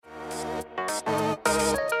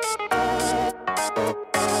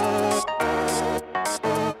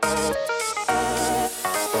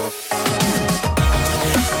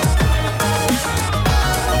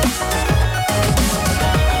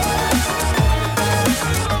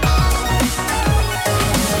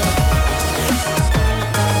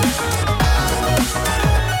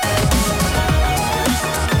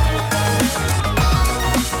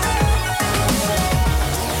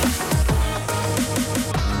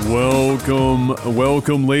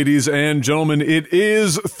Welcome, ladies and gentlemen. It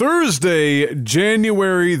is Thursday,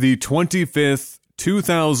 January the 25th,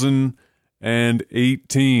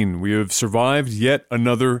 2018. We have survived yet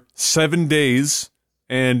another 7 days,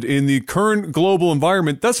 and in the current global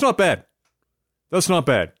environment, that's not bad. That's not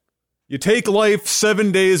bad. You take life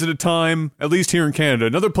 7 days at a time, at least here in Canada.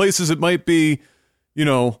 In other places, it might be,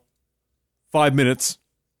 5 minutes.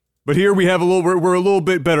 But here we're a little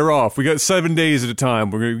bit better off. We got 7 days at a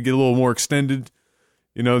time. We're going to get a little more extended,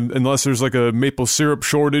 unless there's like a maple syrup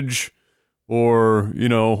shortage or,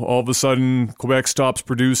 all of a sudden Quebec stops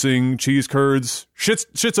producing cheese curds.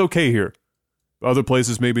 Shit's okay here. Other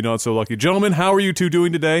places maybe not so lucky. Gentlemen, how are you two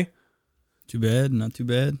doing today? Too bad, not too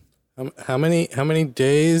bad. How many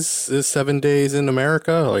days is 7 days in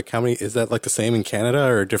America? Like how many, is that like the same in Canada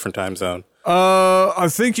or a different time zone? I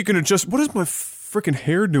think you can adjust. What is my freaking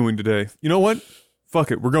hair doing today? You know what?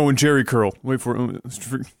 Fuck it. We're going Jerry curl. Wait for it.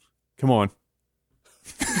 Come on.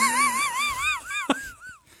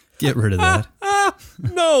 Get rid of that.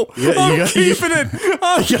 No, I'm keeping it. You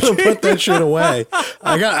gotta put that shit away.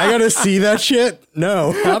 I gotta see that shit.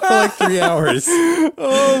 No, not for like 3 hours.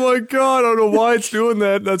 Oh my god, I don't know why it's doing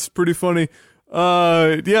that. That's pretty funny.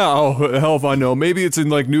 Yeah. Oh hell if I know. Maybe it's in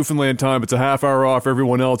like Newfoundland time. It's a half hour off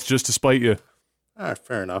everyone else just to spite you. All right,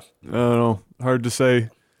 fair enough. I don't know. Hard to say.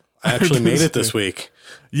 I actually made it this week.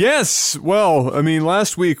 Yes. Well, I mean,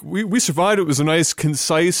 last week we survived. It was a nice,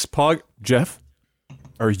 concise Jeff,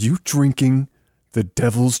 are you drinking the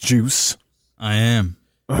devil's juice? I am.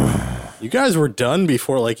 You guys were done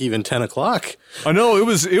before like even 10 o'clock. I know. It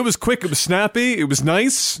was quick. It was snappy. It was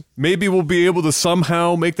nice. Maybe we'll be able to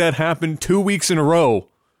somehow make that happen 2 weeks in a row.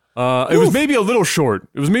 It was maybe a little short.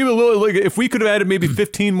 It was maybe a little, like, if we could have added maybe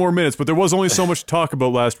 15 more minutes, but there was only so much to talk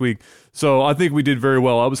about last week. So I think we did very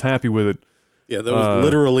well. I was happy with it. Yeah, there was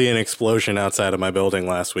literally an explosion outside of my building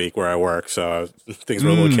last week where I work, so things were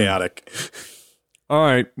a little chaotic. All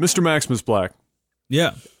right, Mr. Maximus Black.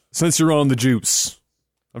 Yeah. Since you're on the juice,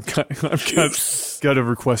 I've got a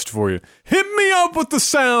request for you. Hit me up with the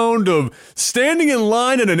sound of standing in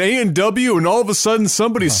line at an A&W and all of a sudden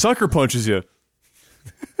somebody sucker punches you.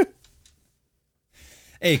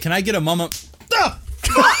 Hey, can I get a mama...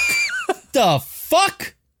 The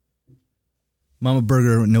fuck? Mama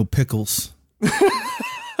burger with no pickles.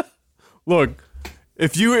 Look,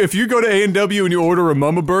 if you go to A&W and you order a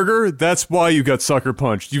mama burger, that's why you got sucker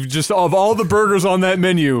punched. You just, of all the burgers on that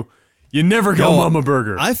menu, you never go mama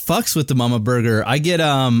burger. I fucks with the mama burger. I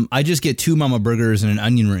just get 2 mama burgers and an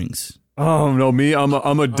onion rings. Oh no, me,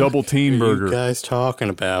 I'm a double teen burger. What are you guys talking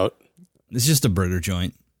about? It's just a burger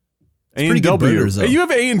joint. A&W. Hey, you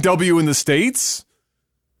have A&W in the States?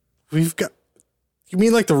 We've got... You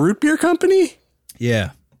mean like the root beer company? Yeah.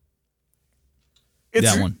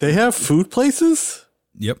 That one. They have food places?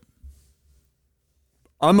 Yep.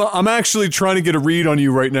 I'm actually trying to get a read on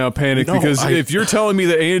you right now, Panic, because if you're telling me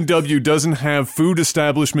that A&W doesn't have food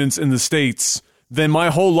establishments in the States, then my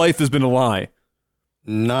whole life has been a lie.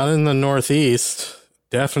 Not in the Northeast.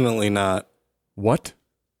 Definitely not. What?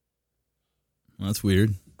 Well, that's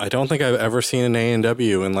weird. I don't think I've ever seen an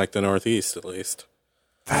A&W in like the Northeast, at least.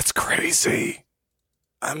 That's crazy.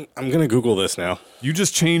 I'm gonna Google this now. You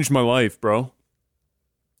just changed my life, bro.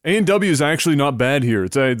 A&W is actually not bad here.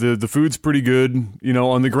 It's the food's pretty good,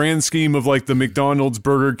 on the grand scheme of like the McDonald's,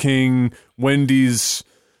 Burger King, Wendy's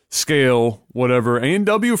scale, whatever.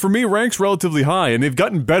 A&W for me ranks relatively high, and they've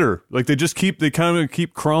gotten better. Like they kind of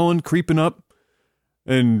keep creeping up.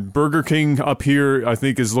 And Burger King up here, I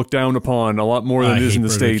think, is looked down upon a lot more than it is in the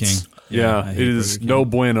States. Yeah, it is no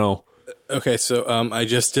bueno. Okay, so I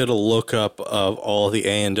just did a lookup of all the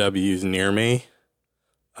A&Ws near me.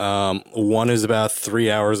 One is about 3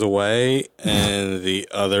 hours away, and the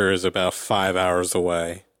other is about 5 hours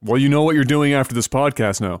away. Well, you know what you're doing after this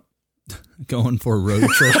podcast now. Going for a road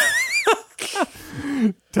trip.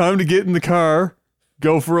 Time to get in the car,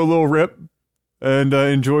 go for a little rip, and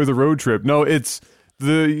enjoy the road trip. No, it's...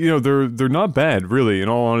 they're not bad, really. In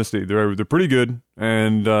all honesty, they're pretty good,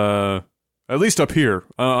 and at least up here,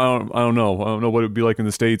 I don't know. I don't know what it would be like in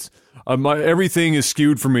the States. Everything is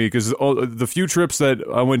skewed for me because the few trips that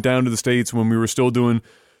I went down to the States when we were still doing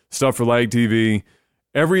stuff for Lag TV,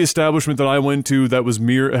 every establishment that I went to that was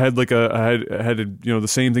had the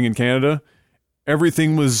same thing in Canada.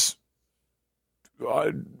 Everything was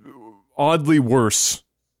oddly worse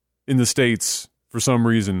in the States for some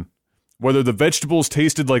reason. Whether the vegetables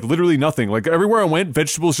tasted like literally nothing. Like everywhere I went,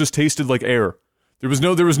 vegetables just tasted like air. There was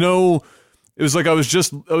no, it was like I was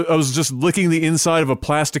just licking the inside of a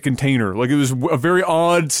plastic container. Like it was a very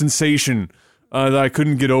odd sensation that I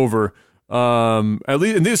couldn't get over. At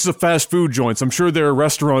least, and this is a fast food joint, so I'm sure there are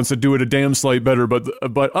restaurants that do it a damn slight better. But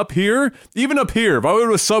up here, even up here, if I go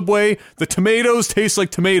to a Subway, the tomatoes taste like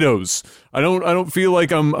tomatoes. I don't feel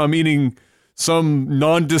like I'm eating some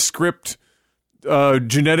nondescript,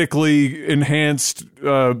 genetically enhanced,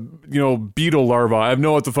 beetle larva. I have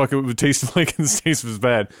no what the fuck it would taste like, and this taste was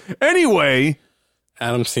bad. Anyway,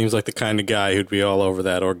 Adam seems like the kind of guy who'd be all over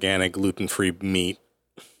that organic, gluten-free meat.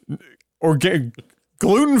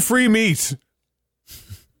 Gluten-free meat.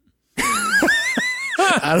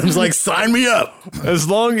 Adam's like, sign me up. As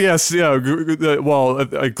long, yes, yeah.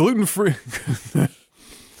 Gluten-free.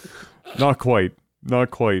 Not quite. I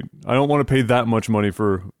don't want to pay that much money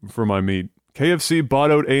for my meat. KFC bought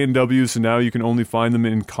out A&W, so now you can only find them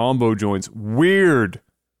in combo joints. Weird.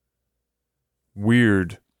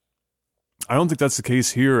 I don't think that's the case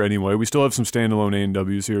here anyway. We still have some standalone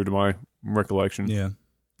A&Ws here, to my recollection. Yeah.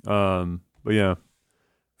 But yeah.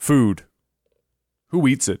 Food. Who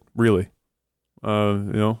eats it, really?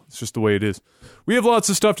 It's just the way it is. We have lots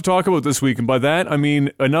of stuff to talk about this week, and by that, I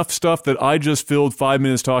mean enough stuff that I just filled 5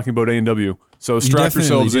 minutes talking about A&W. So strap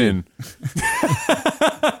yourselves in.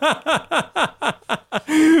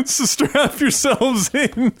 So strap yourselves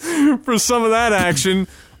in for some of that action.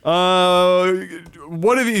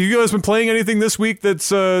 What have you guys been playing anything this week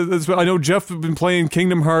that's I know Jeff has been playing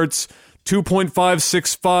Kingdom Hearts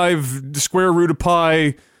 2.565 square root of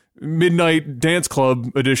pi Midnight Dance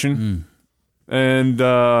Club edition. And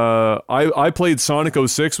I played Sonic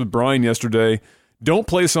 06 with Brian yesterday. Don't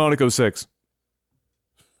play Sonic 06.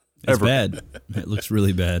 It's bad. It looks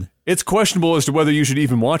really bad. It's questionable as to whether you should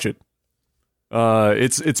even watch it.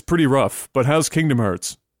 It's pretty rough. But how's Kingdom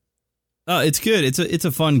Hearts? It's good. It's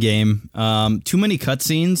a fun game. Too many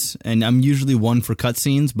cutscenes, and I'm usually one for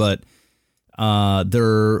cutscenes, but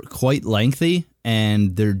they're quite lengthy,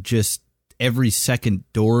 and they're just every second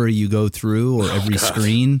door you go through or every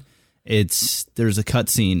screen, there's a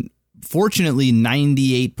cutscene. Fortunately,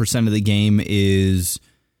 98% of the game is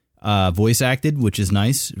voice acted, which is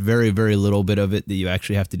nice. Very, very little bit of it that you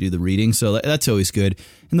actually have to do the reading, so that's always good.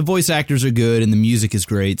 And the voice actors are good, and the music is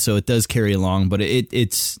great, so it does carry along. But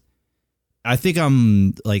it's, I think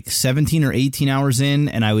I'm like 17 or 18 hours in,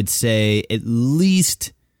 and I would say at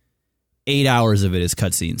least 8 hours of it is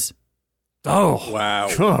cutscenes. Oh wow!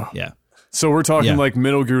 Huh. Yeah. So we're talking like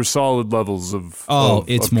Metal Gear Solid levels of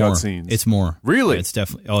it's more cutscenes. It's more. Really? It's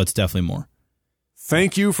definitely more.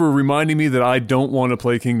 Thank you for reminding me that I don't want to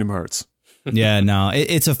play Kingdom Hearts. Yeah, no,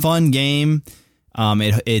 it's a fun game.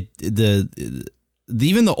 Even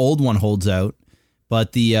the old one holds out,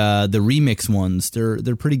 but the remix ones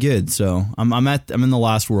they're pretty good. So I'm in the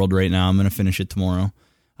last world right now. I'm gonna finish it tomorrow.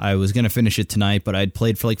 I was gonna finish it tonight, but I'd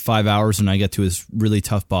played for like 5 hours and I got to this really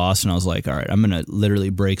tough boss, and I was like, all right, I'm gonna literally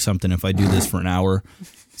break something if I do this for an hour.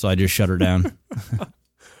 So I just shut her down.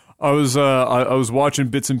 I was watching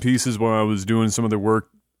bits and pieces when I was doing some of the work,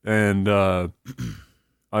 and you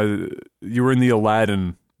were in the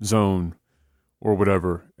Aladdin zone or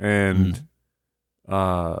whatever, and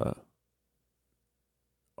I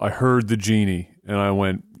heard the genie, and I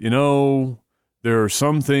went, there are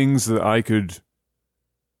some things that I could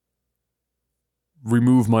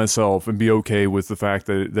remove myself and be okay with the fact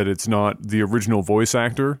that it's not the original voice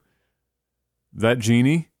actor. That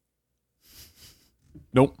genie.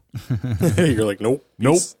 Nope. You're like, nope.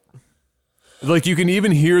 Like, you can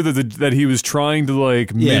even hear that he was trying to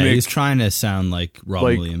like mimic. Yeah, he's trying to sound like Rob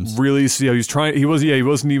Williams. Really, he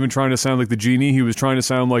wasn't even trying to sound like the genie. He was trying to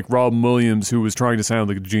sound like Rob Williams, who was trying to sound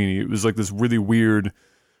like the genie. It was like this really weird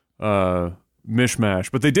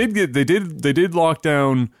mishmash. But they did lock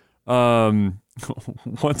down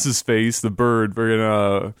what's his face? The bird.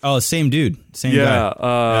 Same dude. Same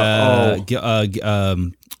guy.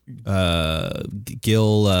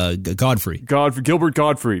 Godfrey. Gilbert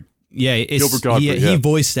Gottfried. Yeah, Gilbert Gottfried. He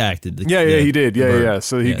voiced acted. He did. Yeah.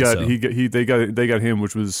 So they got him,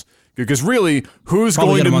 which was good. Because really, who's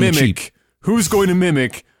going to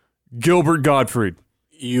mimic Gilbert Gottfried?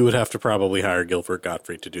 You would have to probably hire Gilbert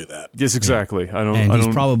Gottfried to do that. Yes, exactly. He's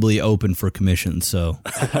probably open for commission, so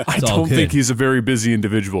I don't think he's a very busy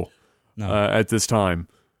individual at this time.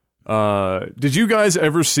 Did you guys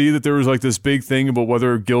ever see that there was like this big thing about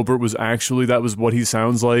whether Gilbert was actually that was what he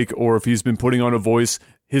sounds like, or if he's been putting on a voice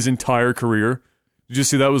his entire career? Did you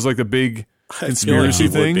see that was like the big conspiracy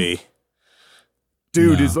thing?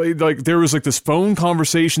 Dude, it's like there was like this phone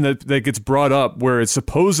conversation that gets brought up where it's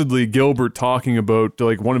supposedly Gilbert talking about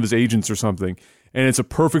like one of his agents or something, and it's a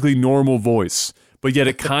perfectly normal voice, but yet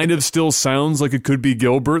it kind of still sounds like it could be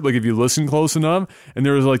Gilbert, like if you listen close enough. And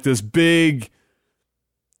there was like this big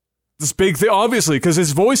This big thing, obviously, because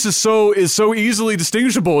his voice is so easily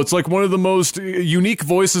distinguishable. It's like one of the most unique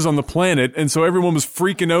voices on the planet, and so everyone was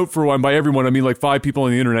freaking out for a while. And by everyone, I mean like 5 people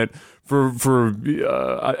on the internet for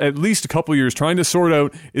at least a couple years trying to sort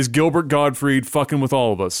out, is Gilbert Gottfried fucking with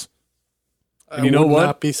all of us? And you know what? I would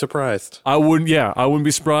not be surprised. I wouldn't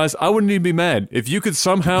be surprised. I wouldn't even be mad if you could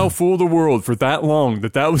somehow fool the world for that long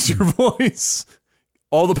that was your voice.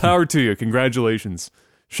 All the power to you. Congratulations.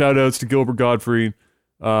 Shout outs to Gilbert Gottfried.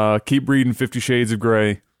 Keep reading 50 Shades of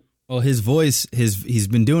Grey. Well, his voice, he's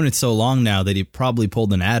been doing it so long now that he probably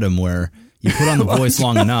pulled an Adam where you put on the voice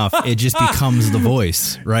long enough, it just becomes the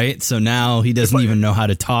voice, right? So now he doesn't even know how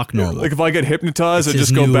to talk normal. Like if I get hypnoptized, I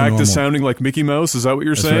just go back to sounding like Mickey Mouse. Is that what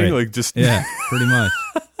you're saying? Right. Like just yeah, pretty much.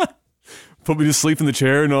 Put me to sleep in the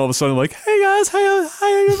chair, and all of a sudden, like, hey guys,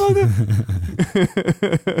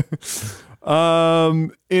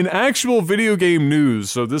 in actual video game news,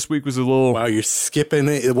 so this week was a little. Wow, you're skipping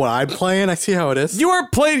what I'm playing. I see how it is. You are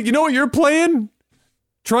playing. You know what you're playing?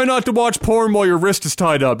 Try not to watch porn while your wrist is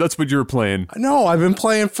tied up. That's what you're playing. No, I've been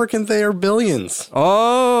playing freaking They Are Billions.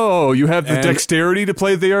 Oh, you have the dexterity to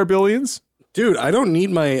play They Are Billions? Dude, I don't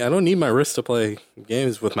need my wrist to play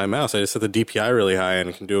games with my mouse. I just set the DPI really high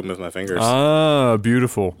and can do them with my fingers. Ah,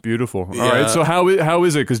 beautiful. Yeah. All right, so how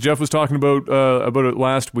is it? Because Jeff was talking about it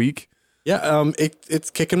last week. Yeah,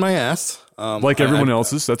 it's kicking my ass. Like everyone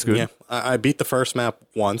else's. That's good. Yeah, I beat the first map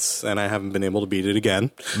once, and I haven't been able to beat it again.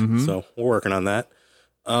 Mm-hmm. So we're working on that.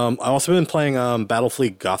 I've also been playing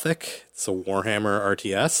Battlefleet Gothic. It's a Warhammer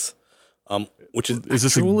RTS. Which is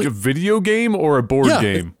this a video game or a board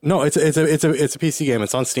game? No, it's a PC game.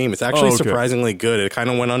 It's on Steam. It's actually surprisingly good. It kind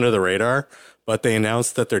of went under the radar, but they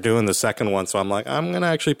announced that they're doing the second one. So I'm like, I'm gonna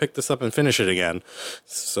actually pick this up and finish it again.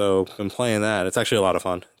 So I've been playing that. It's actually a lot of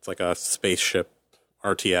fun. It's like a spaceship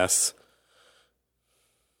RTS.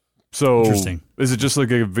 So interesting. Is it just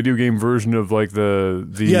like a video game version of like the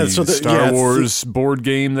Star Wars board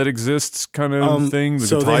game that exists kind of thing? Like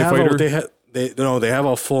so a TIE Fighter? They have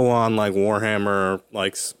a full on like Warhammer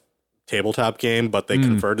like tabletop game, but they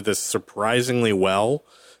converted this surprisingly well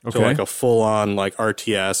to like a full on like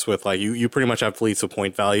RTS with like you pretty much have fleets of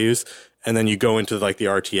point values, and then you go into like the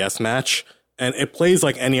RTS match, and it plays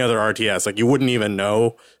like any other RTS. Like you wouldn't even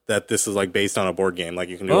know that this is like based on a board game. Like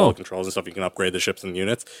you can do all the controls and stuff. You can upgrade the ships and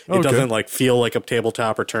units. It doesn't like feel like a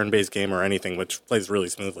tabletop or turn-based game or anything, which plays really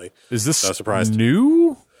smoothly. Is this surprised.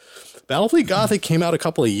 New? Battlefleet Gothic came out a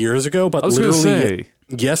couple of years ago, but literally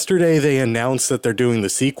yesterday they announced that they're doing the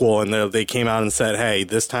sequel, and they came out and said, hey,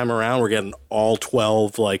 this time around we're getting all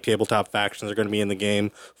 12 like tabletop factions are going to be in the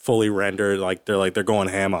game, fully rendered. Like they're going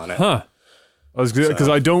ham on it. Huh. Because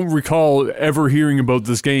I don't recall ever hearing about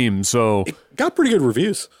this game, so it got pretty good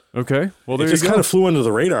reviews. Okay, well there it you just go. kind of flew under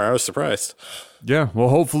the radar. I was surprised. Yeah, well,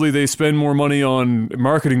 hopefully they spend more money on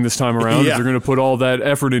marketing this time around. If they're going to put all that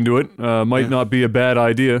effort into it. Might not be a bad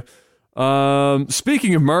idea.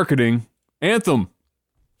 Speaking of marketing, Anthem.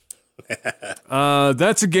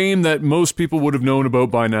 That's a game that most people would have known about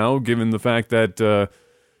by now, given the fact that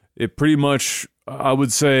it pretty much, I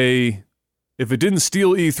would say, if it didn't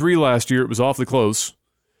steal E3 last year, it was awfully close.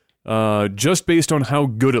 Just based on how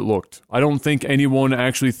good it looked. I don't think anyone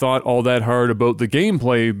actually thought all that hard about the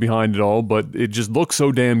gameplay behind it all, but it just looked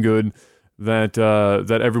so damn good that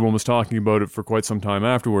everyone was talking about it for quite some time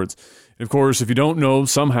afterwards. And of course, if you don't know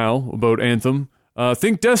somehow about Anthem,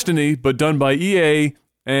 think Destiny, but done by EA,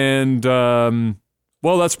 and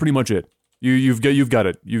well, that's pretty much it. You've got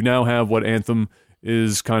it. You now have what Anthem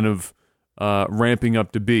is kind of ramping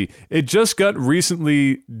up to be. It just got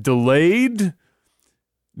recently delayed.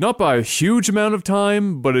 Not by a huge amount of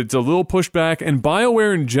time, but it's a little pushed back. And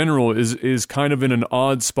BioWare in general is kind of in an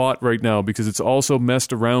odd spot right now because it's also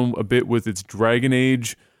messed around a bit with its Dragon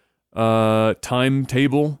Age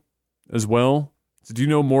timetable as well. So do you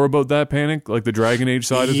know more about that, Panic? Like the Dragon Age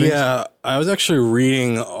side of things? Yeah, I was actually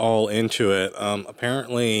reading all into it.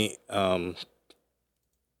 Apparently,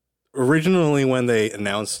 originally when they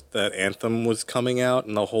announced that Anthem was coming out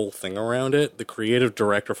and the whole thing around it, the creative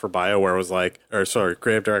director for BioWare was like,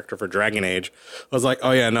 creative director for Dragon Age was like,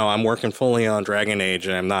 oh yeah, no, I'm working fully on Dragon Age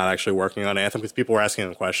and I'm not actually working on Anthem, because people were asking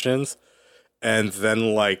him questions. And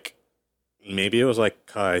then like, maybe it was like,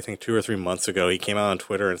 I think 2 or 3 months ago, he came out on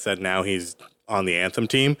Twitter and said now he's on the Anthem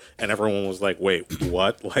team. And everyone was like, wait,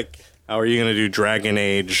 what? Like, how are you going to do Dragon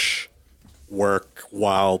Age work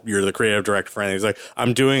while you're the creative director for anything? He's like,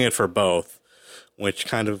 I'm doing it for both, which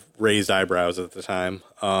kind of raised eyebrows at the time.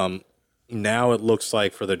 Now it looks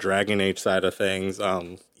like for the Dragon Age side of things,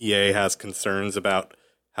 EA has concerns about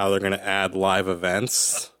how they're going to add live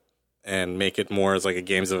events and make it more as like a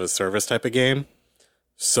games of a service type of game.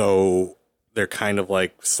 So they're kind of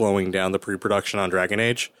like slowing down the pre-production on Dragon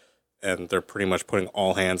Age, and they're pretty much putting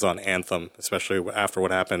all hands on Anthem, especially after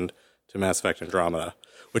what happened to Mass Effect Andromeda,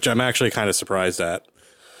 which I'm actually kind of surprised at.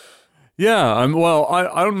 Yeah, I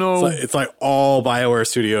don't know. It's like all BioWare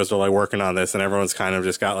studios are like working on this, and everyone's kind of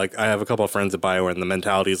just got like, I have a couple of friends at BioWare, and the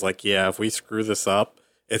mentality is like, yeah, if we screw this up,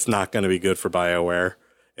 it's not going to be good for BioWare,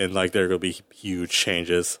 and like there are going to be huge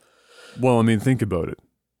changes. Well, I mean, think about it.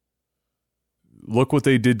 Look what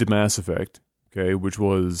they did to Mass Effect, okay, which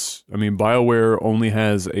was, I mean, BioWare only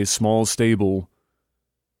has a small stable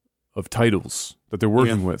of titles that they're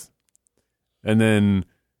working with. And then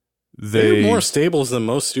they're more stables than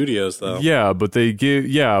most studios, though. Yeah, but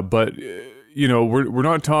you know, we're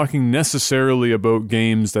not talking necessarily about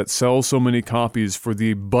games that sell so many copies for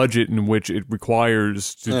the budget in which it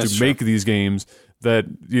requires to make these games, that,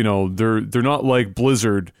 you know, they're not like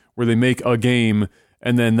Blizzard where they make a game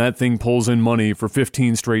and then that thing pulls in money for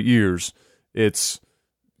 15 straight years. They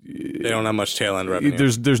don't have much tail end revenue.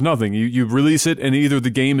 There's nothing. You release it, and either the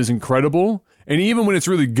game is incredible, and even when it's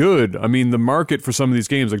really good, I mean, the market for some of these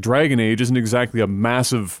games, like Dragon Age, isn't exactly a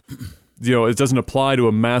massive, you know, it doesn't apply to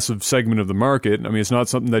a massive segment of the market. I mean, it's not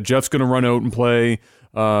something that Jeff's going to run out and play,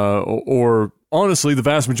 or honestly, the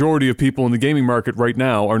vast majority of people in the gaming market right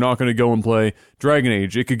now are not going to go and play Dragon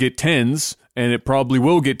Age. It could get tens, and it probably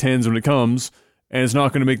will get tens when it comes, and it's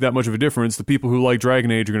not going to make that much of a difference. The people who like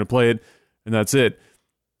Dragon Age are going to play it, and that's it.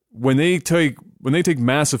 When they take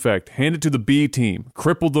Mass Effect, hand it to the B team,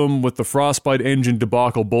 cripple them with the Frostbite engine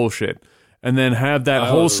debacle bullshit, and then have that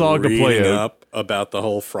whole saga play out. Up about the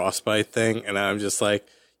whole Frostbite thing, and I'm just like,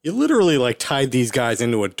 you literally like tied these guys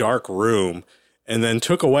into a dark room and then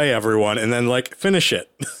took away everyone and then like finish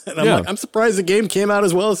it. And I'm like, I'm surprised the game came out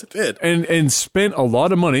as well as it did. And spent a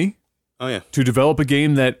lot of money to develop a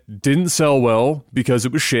game that didn't sell well because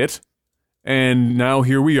it was shit. And now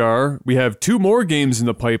here we are. We have 2 more games in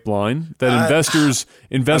the pipeline that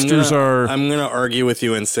investors are. I'm going to argue with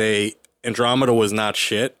you and say Andromeda was not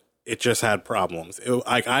shit. It just had problems.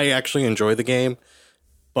 I actually enjoyed the game,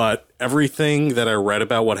 but everything that I read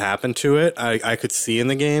about what happened to it, I could see in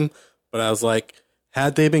the game. But I was like,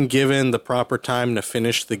 had they been given the proper time to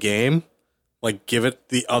finish the game, like give it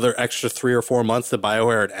the other extra 3 or 4 months that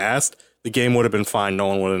BioWare had asked, the game would have been fine. No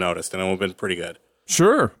one would have noticed, and it would have been pretty good.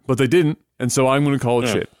 Sure, but they didn't, and so I'm going to call it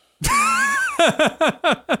shit.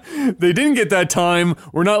 They didn't get that time.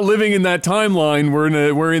 We're not living in that timeline.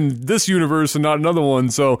 We're in this universe and not another one.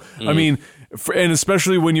 So I mean, and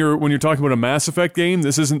especially when you're talking about a Mass Effect game,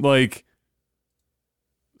 this isn't like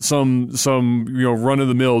some you know, run of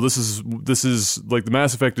the mill. This is like the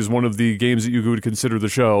Mass Effect is one of the games that you would consider the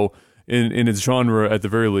show in its genre at the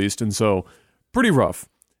very least, and so pretty rough.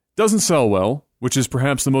 Doesn't sell well, which is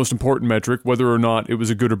perhaps the most important metric. Whether or not it was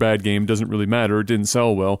a good or bad game doesn't really matter. It didn't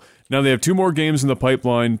sell well. Now they have 2 more games in the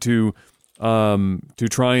pipeline to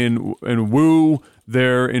try and woo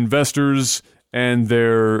their investors and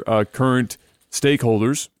their current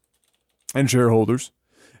stakeholders and shareholders.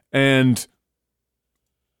 And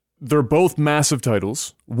they're both massive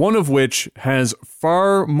titles, one of which has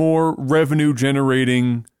far more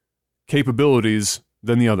revenue-generating capabilities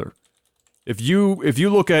than the other. If you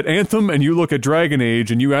look at Anthem and you look at Dragon Age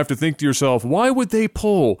and you have to think to yourself, why would they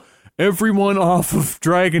pull everyone off of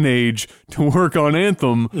Dragon Age to work on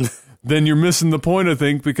Anthem, then you're missing the point, I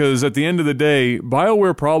think, because at the end of the day,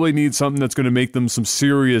 BioWare probably needs something that's going to make them some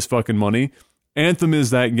serious fucking money. Anthem is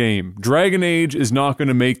that game. Dragon Age is not going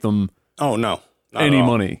to make them any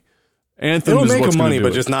money. Anthem It'll is make what's them money, gonna do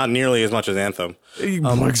but just not nearly as much as Anthem.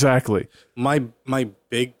 Exactly. My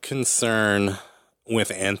big concern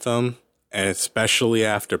with Anthem, and especially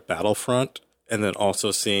after Battlefront, and then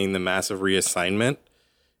also seeing the massive reassignment,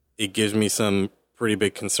 it gives me some pretty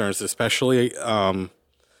big concerns, especially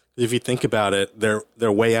if you think about it,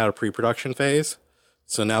 they're way out of pre-production phase.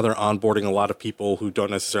 So now they're onboarding a lot of people who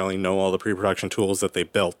don't necessarily know all the pre-production tools that they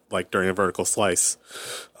built, like during a vertical slice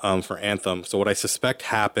for Anthem. So what I suspect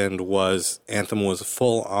happened was Anthem was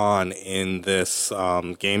full on in this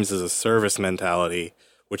games as a service mentality,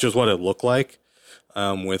 which is what it looked like.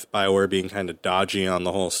 With BioWare being kind of dodgy on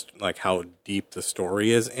the whole, like how deep the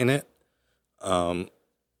story is in it. And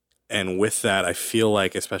with that, I feel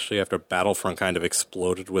like, especially after Battlefront kind of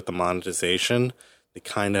exploded with the monetization,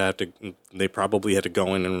 they probably had to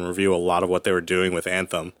go in and review a lot of what they were doing with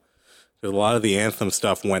Anthem. Because a lot of the Anthem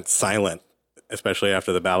stuff went silent, especially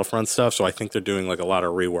after the Battlefront stuff. So I think they're doing like a lot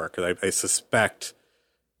of rework. I suspect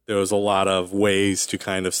there was a lot of ways to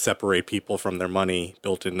kind of separate people from their money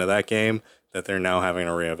built into that game that they're now having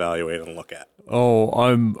to reevaluate and look at.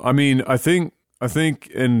 I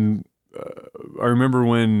think, and I remember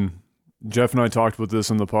when Jeff and I talked about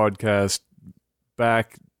this on the podcast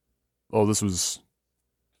back. Oh, this was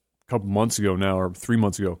a couple months ago now, or 3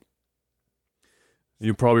 months ago.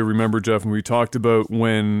 You probably remember, Jeff, when we talked about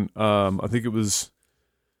when I think it was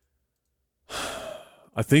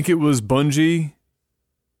Bungie.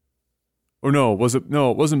 Or no, was it? No,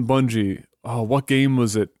 it wasn't Bungie. Oh, what game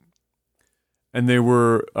was it? And they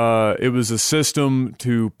were. It was a system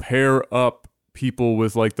to pair up people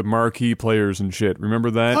with like the marquee players and shit. Remember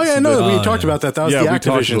that? Oh yeah, we talked about that. That was the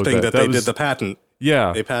Activision thing that they did the patent.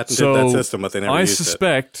 Yeah, they patented that system, but they never used it. I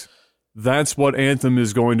suspect that's what Anthem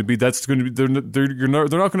is going to be. That's going to be. They're not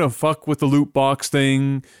going to fuck with the loot box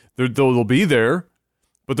thing. They'll be there,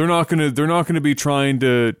 but they're not going to be trying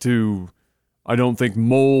to. I don't think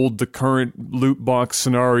mold the current loot box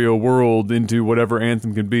scenario world into whatever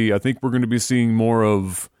Anthem can be. I think we're going to be seeing more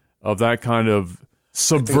of that kind of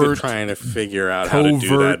subvert. I think they're trying to figure out how to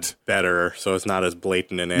do that better, so it's not as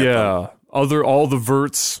blatant in Anthem. Yeah, all the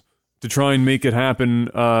verts to try and make it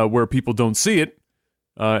happen where people don't see it,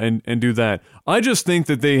 and do that. I just think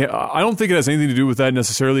that I don't think it has anything to do with that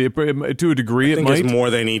necessarily. To a degree, I think it's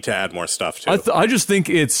more they need to add more stuff to. I just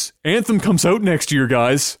think it's Anthem comes out next year,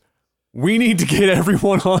 guys. We need to get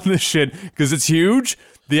everyone on this shit because it's huge.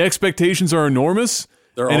 The expectations are enormous.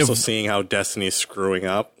 They're also seeing how Destiny's screwing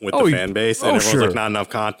up with the fan base, and everyone's like, not enough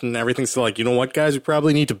content and everything. So like, you know what, guys? We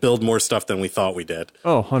probably need to build more stuff than we thought we did.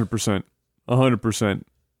 Oh, 100%. 100%.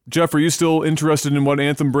 Jeff, are you still interested in what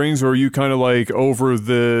Anthem brings, or are you kind of like over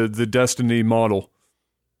the Destiny model?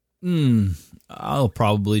 I'll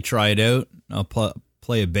probably try it out. I'll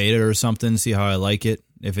play a beta or something, see how I like it.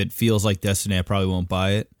 If it feels like Destiny, I probably won't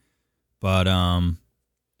buy it. But,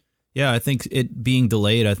 yeah, I think it being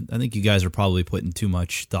delayed, I think you guys are probably putting too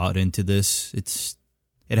much thought into this. It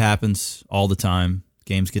happens all the time.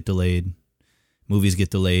 Games get delayed. Movies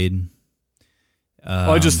get delayed.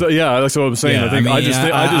 That's what I'm saying. Yeah, I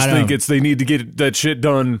just think they need to get that shit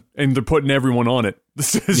done, and they're putting everyone on it.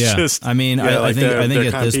 This is just. I mean, I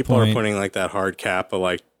think at this people point, are putting like that hard cap of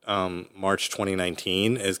like March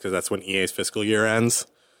 2019 is because that's when EA's fiscal year ends.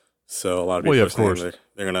 So a lot of people are saying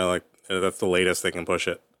they're gonna like that's the latest they can push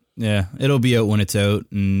it. Yeah, it'll be out when it's out,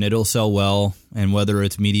 and it'll sell well. And whether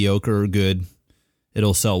it's mediocre or good,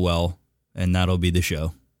 it'll sell well, and that'll be the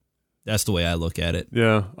show. That's the way I look at it.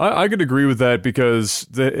 Yeah, I could agree with that because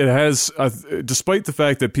it has, despite the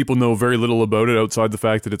fact that people know very little about it outside the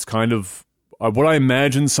fact that it's kind of what I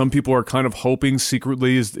imagine some people are kind of hoping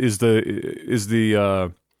secretly is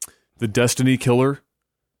the Destiny killer,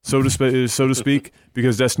 so to speak,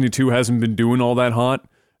 because Destiny 2 hasn't been doing all that hot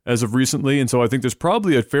as of recently, and so I think there's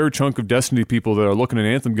probably a fair chunk of Destiny people that are looking at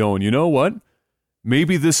Anthem going, you know what?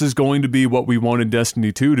 Maybe this is going to be what we wanted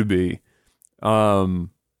Destiny 2 to be.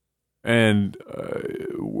 With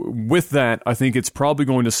that, I think it's probably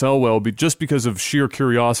going to sell well just because of sheer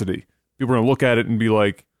curiosity. People are going to look at it and be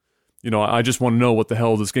like, you know, I just want to know what the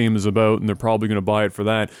hell this game is about, and they're probably going to buy it for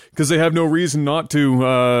that because they have no reason not to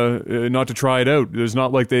try it out. It's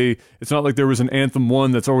not like there was an Anthem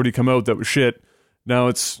 1 that's already come out that was shit. Now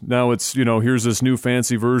it's you know, here's this new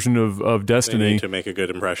fancy version of Destiny. They need to make a good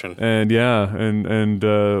impression. And yeah, and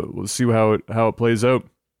we'll see how it plays out.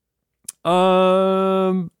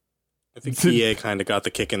 I think EA kind of got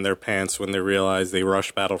the kick in their pants when they realized they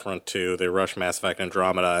rushed Battlefront 2, they rushed Mass Effect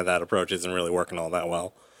Andromeda, and that approach isn't really working all that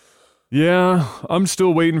well. Yeah, I'm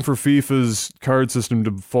still waiting for FIFA's card system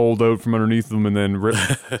to fold out from underneath them and then rip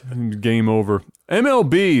game over.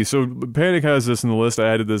 MLB, so Panic has this in the list,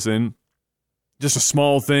 I added this in. Just a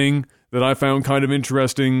small thing that I found kind of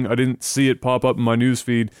interesting. I didn't see it pop up in my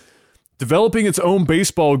newsfeed. Developing its own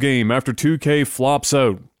baseball game after 2K flops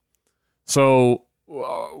out. So,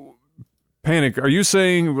 Panic, are you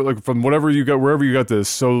saying, like, from wherever you got this,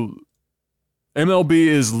 so MLB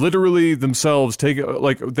is literally themselves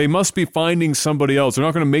they must be finding somebody else. They're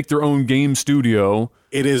not going to make their own game studio.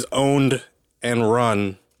 It is owned and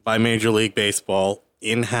run by Major League Baseball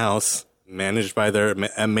in-house, managed by their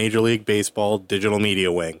Major League Baseball digital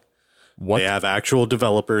media wing. What? They have actual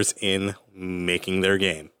developers in making their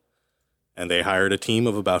game. And they hired a team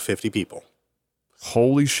of about 50 people.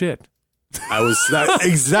 Holy shit.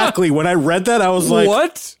 Exactly. When I read that, I was like,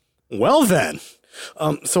 what? Well, then.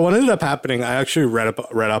 So what ended up happening, I actually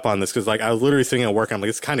read up on this because like I was literally sitting at work. I'm like,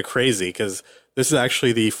 it's kind of crazy because this is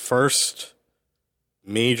actually the first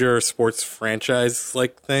major sports franchise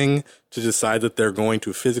like thing to decide that they're going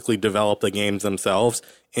to physically develop the games themselves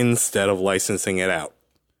instead of licensing it out.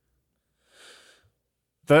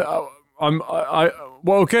 Well,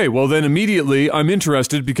 then immediately I'm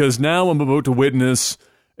interested because now I'm about to witness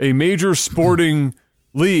a major sporting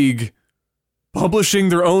league publishing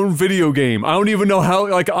their own video game. I don't even know how.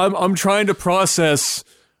 Like I'm trying to process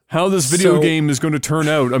how this video game is going to turn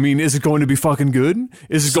out. I mean, is it going to be fucking good?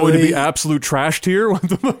 Is it going to be absolute trash tier? What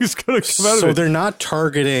the fuck is going to come out of it? So they're not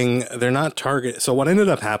targeting. So what ended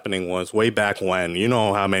up happening was way back when, you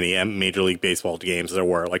know how many Major League Baseball games there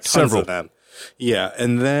were, like tons Several of them. Yeah,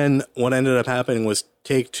 and then what ended up happening was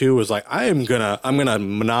Take-Two was like, I'm gonna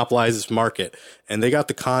monopolize this market, and they got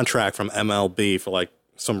the contract from MLB for like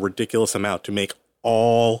some ridiculous amount to make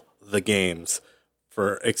all the games.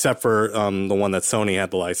 Except for the one that Sony had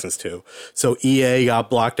the license to. So EA got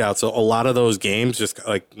blocked out. So a lot of those games, just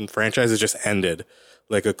like franchises, just ended.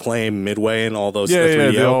 Like Acclaim, Midway, and all those. They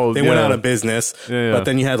went out of business. But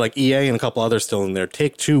then you had like EA and a couple others still in there.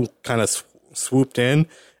 Take-Two kind of swooped in,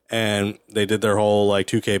 and they did their whole like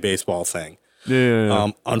 2K baseball thing.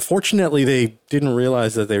 Unfortunately, they didn't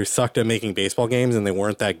realize that they sucked at making baseball games, and they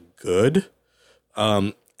weren't that good.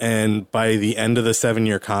 And by the end of the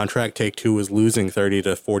 7-year contract, Take-Two was losing $30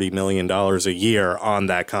 to $40 million a year on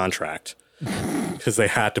that contract because they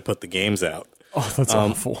had to put the games out. Oh, that's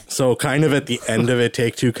awful. So kind of at the end of it,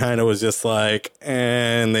 Take-Two kind of was just like,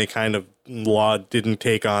 and they kind of didn't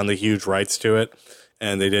take on the huge rights to it.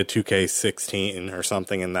 And they did 2K16 or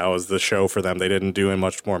something, and that was the show for them. They didn't do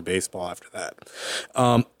much more baseball after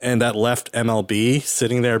that. And that left MLB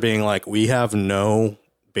sitting there being like, we have no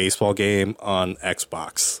baseball game on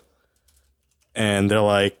Xbox. And they're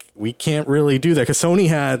like, we can't really do that because Sony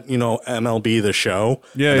had, MLB The Show.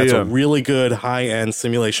 That's a really good high-end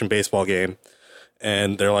simulation baseball game.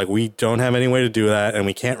 And they're like, we don't have any way to do that, and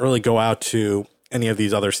we can't really go out to any of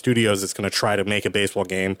these other studios that's going to try to make a baseball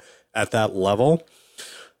game at that level.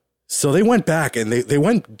 So they went back and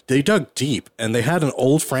they dug deep, and they had an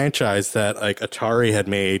old franchise that like Atari had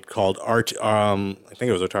made called I think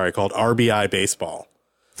it was Atari, called RBI Baseball.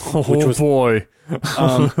 Oh boy.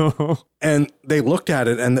 And they looked at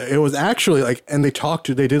it, and it was actually like, and they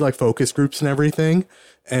did like focus groups and everything,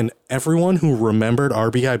 and everyone who remembered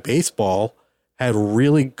RBI Baseball had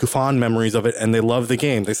really fond memories of it, and they loved the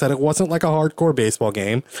game. They said it wasn't like a hardcore baseball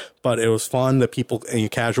game, but it was fun that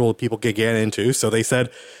casual people could get into. So they said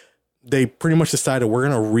they pretty much decided we're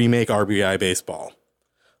going to remake RBI Baseball.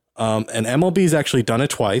 And MLB's actually done it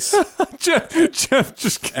twice. Jeff,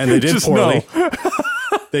 just and they did just poorly. No.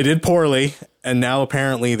 They did poorly, and now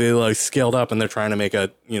apparently they like scaled up and they're trying to make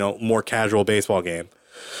a more casual baseball game.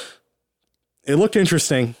 It looked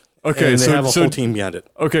interesting. Okay, and they have a whole team behind it.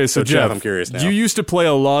 Okay, so Jeff, I'm curious now. You used to play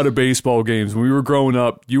a lot of baseball games when we were growing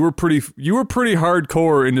up. You were pretty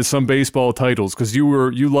hardcore into some baseball titles because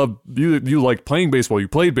you liked playing baseball. You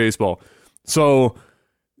played baseball, so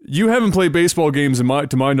you haven't played baseball games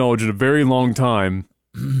to my knowledge in a very long time.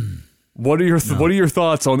 What are your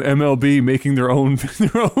thoughts on MLB making their own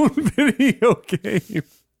video game?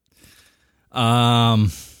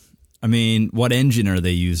 I mean, what engine are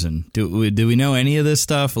they using? Do we know any of this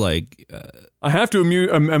stuff? Like, I have to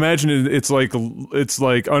imagine it's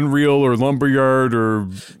like Unreal or Lumberyard or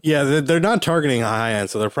they're not targeting high end,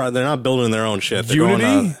 so they're not building their own shit. They're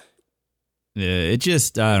Unity. Yeah, I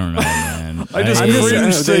don't know, man. I just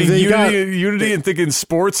cringe saying Unity and thinking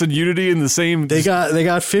sports and Unity in the same. They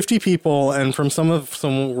got 50 people, and from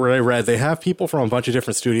some where I read, they have people from a bunch of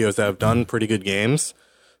different studios that have done pretty good games.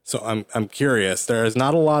 So I'm curious. There is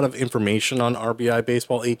not a lot of information on RBI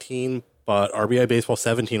Baseball 18, but RBI Baseball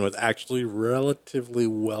 17 was actually relatively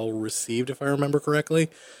well received, if I remember correctly.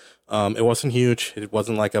 It wasn't huge. It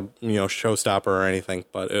wasn't like a showstopper or anything,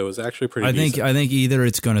 but it was actually pretty decent. I think either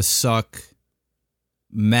it's going to suck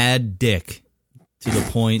mad dick to the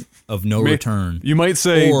point of no return. You might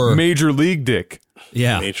say Major League Dick.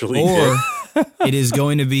 Yeah. Major League Dick. It is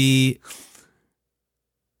going to be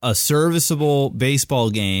a serviceable baseball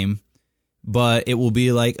game, but it will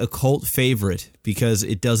be like a cult favorite because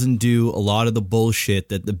it doesn't do a lot of the bullshit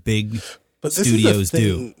that the big studios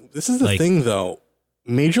do. This is the thing, though.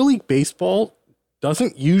 Major League Baseball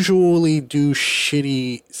doesn't usually do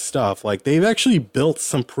shitty stuff. Like, they've actually built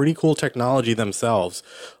some pretty cool technology themselves.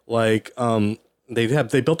 Like,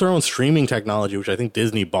 they built their own streaming technology, which I think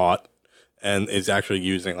Disney bought and is actually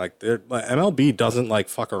using. Like, MLB doesn't like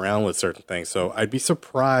fuck around with certain things. So I'd be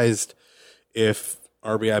surprised if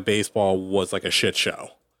RBI Baseball was like a shit show.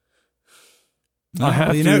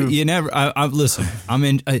 You never. Listen. I'm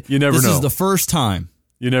in. You never know. This is the first time.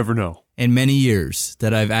 You never know. In many years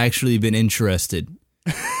that I've actually been interested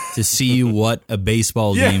to see what a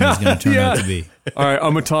baseball game is going to turn out to be. All right,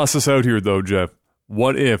 I'm going to toss this out here, though, Jeff.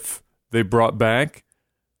 What if they brought back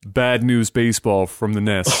Bad News Baseball from the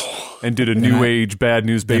NES and did a new age Bad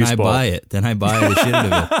News Baseball? Then I buy the shit out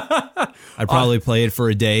of it. I'd probably play it for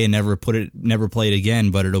a day and never play it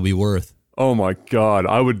again, but it'll be worth. Oh my God.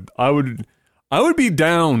 I would be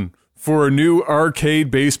down for a new arcade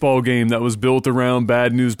baseball game that was built around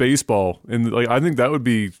Bad News Baseball, and like I think that would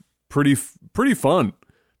be pretty fun,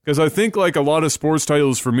 because I think like a lot of sports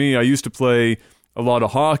titles for me, I used to play a lot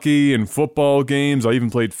of hockey and football games. I even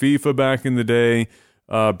played FIFA back in the day,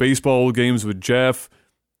 baseball games with Jeff.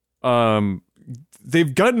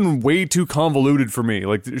 They've gotten way too convoluted for me.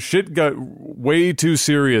 Like shit got way too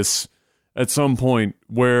serious at some point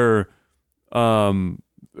where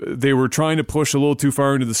they were trying to push a little too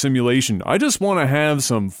far into the simulation. I just want to have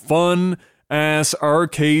some fun ass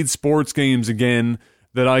arcade sports games again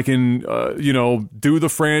that I can, do the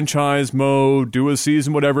franchise mode, do a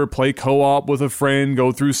season, whatever, play co-op with a friend,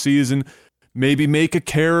 go through season, maybe make a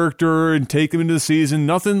character and take them into the season.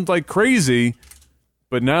 Nothing like crazy,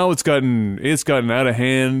 but now it's gotten out of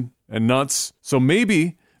hand and nuts. So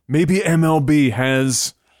maybe MLB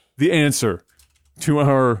has the answer to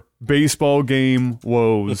our baseball game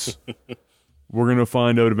woes. We're gonna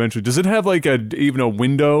find out eventually. Does it have like even a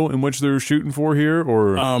window in which they're shooting for here,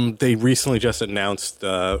 or they recently just announced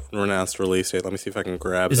release date. Let me see if I can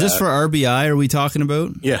grab. Is this for RBI? Are we talking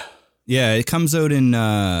about? Yeah, it comes out in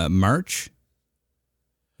March.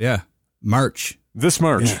 Yeah, March. This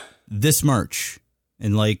March. Yeah. This March,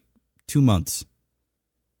 in like 2 months.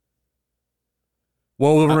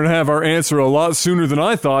 Well, we're gonna have our answer a lot sooner than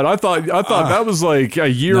I thought. I thought that was like a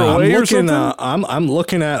year away or something. I'm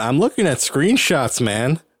looking at screenshots,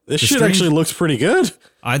 man. This shit actually looks pretty good.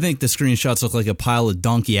 I think the screenshots look like a pile of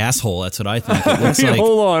donkey asshole. That's what I think. It looks like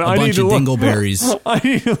hold on. a bunch of dingleberries. I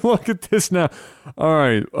need to look at this now. All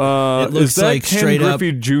right. It looks is that like Ken straight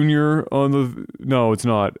Griffey Jr. on the? No, it's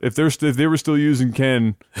not. If they were still using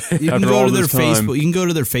Ken, you can go to their Facebook. You can go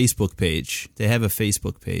to their Facebook page. They have a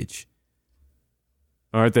Facebook page.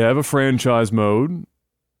 All right, they have a franchise mode.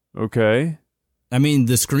 Okay. I mean,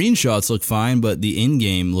 the screenshots look fine, but the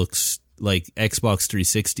in-game looks like Xbox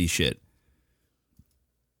 360 shit.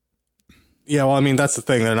 Yeah, well, I mean, that's the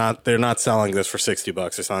thing. They're not selling this for $60.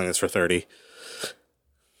 They're selling this for $30.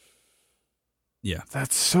 Yeah.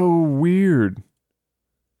 That's so weird.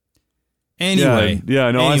 Anyway.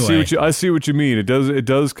 Yeah, no, anyway. I see what you mean. It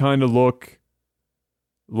does kind of look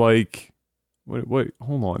like wait,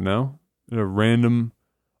 hold on now. A random.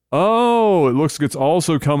 Oh, it looks like it's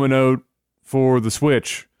also coming out for the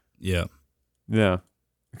Switch. Yeah. Yeah.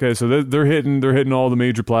 Okay, so they're hitting all the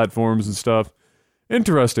major platforms and stuff.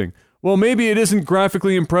 Interesting. Well, maybe it isn't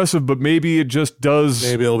graphically impressive, but maybe it just does.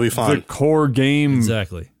 Maybe it'll be fun. The core game,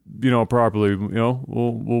 exactly. Properly.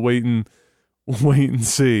 We'll wait and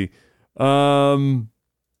see.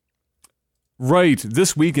 Right,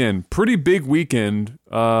 this weekend, pretty big weekend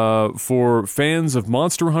for fans of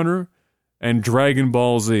Monster Hunter and Dragon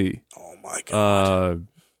Ball Z. Oh my god!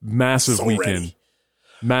 Massive so weekend. Ready.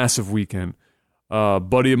 Massive weekend.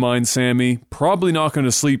 Buddy of mine, Sammy, probably not going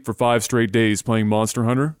to sleep for 5 straight days playing Monster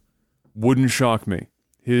Hunter. Wouldn't shock me.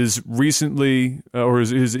 His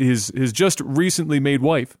just recently made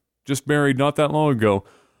wife, just married not that long ago,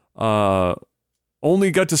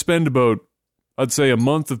 only got to spend about, I'd say, a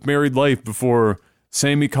month of married life before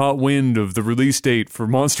Sammy caught wind of the release date for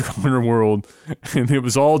Monster Hunter World, and it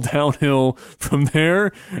was all downhill from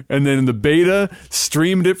there. And then in the beta,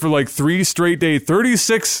 streamed it for like 3 straight days.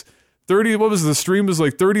 30, what was the stream? Was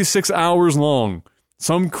like 36 hours long.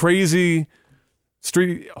 Some crazy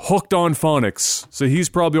stream, hooked on phonics. So he's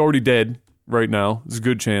probably already dead right now. There's a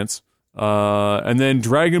good chance. And then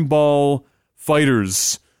Dragon Ball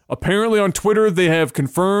Fighters. Apparently on Twitter, they have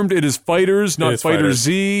confirmed it is Fighters, not Fighter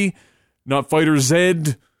Z, not Fighter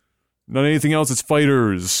Z, not anything else. It's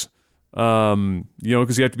Fighters. Because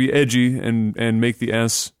you have to be edgy and make the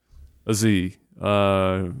S a Z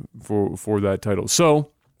for that title.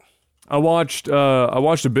 So I watched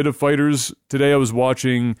a bit of Fighters today. I was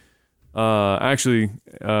watching. Another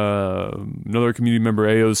community member,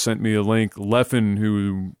 Ayo, sent me a link. Leffen,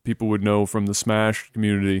 who people would know from the Smash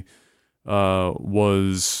community,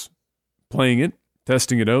 was playing it,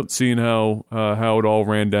 testing it out, seeing how it all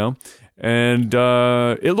ran down, and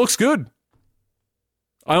it looks good.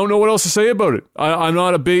 I don't know what else to say about it. I'm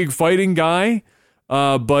not a big fighting guy,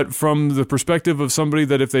 but from the perspective of somebody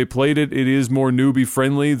that if they played it, it is more newbie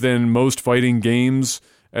friendly than most fighting games,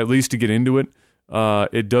 at least to get into it.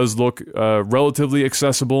 It does look relatively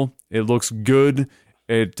accessible. It looks good.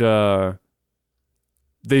 They've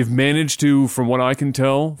managed to, from what I can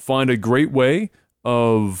tell, find a great way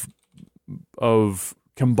of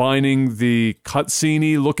combining the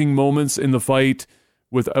cutscene-y looking moments in the fight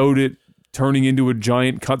without it turning into a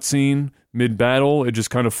giant cutscene mid-battle. It just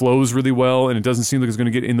kind of flows really well, and it doesn't seem like it's going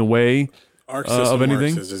to get in the way Arc System of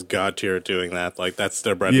anything. Works is just god tier at doing that. Like, that's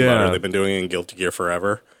their bread and butter. They've been doing it in Guilty Gear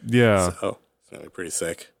forever. Yeah. So it's going to be pretty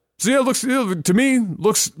sick. So yeah, to me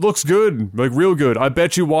looks good, like real good. I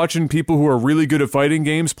bet you watching people who are really good at fighting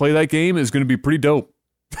games play that game is going to be pretty dope.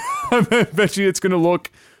 I bet you it's going to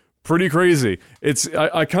look pretty crazy.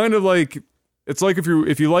 I kind of like, it's like if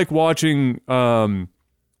you like watching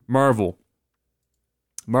Marvel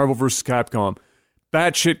versus Capcom,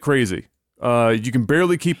 batshit crazy. You can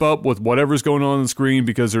barely keep up with whatever's going on the screen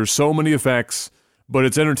because there's so many effects, but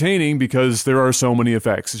it's entertaining because there are so many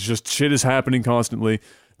effects. It's just shit is happening constantly.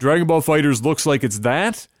 Dragon Ball FighterZ looks like it's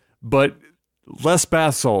that, but less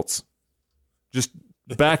bath salts. Just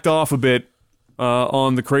backed off a bit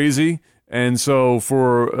on the crazy. And so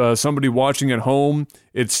for somebody watching at home,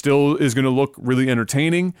 it still is going to look really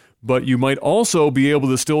entertaining, but you might also be able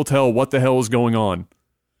to still tell what the hell is going on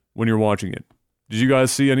when you're watching it. Did you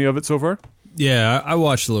guys see any of it so far? Yeah, I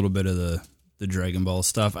watched a little bit of the Dragon Ball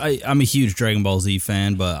stuff. I'm a huge Dragon Ball Z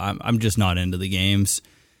fan, but I'm just not into the games.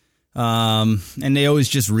 And they always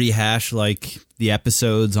just rehash like the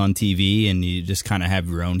episodes on TV, and you just kind of have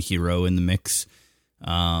your own hero in the mix.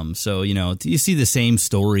 So you see the same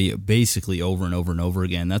story basically over and over and over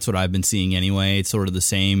again. That's what I've been seeing anyway. It's sort of the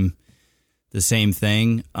same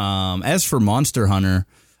thing. As for Monster Hunter,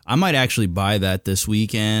 I might actually buy that this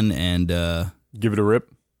weekend and give it a rip.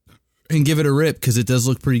 Because it does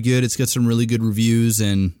look pretty good. It's got some really good reviews,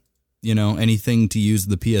 and anything to use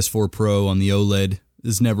the PS4 Pro on the OLED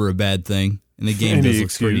is never a bad thing. And the game does look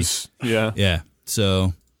excuse. pretty. Yeah. Yeah.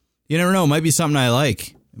 So you never know. It might be something I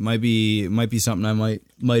like. It might be something I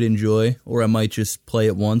might enjoy, or I might just play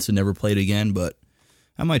it once and never play it again. But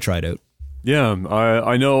I might try it out. Yeah,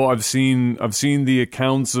 I know. I've seen the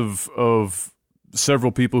accounts of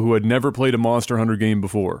several people who had never played a Monster Hunter game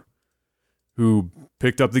before, who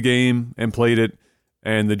picked up the game and played it,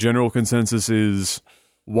 and the general consensus is,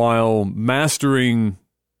 while mastering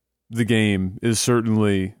the game is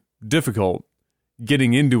certainly difficult,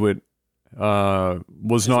 getting into it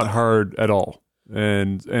was not hard at all.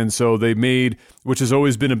 And so they made, which has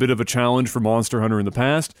always been a bit of a challenge for Monster Hunter in the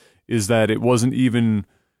past, is that it wasn't even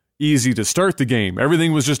easy to start the game.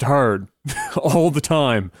 Everything was just hard all the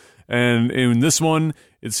time. And in this one,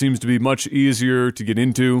 it seems to be much easier to get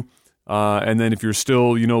into. And then if you're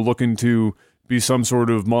still, looking to be some sort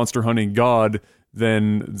of monster hunting god,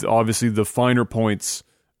 then obviously the finer points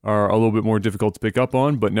are a little bit more difficult to pick up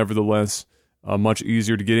on, but nevertheless, much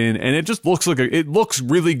easier to get in. And it just looks it looks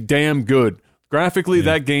really damn good. Graphically,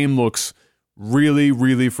 That game looks really,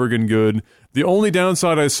 really friggin' good. The only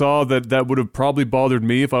downside I saw that would have probably bothered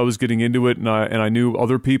me if I was getting into it and I knew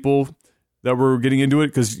other people that were getting into it,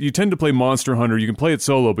 because you tend to play Monster Hunter, you can play it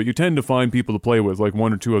solo, but you tend to find people to play with, like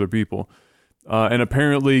one or two other people. And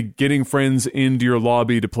apparently getting friends into your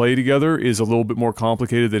lobby to play together is a little bit more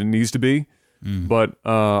complicated than it needs to be. But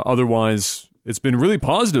otherwise, it's been really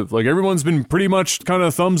positive. Like, everyone's been pretty much kind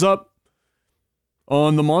of thumbs up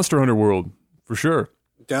on the Monster Hunter world, for sure.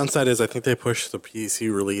 Downside is I think they pushed the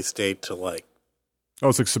PC release date to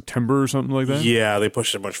it's like September or something like that? Yeah, they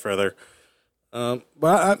pushed it much further. But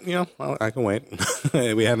I can wait.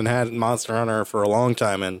 We haven't had Monster Hunter for a long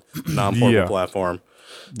time in non-portable platform.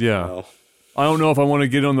 Yeah. So. I don't know if I want to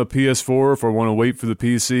get on the PS4 or if I want to wait for the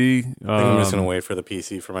PC. I think I'm just going to wait for the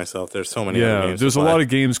PC for myself. There's so many other games. There's a lot of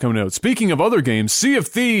games coming out. Speaking of other games, Sea of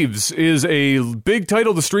Thieves is a big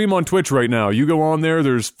title to stream on Twitch right now. You go on there,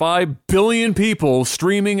 there's 5 billion people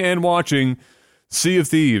streaming and watching Sea of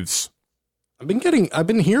Thieves. I've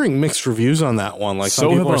been hearing mixed reviews on that one. Like, some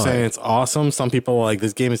people are saying it's awesome. Some people are like,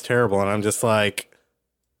 this game is terrible. And I'm just like,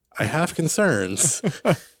 I have concerns.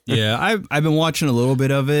 Yeah, I've been watching a little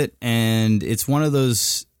bit of it, and it's one of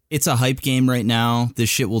those. It's a hype game right now. This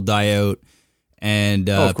shit will die out, and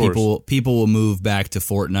people will move back to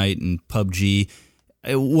Fortnite and PUBG.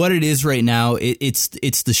 What it is right now, it's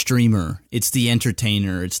the streamer, it's the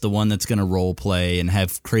entertainer, it's the one that's going to role play and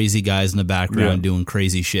have crazy guys in the background doing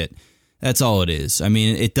crazy shit. That's all it is. I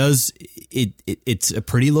mean, it's a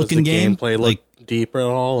pretty looking game. Gameplay look deep at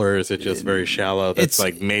all, or is it just very shallow? That's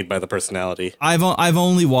like made by the personality. I've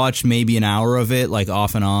only watched maybe an hour of it, like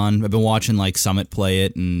off and on. I've been watching like Summit play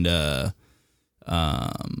it, and I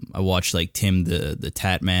watched like Tim the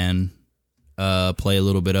Tat Man play a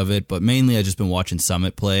little bit of it, but mainly I've just been watching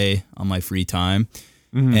Summit play on my free time.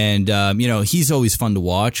 Mm-hmm. And he's always fun to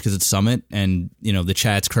watch because it's Summit, and the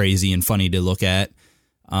chat's crazy and funny to look at.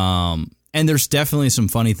 And there's definitely some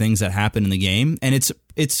funny things that happen in the game, and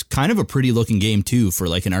it's kind of a pretty looking game too for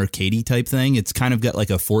like an arcadey type thing. It's kind of got like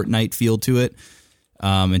a Fortnite feel to it,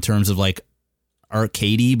 in terms of like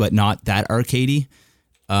arcadey, but not that arcadey.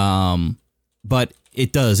 But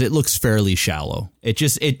it looks fairly shallow.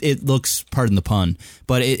 It looks, pardon the pun,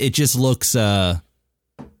 but it just looks,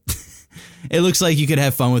 It looks like you could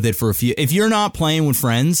have fun with it for a few. If you're not playing with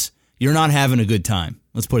friends, you're not having a good time.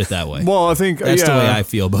 Let's put it that way. Well, I think that's the way I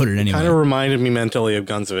feel about it anyway. Kind of reminded me mentally of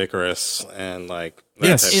Guns of Icarus, and like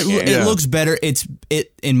it looks better. It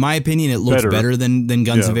in my opinion, it looks better than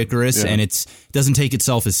Guns of Icarus, and it doesn't take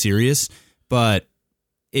itself as serious, but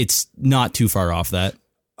it's not too far off that.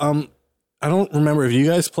 I don't remember if you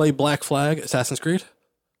guys play Black Flag Assassin's Creed.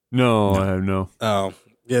 No, I have no. Oh.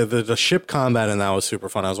 Yeah, the ship combat in that was super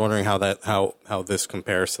fun. I was wondering how this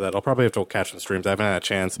compares to that. I'll probably have to catch some streams. I haven't had a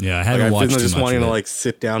chance. Yeah, I haven't watched too much. Just wanting to like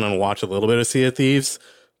sit down and watch a little bit of Sea of Thieves,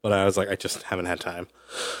 but I was like, I just haven't had time.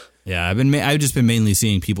 Yeah, I've just been mainly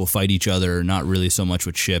seeing people fight each other, not really so much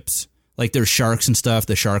with ships. Like there's sharks and stuff.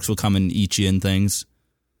 The sharks will come and eat you and things.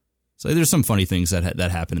 So there's some funny things that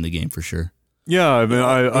happen in the game for sure. Yeah, I mean,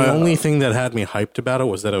 the only thing that had me hyped about it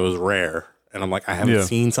was that it was Rare, and I'm like, I haven't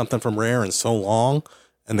seen something from Rare in so long.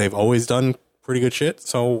 And they've always done pretty good shit,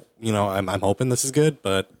 so I'm hoping this is good.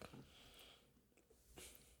 But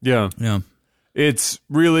yeah, it's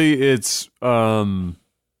really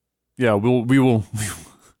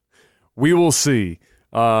we will see.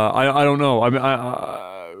 I don't know. I mean,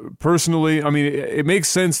 I personally, I mean, it makes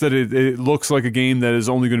sense that it looks like a game that is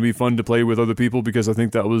only going to be fun to play with other people, because I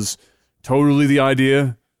think that was totally the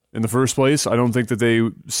idea in the first place. I don't think that they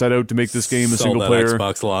set out to make this game a single player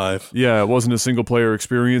Xbox Live. Yeah, it wasn't a single player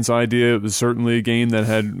experience idea. It was certainly a game that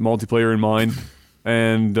had multiplayer in mind,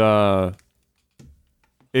 and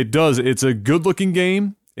it's a good looking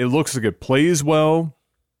game. It looks like it plays well.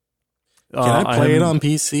 Can I play it on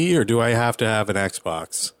PC, or do I have to have an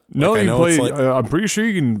Xbox? No, you play. I'm pretty sure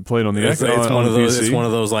you can play it on the Xbox. It's one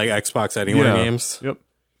of those like Xbox Anywhere games. Yep.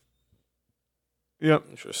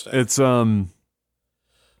 Interesting. It's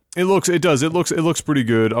It looks pretty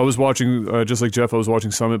good. I was watching, just like Jeff, I was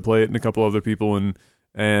watching Summit play it and a couple other people,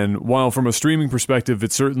 and while from a streaming perspective,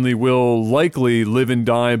 it certainly will likely live and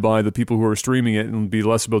die by the people who are streaming it and be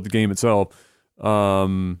less about the game itself.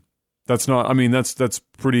 That's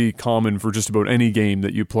pretty common for just about any game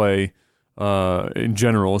that you play in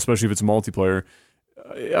general, especially if it's multiplayer.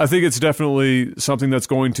 I think it's definitely something that's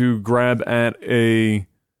going to grab at a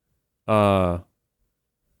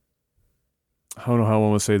I don't know how I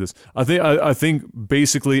want to say this. I think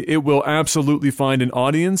basically it will absolutely find an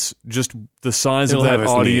audience. Just the size of that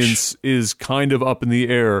audience is kind of up in the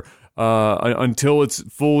air until it's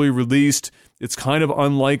fully released. It's kind of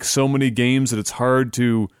unlike so many games that it's hard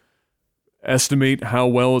to estimate how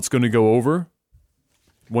well it's going to go over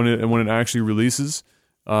when it actually releases.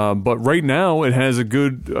 But right now it has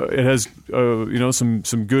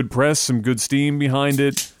some good press, some good steam behind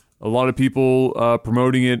it. A lot of people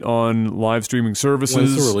promoting it on live streaming services.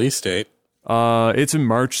 When's the release date? It's in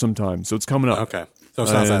March sometime, so it's coming up. Okay, so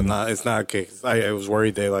it's not okay. I was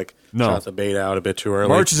worried they shot the bait out a bit too early.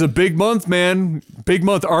 March is a big month, man. Big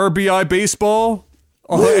month. RBI baseball,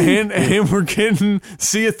 and we're getting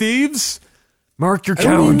Sea of Thieves. Mark your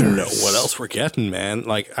calendars. I don't know what else we're getting, man.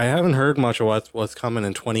 Like, I haven't heard much of what's coming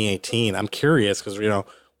in 2018. I'm curious because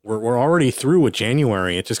we're already through with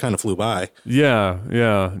January. It just kind of flew by. Yeah.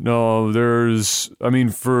 No,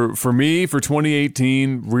 for me, for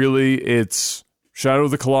 2018, really, it's Shadow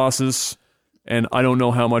of the Colossus, and I don't know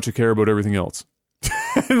how much I care about everything else.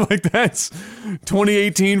 That's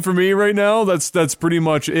 2018 for me right now. That's pretty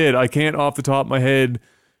much it. I can't, off the top of my head,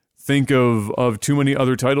 think of too many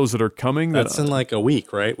other titles that are coming. That's in like a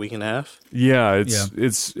week, right? Week and a half? Yeah,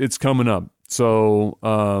 it's coming up. So,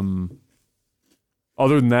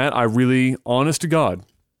 other than that, I really, honest to God,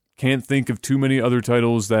 can't think of too many other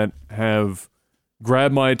titles that have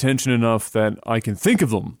grabbed my attention enough that I can think of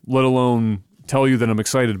them, let alone tell you that I'm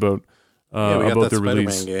excited about we got about that their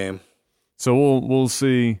release. Spider-Man game. So we'll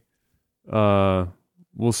see.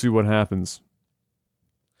 We'll see what happens.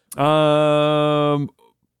 Red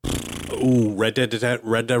Dead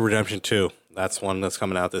Redemption 2. That's one that's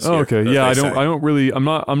coming out this year. Okay, yeah, I'm not really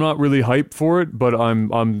hyped for it, but I'm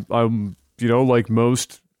like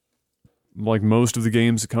most of the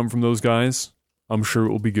games that come from those guys, I'm sure it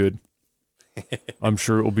will be good. I'm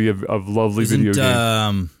sure it will be a lovely video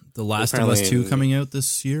game. The Last of Us 2 coming out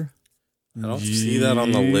this year? I don't see that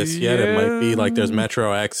on the list yet. It might be like there's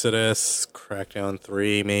Metro Exodus, Crackdown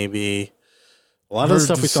 3, maybe. A lot of the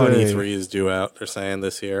stuff we saw in E3 is due out, they're saying,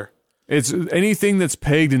 this year. It's anything that's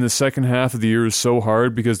pegged in the second half of the year is so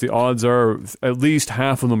hard because the odds are at least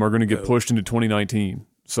half of them are going to get pushed into 2019.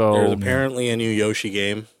 So there's apparently a new Yoshi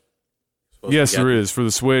game. Yes, there is for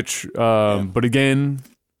the Switch. But again,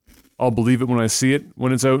 I'll believe it when I see it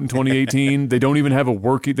when it's out in 2018. They don't even have a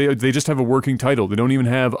working. They just have a working title. They don't even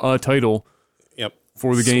have a title.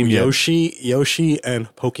 For the game yet. Yoshi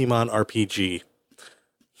and Pokemon RPG.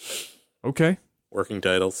 Okay. Working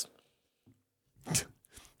titles.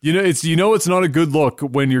 It's not a good look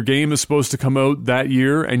when your game is supposed to come out that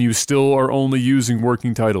year and you still are only using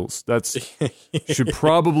working titles. Should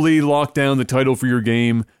probably lock down the title for your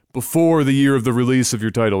game before the year of the release of your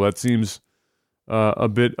title. That seems a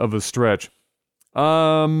bit of a stretch.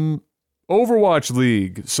 Overwatch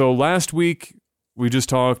League. So last week we just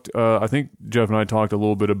talked, I think Jeff and I talked a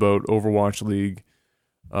little bit about Overwatch League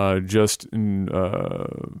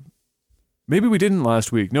maybe we didn't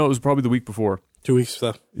last week. No, it was probably the week before. 2 weeks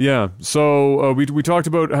stuff. Yeah. So we talked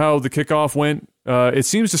about how the kickoff went. It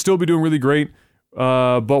seems to still be doing really great,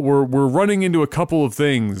 but we're running into a couple of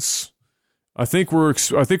things. I think we're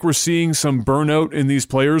seeing some burnout in these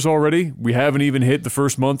players already. We haven't even hit the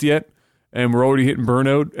first month yet, and we're already hitting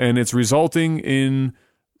burnout, and it's resulting in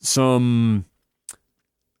some.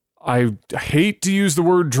 I hate to use the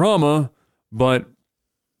word drama, but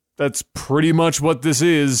that's pretty much what this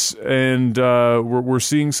is, and we're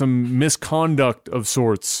seeing some misconduct of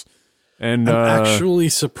sorts. And I'm actually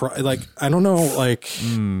surprised. Like, I don't know. Like,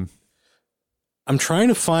 I'm trying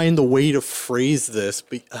to find the way to phrase this,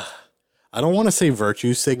 but I don't want to say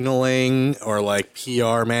virtue signaling or like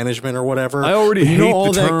PR management or whatever. I already hate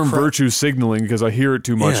the term virtue signaling because I hear it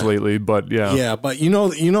too much lately. But yeah. But you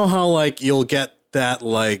know how like you'll get that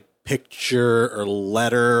like picture or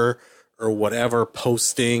letter or whatever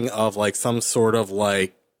posting of like some sort of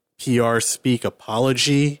like PR speak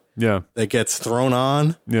apology that gets thrown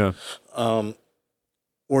on. Yeah.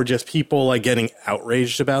 Or just people like getting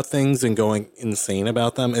outraged about things and going insane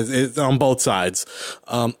about them. It's on both sides.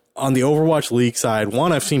 On the Overwatch League side,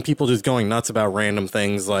 I've seen people just going nuts about random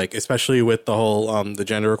things, like especially with the whole the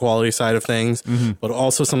gender equality side of things, but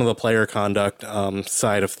also some of the player conduct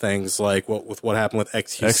side of things, like what happened with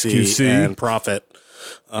XQC and Profit.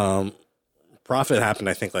 Profit happened,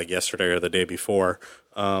 I think, like yesterday or the day before.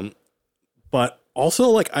 But also,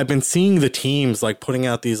 like, I've been seeing the teams like putting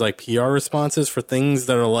out these like PR responses for things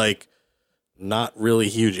that are like not really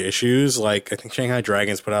huge issues. Like, I think Shanghai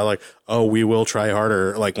Dragons put out like, "Oh, we will try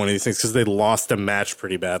harder," like one of these things because they lost a match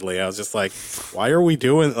pretty badly. I was just like, why are we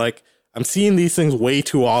doing like? I'm seeing these things way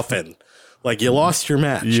too often. Like, you lost your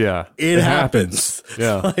match. Yeah. It happens.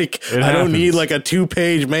 Yeah. Like, I don't need like a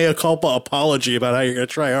 2-page mea culpa apology about how you're going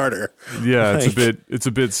to try harder. Yeah, it's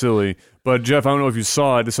a bit silly. But Jeff, I don't know if you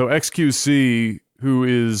saw it. So XQC, who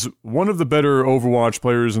is one of the better Overwatch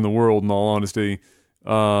players in the world, in all honesty,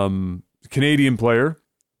 Canadian player,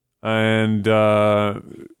 and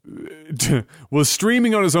was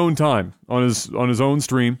streaming on his own time, on his own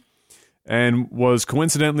stream, and was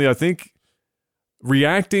coincidentally, I think,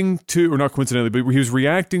 reacting to, or not coincidentally, but he was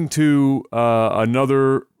reacting to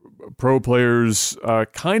another pro player's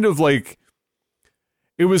kind of like,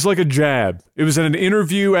 it was like a jab. It was an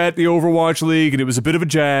interview at the Overwatch League, and it was a bit of a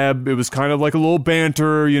jab. It was kind of like a little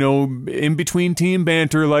banter, in between team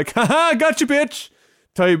banter, like, haha, gotcha, bitch,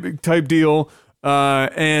 type deal.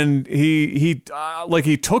 And he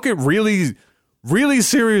took it really, really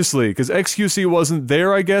seriously, because XQC wasn't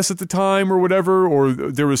there, I guess, at the time or whatever, or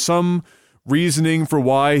there was some reasoning for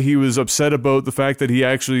why he was upset about the fact that he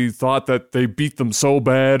actually thought that they beat them so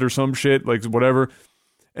bad or some shit, like whatever.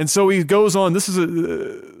 And so he goes on. This is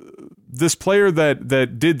this player that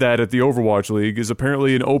did that at the Overwatch League is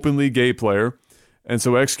apparently an openly gay player. And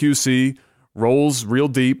so XQC rolls real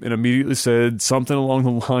deep and immediately said something along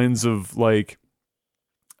the lines of like,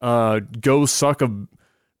 go suck a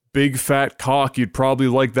big fat cock, you'd probably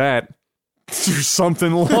like that. Or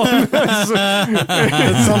something along.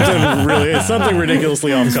 It's something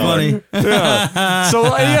ridiculously off color. Yeah. So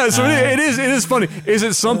it is funny. Is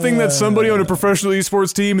it something that somebody on a professional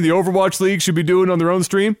esports team in the Overwatch League should be doing on their own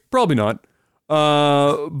stream? Probably not.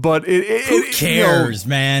 But who cares,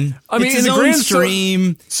 man? I mean, it's his in the own grand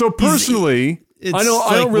stream. So personally, I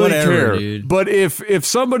don't really care. Dude. But if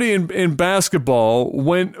somebody in basketball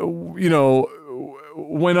went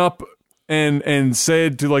up and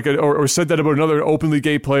said to like or said that about another openly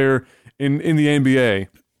gay player in the NBA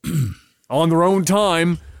on their own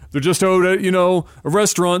time, they're just out at a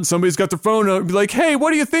restaurant, somebody's got their phone out and be like, hey,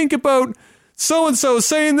 what do you think about so and so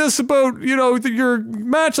saying this about your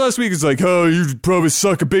match last week? It's like, oh, you'd probably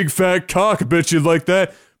suck a big fat cock, I bet you'd like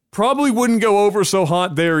that. Probably wouldn't go over so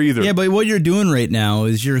hot there either. Yeah, but what you're doing right now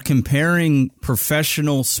is you're comparing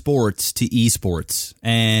professional sports to esports,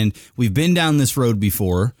 and we've been down this road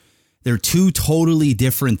before. They're two totally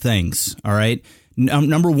different things, all right?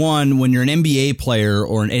 Number one, when you're an NBA player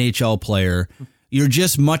or an NHL player, you're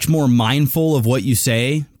just much more mindful of what you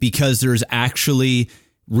say because there's actually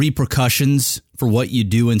repercussions for what you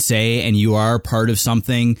do and say, and you are part of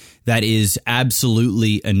something that is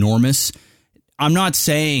absolutely enormous. I'm not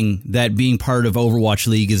saying that being part of Overwatch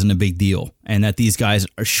League isn't a big deal and that these guys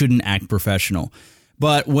shouldn't act professional.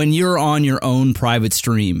 But when you're on your own private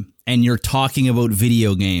stream and you're talking about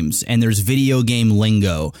video games and there's video game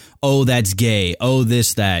lingo, oh, that's gay, oh,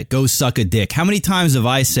 this, that, go suck a dick. How many times have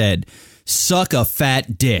I said, suck a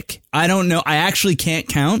fat dick? I don't know. I actually can't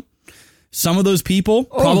count. Some of those people,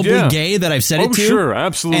 probably gay that I've said it to. Sure,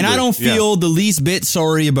 absolutely. And I don't feel the least bit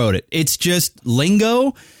sorry about it. It's just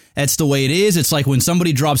lingo. That's the way it is. It's like when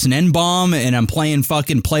somebody drops an N-bomb and I'm playing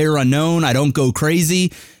fucking Player Unknown, I don't go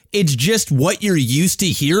crazy. It's just what you're used to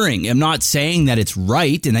hearing. I'm not saying that it's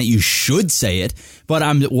right and that you should say it, but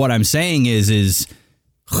what I'm saying is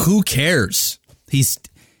who cares? He's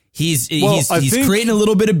creating a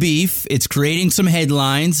little bit of beef. It's creating some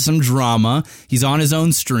headlines, some drama. He's on his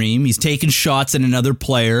own stream. He's taking shots at another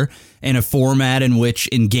player in a format in which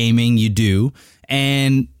in gaming you do.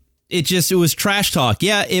 And it was trash talk.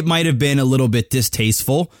 Yeah, it might have been a little bit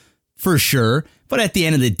distasteful for sure. But at the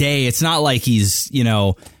end of the day, it's not like he's,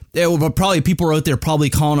 probably people are out there probably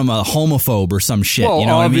calling him a homophobe or some shit. Well,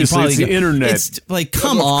 obviously, probably, it's the internet. It's like,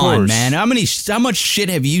 come on, man. How much shit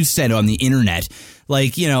have you said on the internet?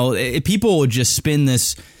 Like, people would just spin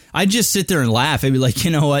this. I'd just sit there and laugh. I'd be like,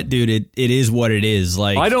 you know what, dude, it is what it is.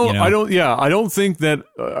 Like, I don't think that,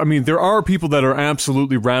 there are people that are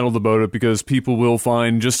absolutely rattled about it because people will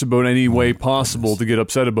find just about any way possible to get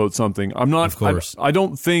upset about something. I'm not, of course. I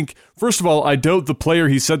don't think, first of all, I doubt the player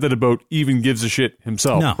he said that about even gives a shit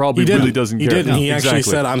himself. No, probably really doesn't care. He didn't. He actually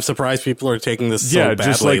said, I'm surprised people are taking this so badly.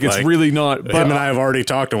 Yeah, just like it's really not. But him and I have already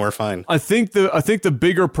talked and we're fine. I think the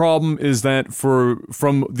bigger problem is that from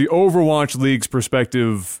the Overwatch League's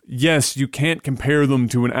perspective, yes, you can't compare them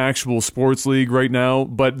to an actual sports league right now,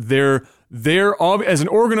 but they're as an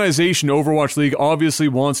organization, Overwatch League obviously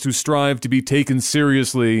wants to strive to be taken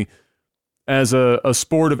seriously as a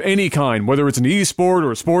sport of any kind, whether it's an e-sport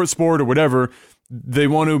or a sports sport or whatever. They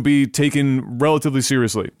want to be taken relatively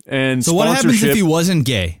seriously. And so what happens if he wasn't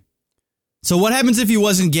gay? So what happens if he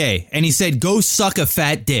wasn't gay and he said, go suck a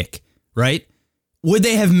fat dick, right? Would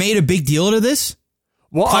they have made a big deal out of this?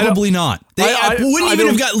 Well, probably not.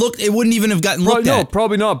 It wouldn't even have gotten looked at. No,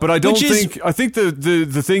 probably not. But I don't think. I think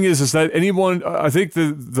the thing is that anyone. I think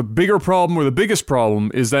the bigger problem or the biggest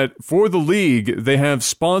problem is that for the league they have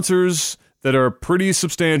sponsors that are pretty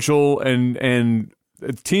substantial, and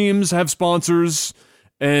teams have sponsors,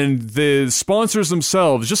 and the sponsors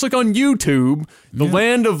themselves, just like on YouTube, the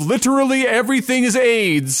land of literally everything is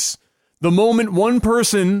AIDS. The moment one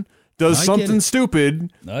person does something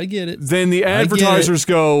stupid, I get it. Then the advertisers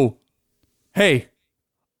go, hey,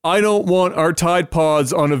 I don't want our Tide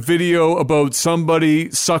Pods on a video about somebody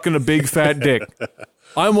sucking a big fat dick.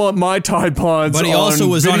 I want my Tide Pods on videos. But he also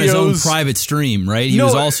was on his own private stream, right? He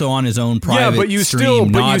was also on his own private stream,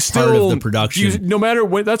 not part of the production. No matter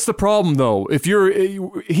what, that's the problem, though.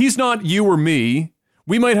 He's not you or me.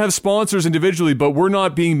 We might have sponsors individually, but we're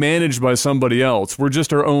not being managed by somebody else. We're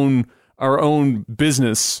just our own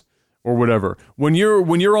business. Or whatever. When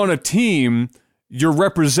you're on a team, you're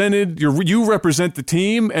represented. You represent the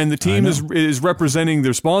team, and the team is representing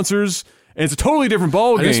their sponsors. And it's a totally different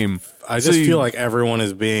ball game. I just feel like everyone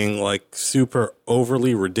is being like super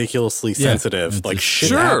overly ridiculously sensitive. Like shit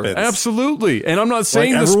happens. Absolutely. And I'm not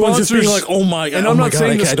saying the sponsors just being like, oh my god. And I'm not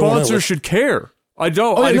saying the sponsors should care. I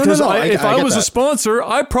don't. If I was a sponsor,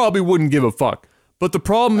 I probably wouldn't give a fuck. But the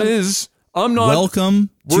problem is, I'm not. Welcome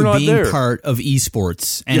to being part of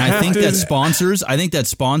esports, and I think that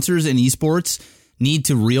sponsors in esports need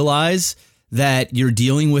to realize that you're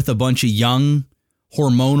dealing with a bunch of young,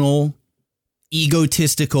 hormonal,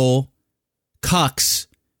 egotistical cucks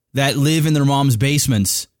that live in their mom's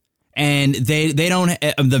basements, and they don't.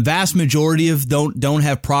 The vast majority of don't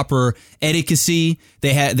have proper etiquette.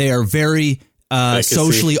 They are very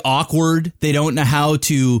socially awkward. They don't know how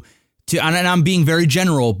to. And I'm being very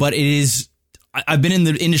general, but it is. I've been in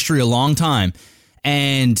the industry a long time,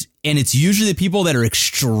 and it's usually the people that are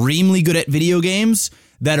extremely good at video games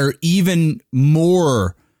that are even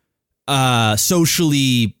more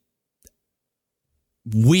socially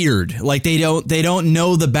weird. Like they don't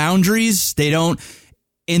know the boundaries. They don't.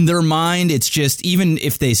 In their mind, it's just even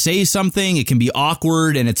if they say something, it can be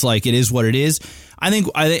awkward, and it's like it is what it is.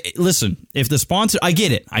 Listen, if the sponsor, I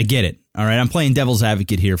get it. All right, I'm playing devil's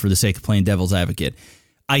advocate here for the sake of playing devil's advocate.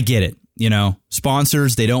 I get it.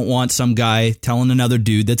 Sponsors, they don't want some guy telling another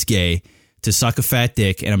dude that's gay to suck a fat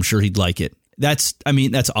dick, and I'm sure he'd like it. That's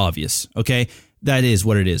obvious. Okay, that is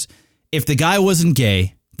what it is. If the guy wasn't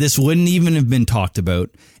gay, this wouldn't even have been talked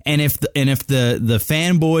about. And if the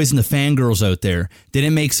fanboys and the fangirls out there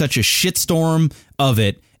didn't make such a shitstorm of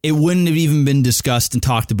it it wouldn't have even been discussed and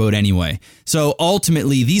talked about anyway. So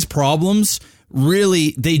ultimately, these problems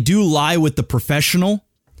really, they do lie with the professional,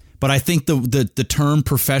 but I think the term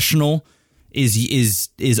professional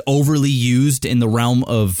is overly used in the realm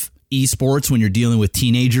of esports when you're dealing with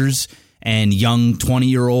teenagers and young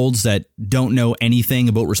 20-year-olds that don't know anything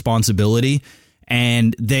about responsibility,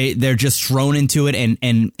 and they're just thrown into it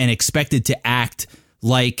and expected to act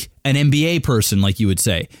like an NBA person, like you would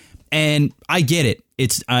say. And I get it.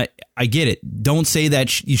 I get it. Don't say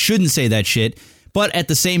that. You shouldn't say that shit. But at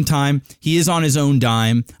the same time, he is on his own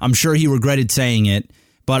dime. I'm sure he regretted saying it.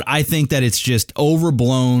 But I think that it's just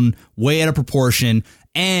overblown, way out of proportion.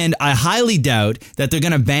 And I highly doubt that they're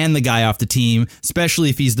going to ban the guy off the team, especially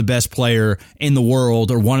if he's the best player in the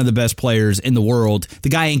world or one of the best players in the world. The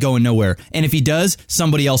guy ain't going nowhere. And if he does,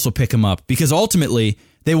 somebody else will pick him up because ultimately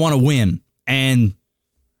they want to win. And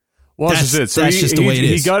well, that's just the way it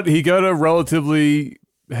is. He got a relatively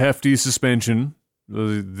hefty suspension.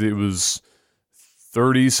 It was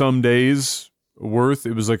 30 some days worth.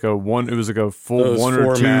 It was like a full one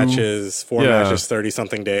or two matches, 30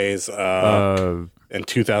 something days, and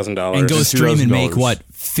 $2,000. And go stream and make what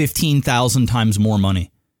 15,000 times more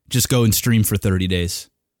money. Just go and stream for 30 days.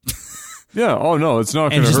 Yeah. Oh no, it's not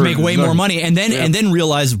going to hurt. And just make way more money, and then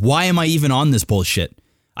realize, why am I even on this bullshit?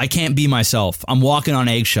 I can't be myself. I'm walking on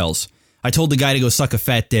eggshells. I told the guy to go suck a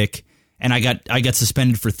fat dick, and I got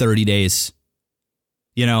suspended for 30 days.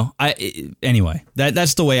 You know, anyway,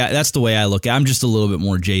 that's the way I look at it. I'm just a little bit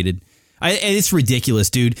more jaded. It's ridiculous,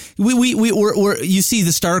 dude. We're you see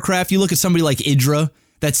the StarCraft, you look at somebody like Idra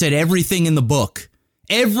that said everything in the book.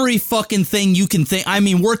 Every fucking thing you can think. I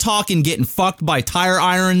mean, we're talking getting fucked by tire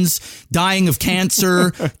irons, dying of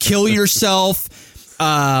cancer, kill yourself,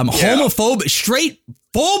 homophobic, straight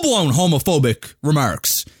full-blown homophobic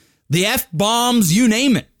remarks. The F-bombs, you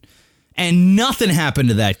name it. And nothing happened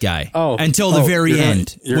to that guy until the very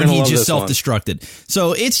end when he just self-destructed.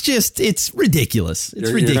 So it's ridiculous.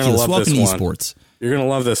 It's ridiculous. Welcome to esports. You're going to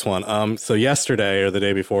love this one. So yesterday or the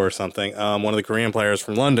day before or something, one of the Korean players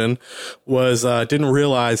from London didn't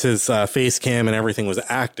realize his face cam and everything was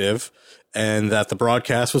active and that the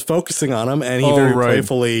broadcast was focusing on him. And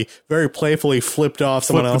he very playfully flipped off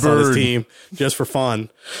someone else on his team just for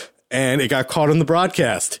fun. And it got caught on the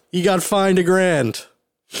broadcast. He got fined $1,000.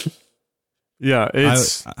 Yeah,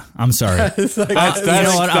 I'm sorry. You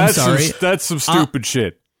know what? I'm sorry. That's some stupid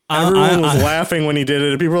shit. Everyone was laughing when he did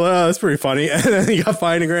it. And people were like, oh, that's pretty funny. And then he got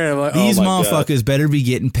fined $1,000. I'm like, these motherfuckers better be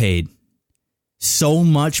getting paid so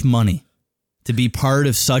much money to be part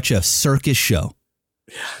of such a circus show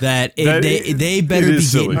that they better be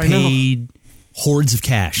getting paid hordes of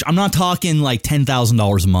cash. I'm not talking like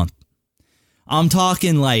 $10,000 a month. I'm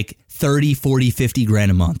talking like 30, 40, 50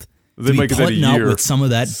 grand a month. They might get that a year. Up with some of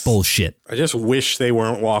that bullshit. I just wish they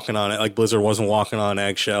weren't walking on it. Like Blizzard wasn't walking on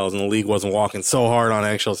eggshells, and the league wasn't walking so hard on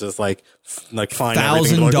eggshells. It's like fine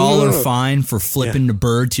 $1,000 fine for flipping the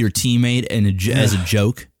bird to your teammate as a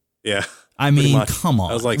joke. Yeah, I mean, come on.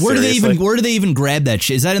 I was like, where do they even grab that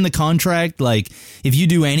shit? Is that in the contract? Like, if you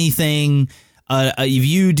do anything, if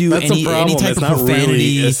you do any type of profanity,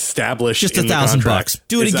 really established, just $1,000.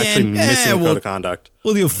 Do it again. Missing code of conduct.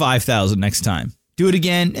 We'll do $5,000 next time. Do it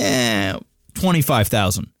again,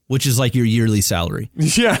 $25,000, which is like your yearly salary.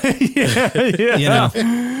 Yeah. You know?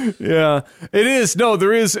 Yeah, it is. No,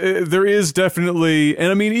 there is definitely,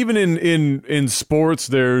 and I mean, even in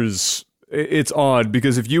sports, it's odd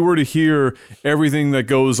because if you were to hear everything that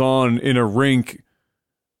goes on in a rink,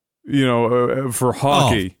 you know, for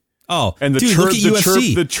hockey. And the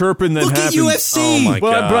chirping that happens. Look at UFC. Oh my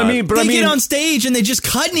God. They get on stage and they just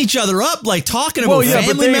cutting each other up, like talking about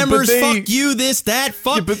family members. Fuck you, this, that,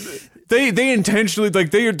 fuck. Yeah, but they intentionally,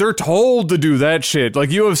 like they're told to do that shit.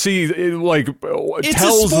 Like UFC,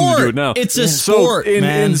 tells them to do it now. It's a sport, man.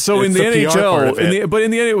 And so in the NHL, but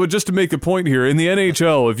in the NHL, just to make a point here, in the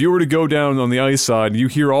NHL, if you were to go down on the ice side, you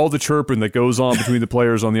hear all the chirping that goes on between the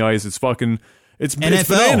players on the ice. It's fucking. It's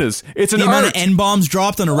bananas. It's an amount of N-bombs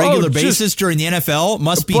dropped on a regular basis during the NFL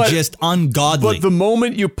must be just ungodly. But the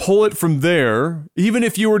moment you pull it from there, even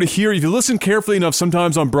if you were to hear, if you listen carefully enough,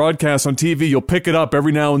 sometimes on broadcasts on TV, you'll pick it up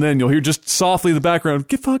every now and then. You'll hear just softly in the background,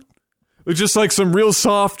 get fucked. It's just like some real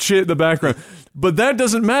soft shit in the background. But that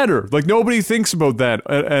doesn't matter. Like nobody thinks about that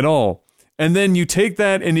at all. And then you take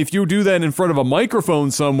that, and if you do that in front of a microphone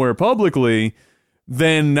somewhere publicly,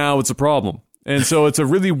 then now it's a problem. And so it's a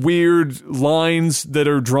really weird lines that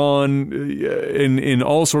are drawn in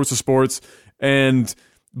all sorts of sports. And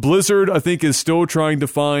Blizzard, I think, is still trying to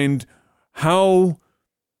find how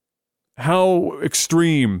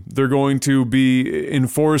extreme they're going to be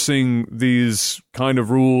enforcing these kind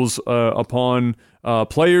of rules upon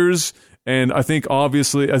players, and I think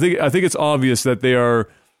it's obvious that they are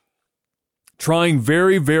trying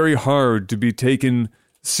very, very hard to be taken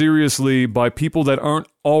seriously by people that aren't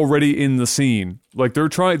already in the scene. Like they're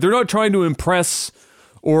not trying to impress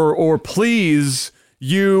or please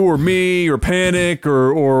you or me or Panic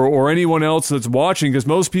or anyone else that's watching, because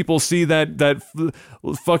most people see that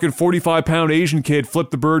fucking 45-pound Asian kid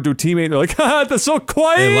flip the bird to a teammate and they're like, haha, that's so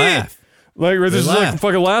quiet. They laugh. Like, they're just like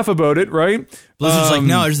fucking laugh about it, right? Blizzard's like,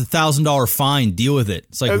 no, there's a $1,000 fine. Deal with it.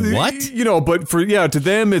 It's like, what? You know, but to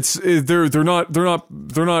them, it's they're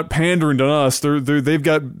not pandering to us. They've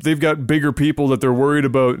got bigger people that they're worried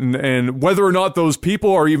about, and whether or not those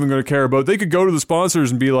people are even going to care about. They could go to the sponsors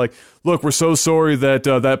and be like, look, we're so sorry that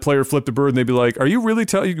that player flipped a bird, and they'd be like, are you really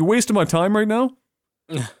you're wasting my time right now?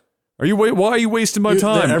 Why are you wasting my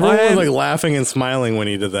time? Everyone was like laughing and smiling when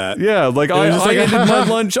he did that. Yeah, like I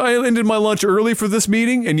ended my lunch early for this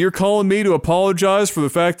meeting, and you're calling me to apologize for the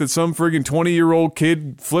fact that some friggin' 20-year-old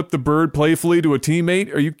kid flipped the bird playfully to a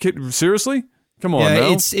teammate? Are you kidding? Seriously? Come on,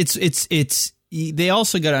 now. It's they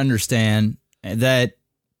also got to understand that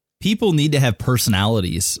people need to have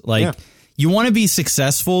personalities. Like, you want to be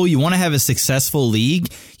successful, you want to have a successful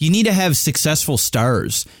league, you need to have successful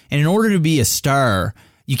stars. And in order to be a star,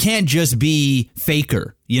 you can't just be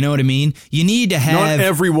Faker. You know what I mean? You need to have... Not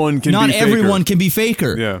everyone can be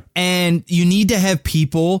Faker. Yeah. And you need to have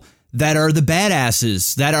people that are the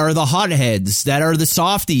badasses, that are the hotheads, that are the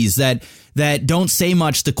softies, that don't say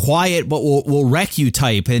much, the quiet but will wreck you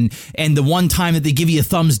type. And the one time that they give you a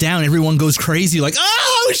thumbs down, everyone goes crazy like,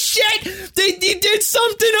 oh shit, they did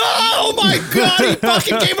something. Oh my God, he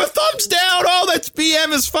fucking gave a thumbs down. Oh, that's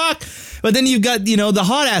BM as fuck. But then you've got, the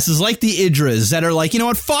hot asses like the Idras that are like, you know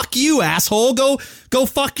what, fuck you, asshole. Go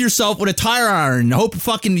fuck yourself with a tire iron. Hope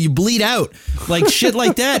fucking you bleed out. Like shit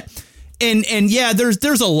like that. And yeah,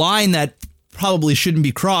 there's a line that probably shouldn't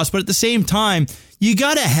be crossed, but at the same time, you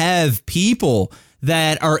got to have people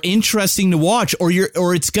that are interesting to watch, or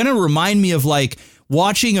it's going to remind me of like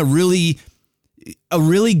watching a really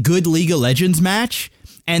good League of Legends match.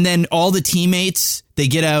 And then all the teammates, they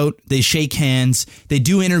get out, they shake hands, they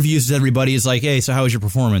do interviews with everybody. It's like, hey, so how was your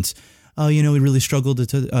performance? Oh, we really struggled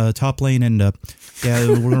at top lane, and yeah,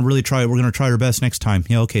 we're gonna really try. We're gonna try our best next time.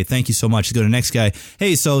 Yeah, okay, thank you so much. Let's go to the next guy.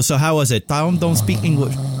 Hey, so how was it? Don't speak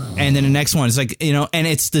English. And then the next one is like, and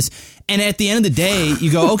it's this. And at the end of the day,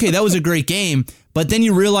 you go, okay, that was a great game. But then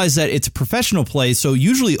you realize that it's a professional play, so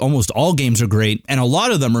usually almost all games are great, and a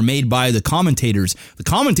lot of them are made by the commentators. The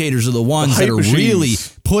commentators are the ones that are really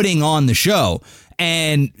putting on the show.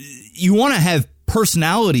 And you want to have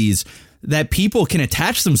personalities that people can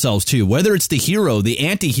attach themselves to, whether it's the hero, the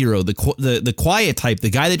anti-hero, the quiet type,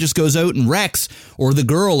 the guy that just goes out and wrecks, or the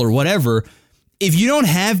girl or whatever. If you don't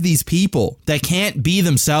have these people that can't be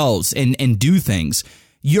themselves and do things,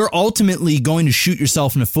 you're ultimately going to shoot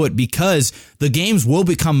yourself in the foot, because the games will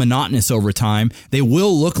become monotonous over time. They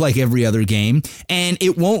will look like every other game, and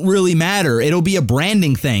it won't really matter. It'll be a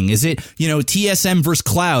branding thing. Is it, TSM versus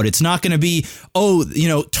Cloud? It's not going to be,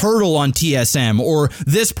 Turtle on TSM or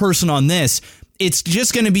this person on this. It's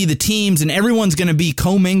just going to be the teams, and everyone's going to be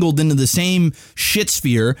commingled into the same shit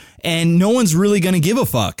sphere, and no one's really going to give a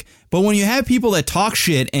fuck. But when you have people that talk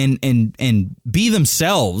shit and be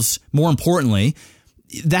themselves, more importantly,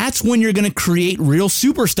 that's when you're going to create real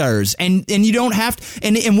superstars. And you don't have to,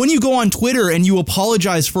 and when you go on Twitter and you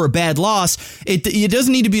apologize for a bad loss, it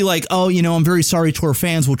doesn't need to be like, oh, I'm very sorry to our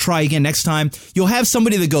fans, we'll try again next time. You'll have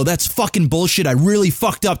somebody that go, that's fucking bullshit, I really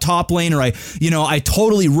fucked up top lane, or I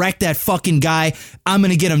totally wrecked that fucking guy, I'm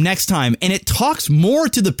going to get him next time. And it talks more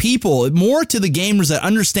to the people, more to the gamers that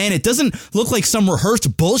understand it doesn't look like some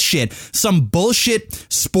rehearsed bullshit, some bullshit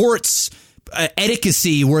sports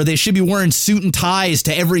etiquette where they should be wearing suit and ties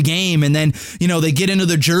to every game, and then they get into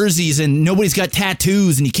their jerseys and nobody's got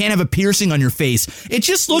tattoos and you can't have a piercing on your face. It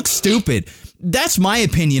just looks stupid. That's my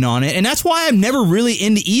opinion on it, and that's why I'm never really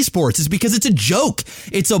into esports, is because it's a joke.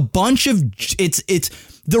 It's a bunch of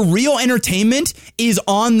it's the real entertainment is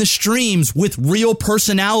on the streams with real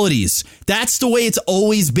personalities. That's the way it's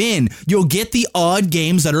always been. You'll get the odd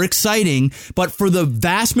games that are exciting, but for the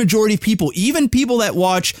vast majority of people, even people that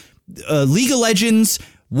watch League of Legends,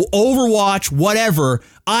 Overwatch, whatever,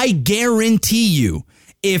 I guarantee you,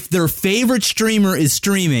 if their favorite streamer is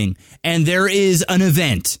streaming and there is an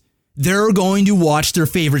event, they're going to watch their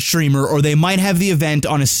favorite streamer, or they might have the event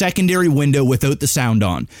on a secondary window without the sound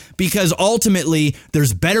on, because ultimately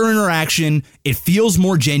there's better interaction, it feels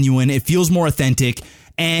more genuine, it feels more authentic,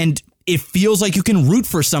 and it feels like you can root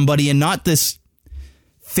for somebody and not this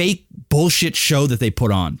fake bullshit show that they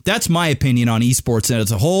put on. That's my opinion on esports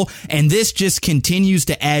as a whole, and this just continues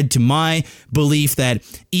to add to my belief that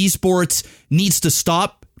esports needs to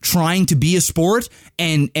stop trying to be a sport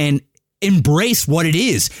and embrace what it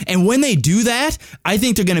is. And when they do that, I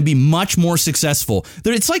think they're going to be much more successful.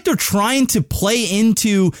 It's like they're trying to play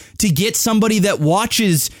into to get somebody that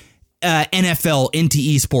watches NFL into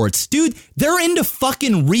esports. Dude, they're into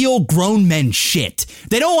fucking real grown men shit.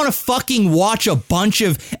 They don't want to fucking watch a bunch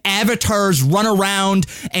of avatars run around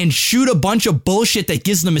and shoot a bunch of bullshit that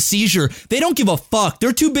gives them a seizure. They don't give a fuck.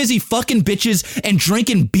 They're too busy fucking bitches and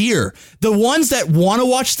drinking beer. The ones that want to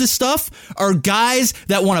watch this stuff are guys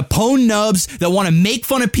that want to pwn nubs, that want to make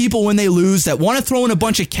fun of people when they lose, that want to throw in a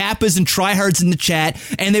bunch of kappas and tryhards in the chat,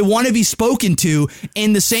 and they want to be spoken to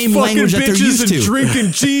in the same fucking language that they're used to. And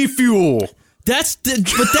drinking G Fuel. But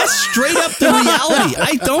that's straight up the reality.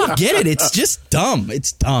 I don't get it. It's just dumb.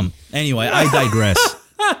 It's dumb. Anyway, I digress.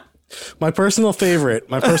 My personal favorite.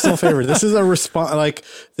 This is a response,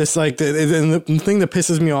 the thing that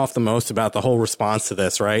pisses me off the most about the whole response to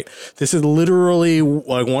this, right? This is literally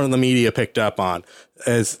like one of the media picked up on,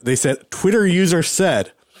 as they said, Twitter user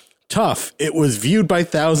said, "Tough. It was viewed by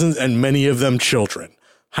thousands and many of them children.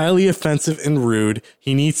 Highly offensive and rude.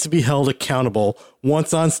 He needs to be held accountable.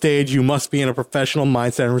 Once on stage, you must be in a professional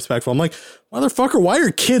mindset and respectful." I'm like, motherfucker, why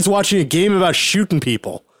are kids watching a game about shooting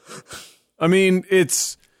people? I mean,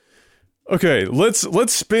 it's okay. Let's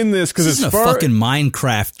spin this because it's a fucking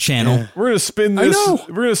Minecraft channel. Yeah. We're gonna spin this.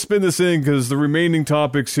 We're gonna spin this in because the remaining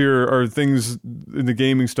topics here are things in the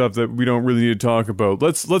gaming stuff that we don't really need to talk about.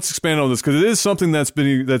 Let's expand on this because it is something that's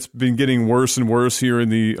been getting worse and worse here in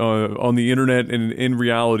the on the internet and in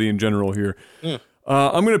reality in general here. Yeah.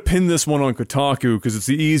 I'm going to pin this one on Kotaku because it's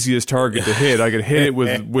the easiest target to hit. I could hit it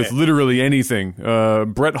with literally anything.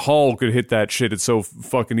 Brett Hall could hit that shit. It's so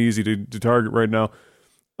fucking easy to target right now.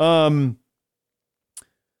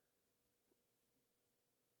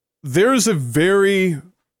 There's a very,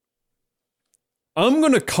 I'm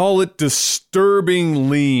going to call it disturbing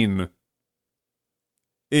lean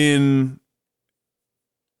in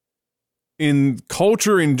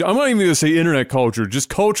culture, and I'm not even going to say internet culture, just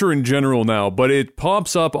culture in general now, but it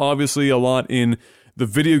pops up obviously a lot in the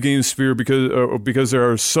video game sphere because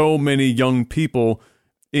there are so many young people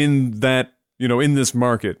in that, in this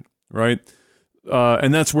market, right?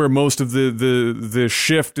 And that's where most of the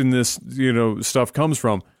shift in this, stuff comes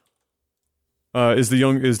from. Is the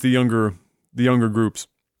younger groups.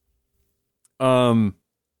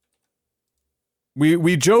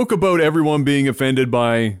 We joke about everyone being offended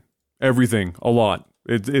by everything a lot.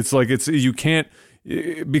 You can't,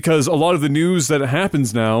 because a lot of the news that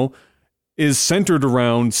happens now is centered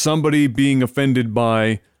around somebody being offended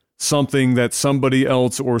by something that somebody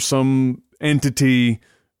else or some entity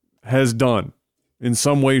has done in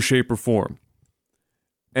some way, shape, or form.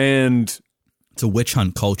 And it's a witch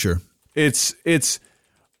hunt culture.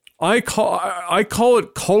 I call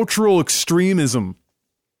it cultural extremism.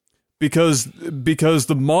 Because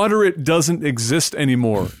the moderate doesn't exist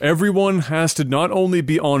anymore. Everyone has to not only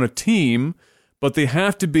be on a team, but they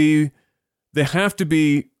have to be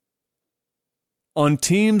on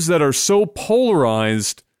teams that are so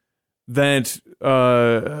polarized that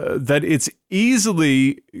it's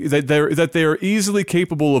easily that they are easily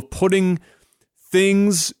capable of putting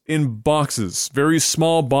things in boxes, very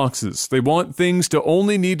small boxes. They want things to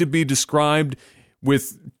only need to be described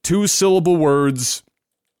with 2-syllable words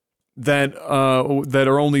that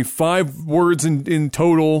are only 5 words in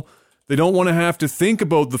total. They don't want to have to think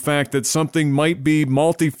about the fact that something might be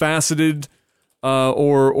multifaceted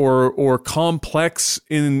or complex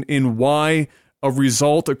in why a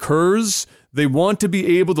result occurs. They want to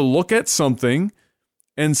be able to look at something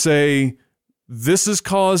and say, this is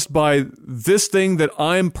caused by this thing that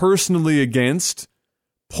I'm personally against,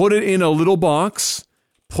 put it in a little box,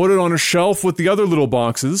 put it on a shelf with the other little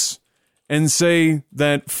boxes, and say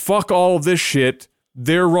that fuck all of this shit,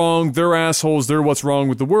 they're wrong, they're assholes, they're what's wrong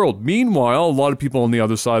with the world. Meanwhile, a lot of people on the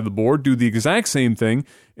other side of the board do the exact same thing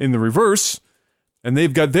in the reverse, and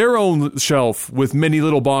they've got their own shelf with many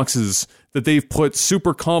little boxes that they've put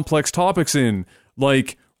super complex topics in,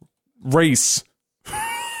 like race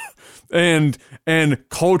and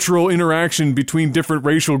cultural interaction between different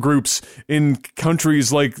racial groups in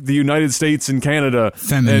countries like the United States and Canada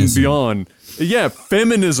and beyond. Yeah,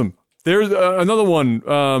 feminism. There's another one.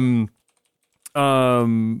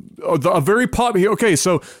 A very popular. Okay,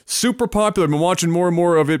 so super popular. I've been watching more and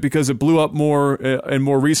more of it because it blew up more and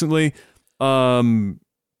more recently. Jordan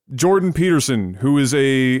Peterson, who is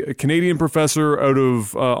a Canadian professor out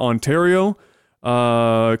of Ontario,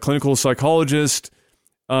 clinical psychologist.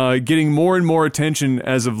 getting more and more attention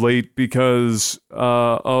as of late because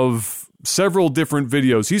of several different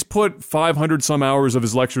videos. He's put 500 some hours of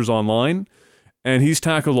his lectures online, and he's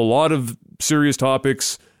tackled a lot of serious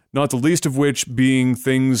topics, not the least of which being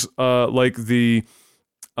things like the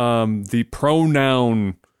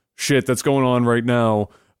pronoun shit that's going on right now,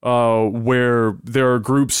 where there are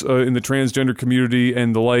groups in the transgender community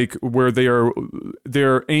and the like, where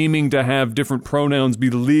they're aiming to have different pronouns be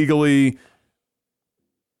legally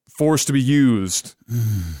forced to be used.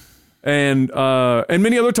 And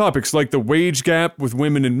many other topics like the wage gap with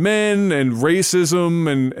women and men and racism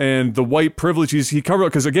and the white privilege. He covered,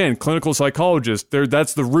 because again, clinical psychologist,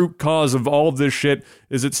 that's the root cause of all of this shit,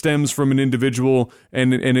 is it stems from an individual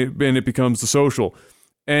and it becomes the social.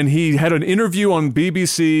 And he had an interview on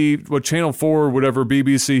BBC, Channel 4 or whatever,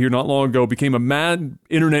 BBC here not long ago, became a mad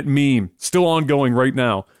internet meme, still ongoing right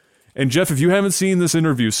now. And Jeff, if you haven't seen this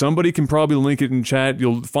interview, somebody can probably link it in chat.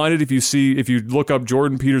 You'll find it if you look up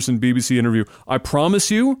Jordan Peterson BBC interview. I promise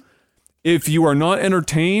you, if you are not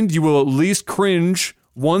entertained, you will at least cringe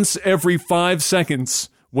once every 5 seconds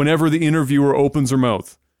whenever the interviewer opens her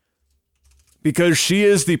mouth. Because she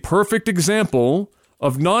is the perfect example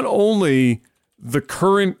of not only the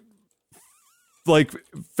current like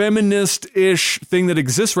feminist-ish thing that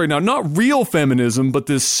exists right now, not real feminism, but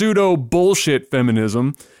this pseudo bullshit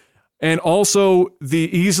feminism, and also the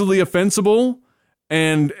easily offensible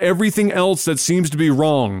and everything else that seems to be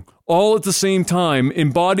wrong, all at the same time,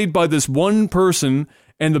 embodied by this one person.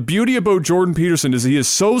 And the beauty about Jordan Peterson is he is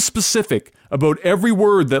so specific about every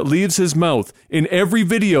word that leaves his mouth in every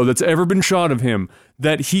video that's ever been shot of him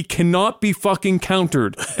that he cannot be fucking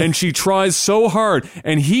countered. And she tries so hard.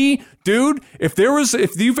 And dude, if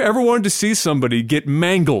you've ever wanted to see somebody get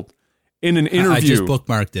mangled in an interview, I just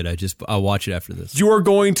bookmarked it. I'll watch it after this. You are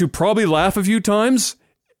going to probably laugh a few times.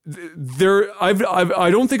 I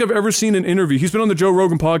don't think I've ever seen an interview. He's been on the Joe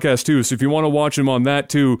Rogan podcast too. So if you want to watch him on that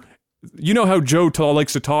too, you know how Joe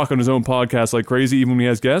likes to talk on his own podcast like crazy, even when he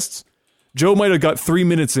has guests. Joe might have got 3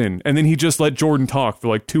 minutes in, and then he just let Jordan talk for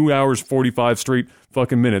like 2 hours, 45 straight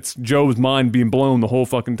fucking minutes. Joe's mind being blown the whole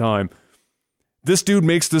fucking time. This dude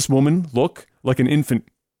makes this woman look like an infant.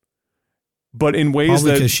 But in ways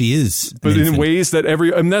probably because she is. But in ways that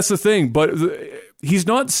that's the thing. But he's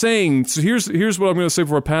not saying. So here's what I'm going to say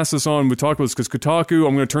before I pass this on. We talk about this because Kotaku.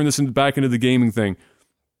 I'm going to turn this back into the gaming thing.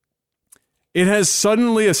 It has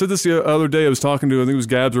suddenly. I said this the other day. I was talking to, I think it was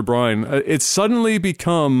Gabs or Brian. It's suddenly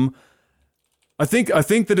become. I think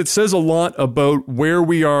that it says a lot about where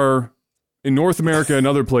we are in North America and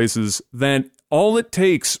other places. That all it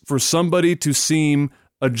takes for somebody to seem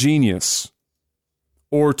a genius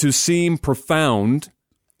or to seem profound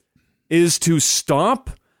is to stop,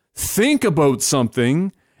 think about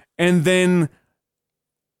something, and then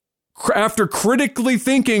after critically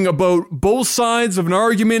thinking about both sides of an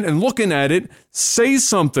argument and looking at it, say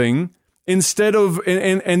something instead of,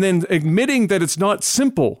 and then admitting that it's not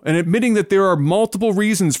simple and admitting that there are multiple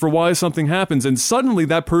reasons for why something happens, and suddenly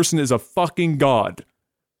that person is a fucking god.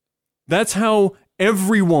 That's how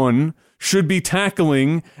everyone should be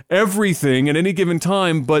tackling everything at any given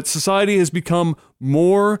time, but society has become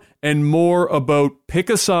more and more about pick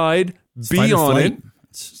a side, be on it,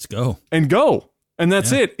 let's go. And go. And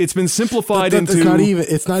that's it. It's been simplified into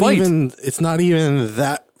it's not even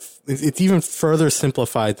that. It's even further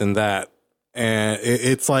simplified than that. And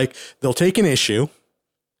it's like they'll take an issue,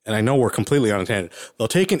 and I know we're completely on a tangent. They'll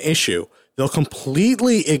take an issue. They'll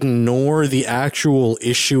completely ignore the actual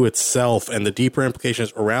issue itself and the deeper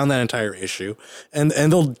implications around that entire issue. And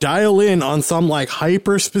they'll dial in on some like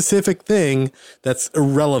hyper specific thing that's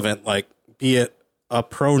irrelevant, like be it a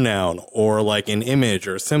pronoun or like an image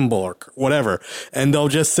or a symbol or whatever. And they'll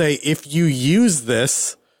just say, if you use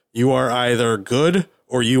this, you are either good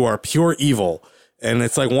or you are pure evil. And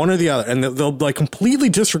it's like one or the other. And they'll like completely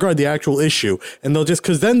disregard the actual issue. And they'll just,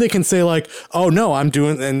 because then they can say like, oh no, I'm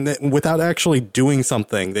doing, and without actually doing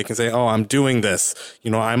something, they can say, oh, I'm doing this.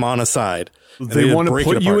 You know, I'm on a side. They want to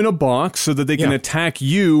put you in a box so that they can attack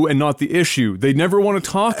you and not the issue. They never want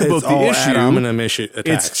to talk about the issue. Ad hominem issue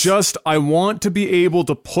attacks. It's just, I want to be able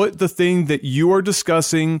to put the thing that you are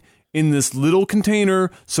discussing in this little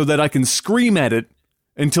container so that I can scream at it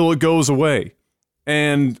until it goes away.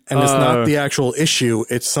 And it's not the actual issue.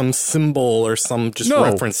 It's some symbol or some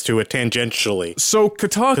reference to it tangentially. So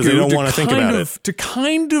Kotaku, they don't want to think about it. To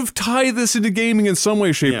kind of tie this into gaming in some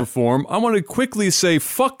way, shape, or form, I want to quickly say,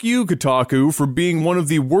 fuck you, Kotaku, for being one of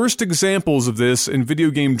the worst examples of this in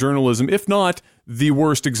video game journalism, if not the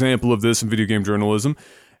worst example of this in video game journalism.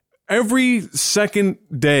 Every second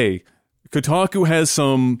day, Kotaku has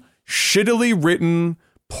some shittily written,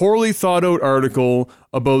 poorly thought out article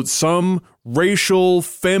about some racial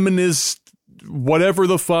feminist whatever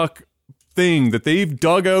the fuck thing that they've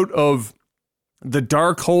dug out of the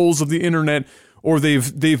dark holes of the internet, or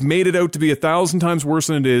they've made it out to be 1,000 times worse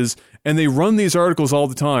than it is, and they run these articles all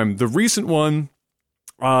the time. The recent one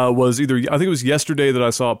was I think it was yesterday that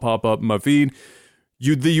I saw it pop up in my feed.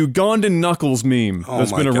 The Ugandan Knuckles meme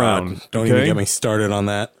that's been around. Don't even get me started on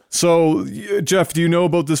that. So, Jeff, do you know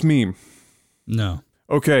about this meme? No.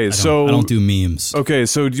 Okay, I don't do memes. Okay,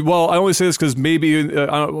 so, well, I only say this because maybe,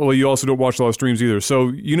 you also don't watch a lot of streams either. So,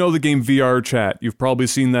 you know the game VR Chat. You've probably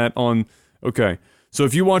seen that on, okay. So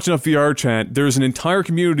if you watch enough VR Chat, there's an entire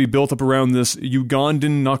community built up around this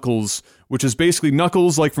Ugandan Knuckles, which is basically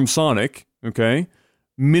Knuckles like from Sonic, okay?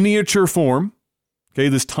 Miniature form, okay?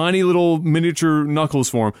 This tiny little miniature Knuckles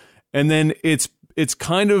form. And then it's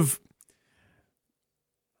kind of...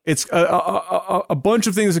 It's a bunch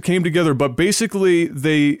of things that came together, but basically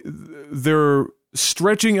they're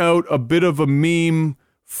stretching out a bit of a meme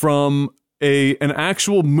from an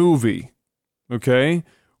actual movie, okay,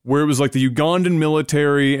 where it was like the Ugandan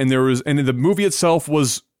military, and the movie itself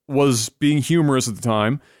was being humorous at the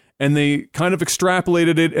time, and they kind of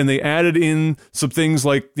extrapolated it, and they added in some things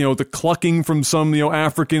like the clucking from some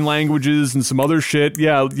African languages and some other shit,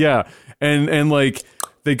 and like.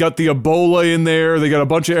 They got the Ebola in there. They got a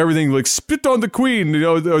bunch of everything, like spit on the queen, queen,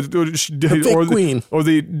 or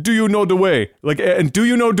the do you know the way? Like, and do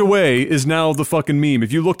you know the way is now the fucking meme.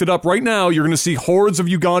 If you looked it up right now, you're gonna see hordes of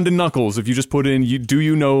Ugandan Knuckles. If you just put in do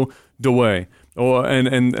you know the way?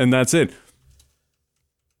 And that's it.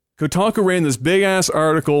 Kotaku ran this big ass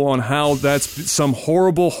article on how that's some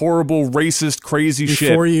horrible, racist, crazy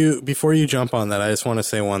shit. Before you jump on that, I just want to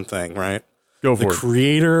say one thing. Right? Go for it. The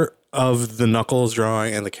creator of the Knuckles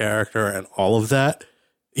drawing and the character and all of that,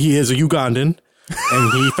 he is a Ugandan,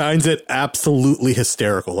 and he finds it absolutely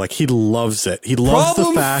hysterical. Like, he loves it. He loves the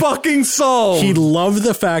fact fucking solved. He loved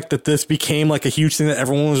the fact that this became like a huge thing that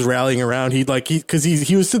everyone was rallying around. He was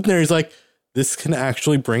sitting there. He's like, this can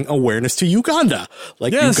actually bring awareness to Uganda.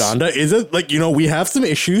 Like, yes. Uganda isn't like, we have some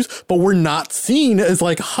issues, but we're not seen as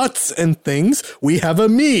like huts and things. We have a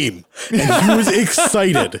meme, and he was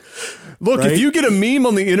excited. Look, right? If you get a meme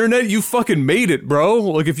on the internet, you fucking made it, bro.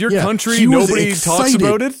 Like, if your country, nobody talks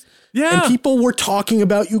about it. Yeah. And people were talking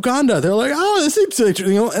about Uganda. They're like, oh, this is,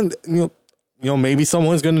 maybe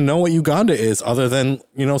someone's going to know what Uganda is other than,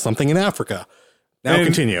 something in Africa. Now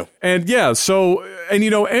continue. And yeah, so, and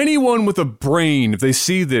anyone with a brain, if they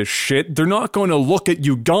see this shit, they're not going to look at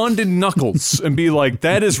Ugandan Knuckles and be like,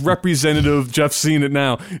 that is representative, Jeff's seen it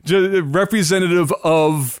now, representative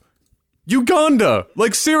of Uganda.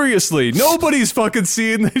 Like, seriously, nobody's fucking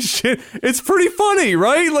seeing this shit. It's pretty funny,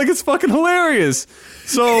 right? Like, it's fucking hilarious.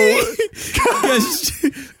 So, guys,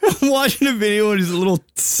 I'm watching a video and there's a little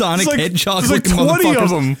Sonic Hedgehog looking 20 of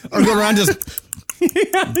them are going around just.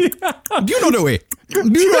 Yeah. Do you know the way?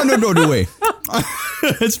 Do you not know the way?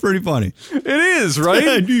 It's pretty funny. It is,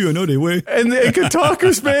 right? Do you know the way? And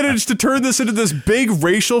Kotaku's managed to turn this into this big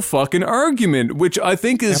racial fucking argument, which I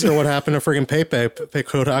think is... After what happened to friggin' Pepe,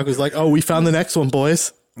 Kotaku's like, oh, we found the next one,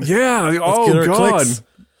 boys. Yeah. Oh, God. Clicks.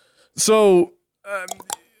 So...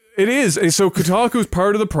 it is. So Kotaku's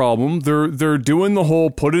part of the problem. They're doing the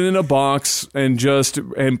whole put it in a box and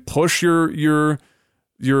push your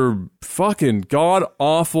fucking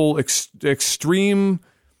god-awful, extreme,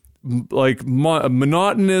 like,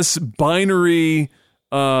 monotonous, binary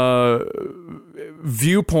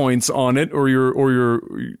viewpoints on it, or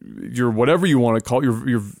your whatever you want to call it,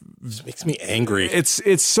 your This makes me angry. It's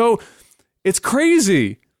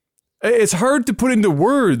crazy. It's hard to put into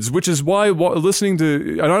words, which is why listening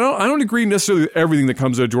to... I don't agree necessarily with everything that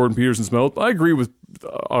comes out of Jordan Peterson's mouth. I agree with,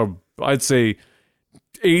 I'd say,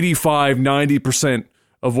 85-90%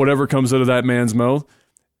 of whatever comes out of that man's mouth.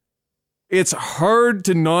 It's hard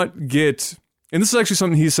to not get, and this is actually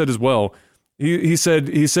something he said as well. He said,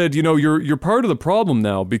 you're part of the problem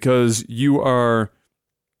now because you are,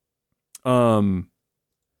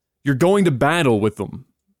 you're going to battle with them,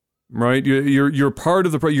 right? You're part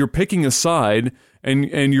of the, you're picking a side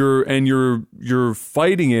and you're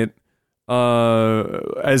fighting it,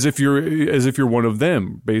 as if you're one of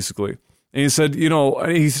them, basically. And he said,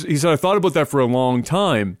 he said, I thought about that for a long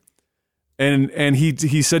time. And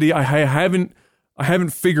he said, I haven't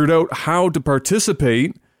figured out how to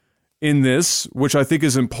participate in this, which I think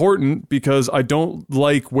is important because I don't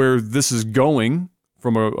like where this is going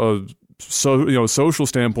from a social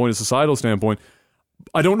standpoint, a societal standpoint.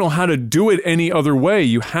 I don't know how to do it any other way.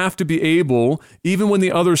 You have to be able, even when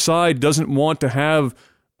the other side doesn't want to have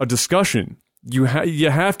a discussion, you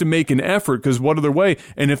have to make an effort, because what other way?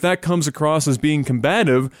 And if that comes across as being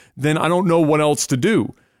combative, then I don't know what else to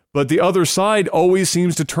do. But the other side always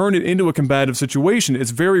seems to turn it into a combative situation.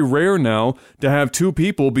 It's very rare now to have two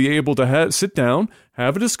people be able to sit down,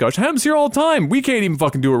 have a discussion. Happens here all the time. We can't even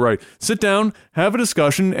fucking do it right. Sit down, have a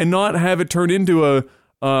discussion, and not have it turn into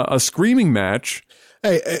a screaming match.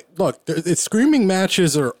 Hey, look, screaming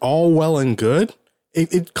matches are all well and good.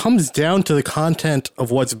 It comes down to the content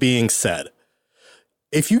of what's being said.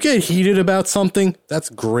 If you get heated about something, that's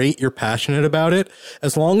great. You're passionate about it.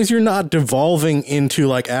 As long as you're not devolving into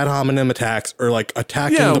like ad hominem attacks or like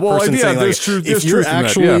attacking the person saying like,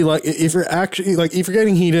 if you're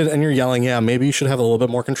getting heated and you're yelling, yeah, maybe you should have a little bit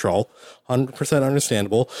more control. 100%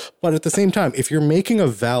 understandable. But at the same time, if you're making a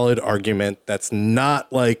valid argument that's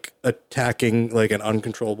not like attacking like an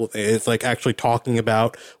uncontrollable thing, it's like actually talking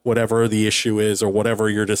about whatever the issue is or whatever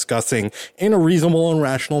you're discussing in a reasonable and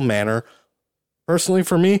rational manner. Personally,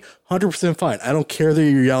 for me, 100% fine. I don't care that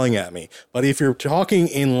you're yelling at me. But if you're talking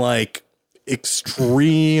in like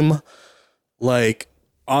extreme, like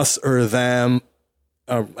us or them,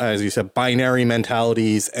 as you said, binary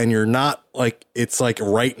mentalities, and you're not like, it's like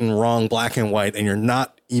right and wrong, black and white, and you're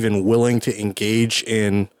not even willing to engage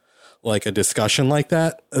in like a discussion like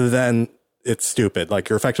that, then it's stupid. Like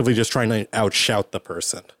you're effectively just trying to outshout the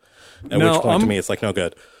person. At which point to me, it's like no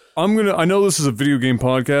good. I know this is a video game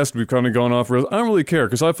podcast. We've kind of gone off rails. I don't really care,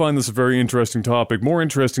 because I find this a very interesting topic. More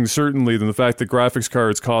interesting, certainly, than the fact that graphics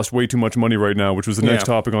cards cost way too much money right now, which was the next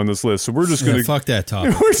topic on this list. So we're just gonna fuck that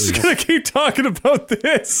topic. We're just gonna keep talking about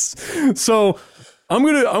this. So I'm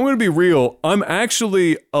gonna be real. I'm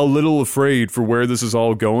actually a little afraid for where this is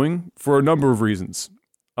all going for a number of reasons.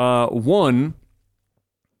 One.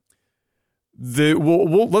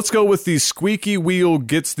 Let's go with the squeaky wheel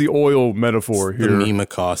gets the oil metaphor here. The meme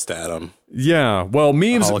cost, Adam. Yeah, well,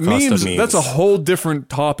 memes, that's a whole different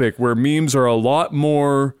topic where memes are a lot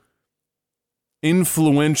more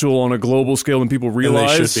influential on a global scale than people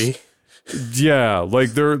realize. And they should be. Yeah,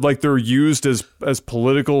 they're used as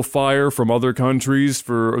political fire from other countries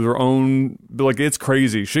for their own, like, it's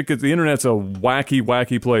crazy. The internet's a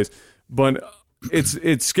wacky place. But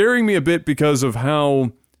it's scaring me a bit because of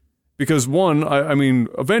how. Because one, I mean,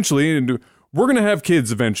 eventually, we're going to have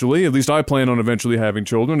kids eventually. At least I plan on eventually having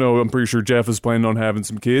children. No, I'm pretty sure Jeff is planning on having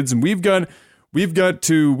some kids. And we've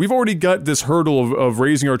already got this hurdle of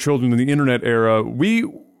raising our children in the internet era.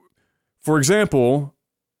 For example,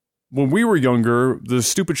 when we were younger, the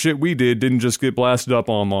stupid shit we didn't just get blasted up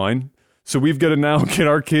online. So we've got to now get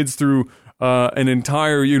our kids through an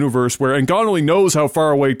entire universe where, and God only knows how far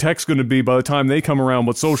away tech's going to be by the time they come around,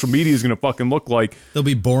 what social media is going to fucking look like. They'll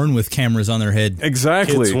be born with cameras on their head.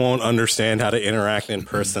 Exactly. Kids won't understand how to interact in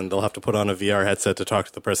person. They'll have to put on a VR headset to talk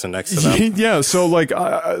to the person next to them. Yeah, so like,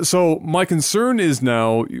 so my concern is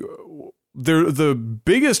now, the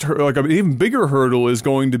biggest, like an even bigger hurdle is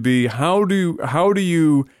going to be how do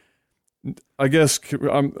you, I guess,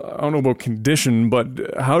 I don't know about condition, but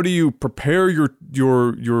how do you prepare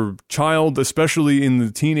your child, especially in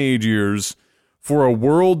the teenage years, for a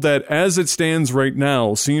world that, as it stands right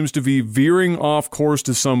now, seems to be veering off course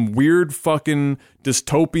to some weird fucking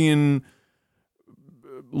dystopian,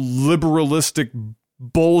 liberalistic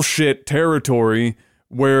bullshit territory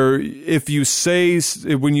where if you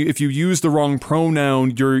use the wrong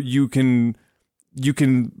pronoun, you can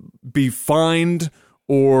be fined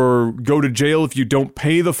or go to jail if you don't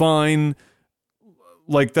pay the fine.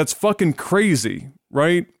 Like, that's fucking crazy,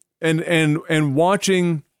 right? And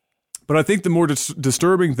watching, but I think the more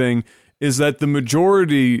disturbing thing is that the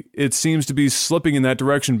majority, it seems to be slipping in that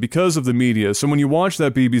direction because of the media. So when you watch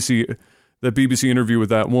that BBC interview with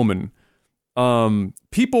that woman,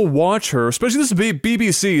 people watch her, especially this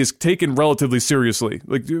BBC is taken relatively seriously.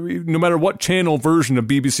 Like, no matter what channel version of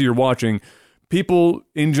BBC you're watching, people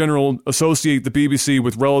in general associate the BBC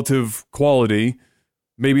with relative quality.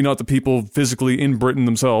 Maybe not the people physically in Britain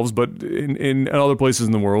themselves, but in other places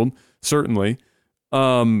in the world, certainly.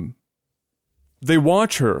 They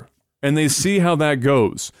watch her and they see how that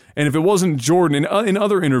goes. And if it wasn't Jordan, in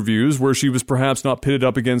other interviews where she was perhaps not pitted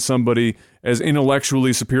up against somebody as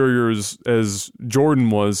intellectually superior as Jordan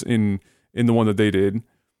was in the one that they did,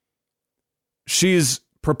 she's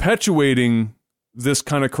perpetuating this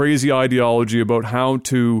kind of crazy ideology about how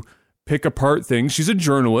to pick apart things. She's a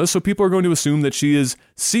journalist, so people are going to assume that she has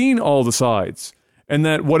seen all the sides and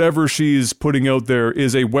that whatever she's putting out there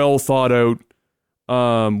is a well thought out,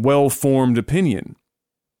 well-formed opinion.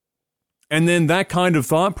 And then that kind of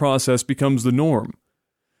thought process becomes the norm.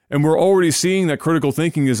 And we're already seeing that critical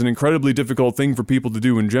thinking is an incredibly difficult thing for people to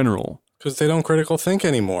do in general. Because they don't critical think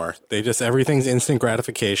anymore. They just, everything's instant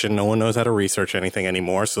gratification. No one knows how to research anything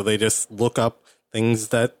anymore. So they just look up things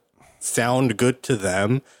that sound good to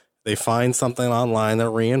them. They find something online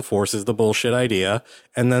that reinforces the bullshit idea.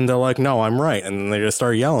 And then they're like, no, I'm right. And then they just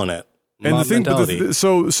start yelling it. And the thing,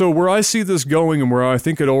 so where I see this going and where I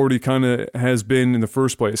think it already kind of has been in the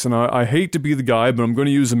first place, and I hate to be the guy, but I'm going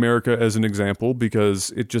to use America as an example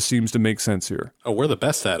because it just seems to make sense here. Oh, we're the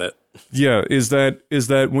best at it. Yeah, is that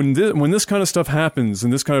when this kind of stuff happens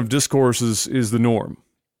and this kind of discourse is the norm.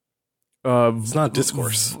 It's not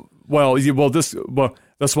discourse.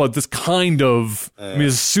 That's what this kind of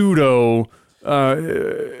is pseudo.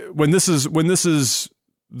 When this is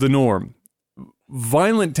the norm.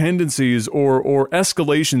 Violent tendencies or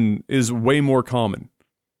escalation is way more common,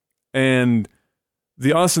 and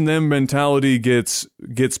the us and them mentality gets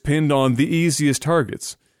pinned on the easiest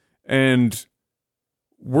targets, and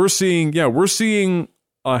we're seeing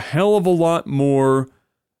a hell of a lot more.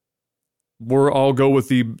 Where I'll go with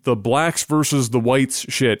the blacks versus the whites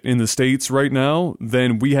shit in the States right now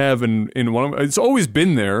than we have in one. It's always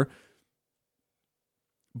been there.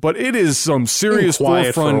 But it is some serious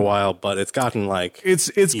quiet forefront. For a while, but it's gotten like it's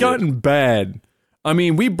gotten bad. I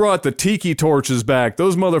mean, we brought the tiki torches back.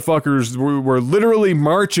 Those motherfuckers were literally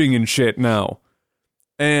marching and shit now,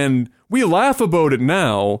 and we laugh about it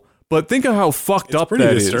now. But think of how fucked up that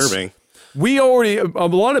is. Pretty disturbing. A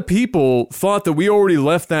lot of people thought that we already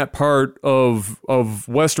left that part of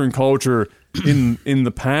Western culture in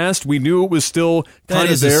the past. We knew it was still kind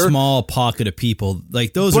of there. That is a small pocket of people.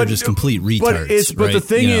 Like those are just complete retards. But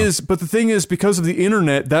the thing is, because of the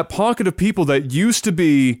internet, that pocket of people that used to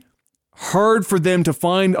be hard for them to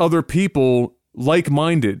find other people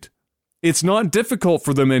like-minded, it's not difficult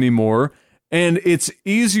for them anymore. And it's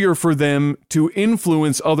easier for them to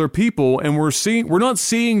influence other people, and we're not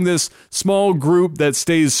seeing this small group that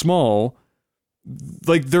stays small.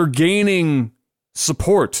 Like they're gaining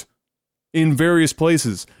support in various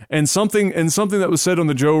places, and something that was said on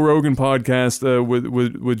the Joe Rogan podcast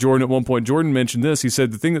with Jordan at one point. Jordan mentioned this. He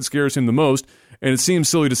said the thing that scares him the most, and it seems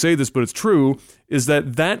silly to say this, but it's true, is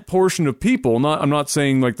that portion of people. I'm not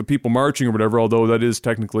saying like the people marching or whatever, although that is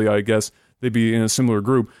technically, I guess, they'd be in a similar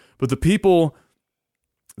group. But the people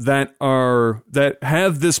that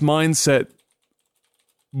have this mindset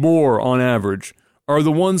more on average are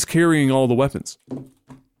the ones carrying all the weapons.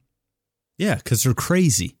 Yeah, because they're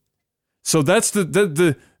crazy. So that's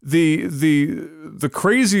the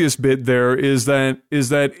craziest bit there is that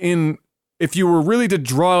if you were really to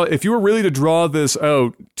draw this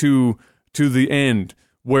out to the end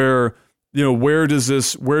where. You know, where does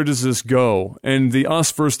this go? And the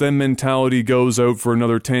us versus them mentality goes out for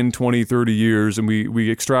another 10, 20, 30 years, and we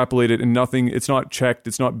extrapolate it, and nothing, it's not checked,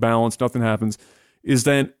 it's not balanced, nothing happens. Is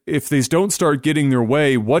that if they don't start getting their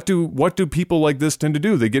way, what do people like this tend to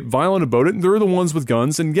do? They get violent about it, and they're the ones with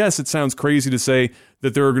guns. And yes, it sounds crazy to say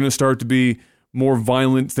that there are going to start to be more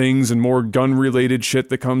violent things and more gun-related shit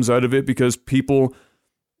that comes out of it because people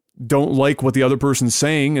don't like what the other person's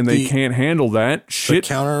saying and they can't handle that shit. The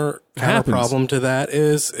counter problem to that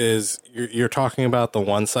is you're talking about the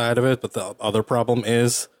one side of it, but the other problem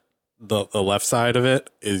is the left side of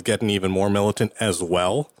it is getting even more militant as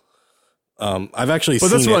well. I've actually seen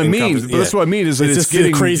that's what I mean. But that's what I mean is that it's just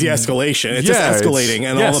getting crazy escalation. It's just escalating,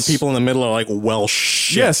 and all the people in the middle are like, "Well,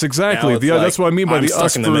 shit." Yes, exactly. That's what I mean by the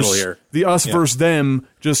us versus them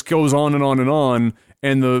just goes on and on and on.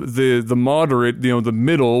 And the moderate, the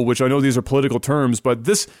middle, which I know these are political terms, but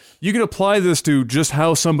this you can apply this to just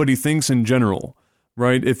how somebody thinks in general,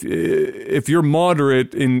 right? If you're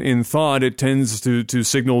moderate in thought, it tends to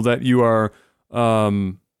signal that you are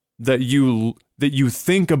that you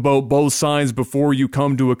think about both sides before you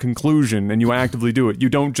come to a conclusion and you actively do it. You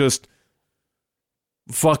don't just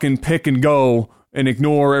fucking pick and go and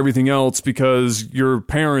ignore everything else because your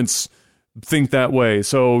parents think that way.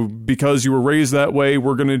 So because you were raised that way,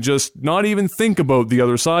 we're going to just not even think about the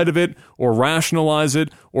other side of it or rationalize it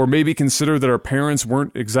or maybe consider that our parents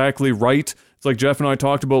weren't exactly right. It's like Jeff and I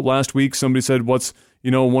talked about last week. Somebody said, what's,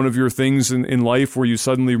 one of your things in life where you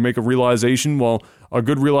suddenly make a realization? Well, a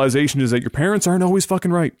good realization is that your parents aren't always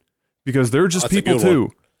fucking right because they're just people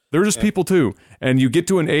too. They're just people too. And you get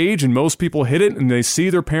to an age and most people hit it and they see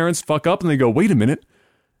their parents fuck up and they go, wait a minute,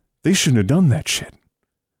 they shouldn't have done that shit.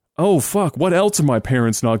 Oh, fuck, what else are my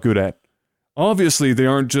parents not good at? Obviously, they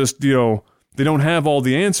aren't just, they don't have all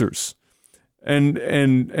the answers.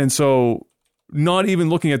 And so, not even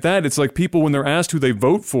looking at that, it's like people, when they're asked who they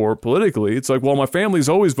vote for politically, it's like, well, my family's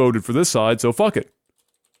always voted for this side, so fuck it.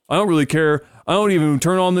 I don't really care. I don't even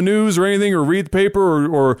turn on the news or anything or read the paper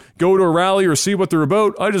or go to a rally or see what they're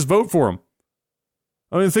about. I just vote for them.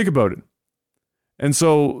 I mean, think about it. And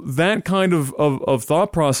so that kind of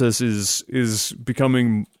thought process is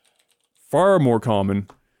becoming far more common,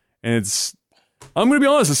 and I'm going to be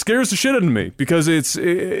honest, it scares the shit out of me because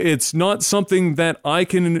it's not something that I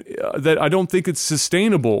don't think it's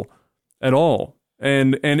sustainable at all.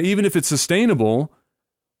 And even if it's sustainable,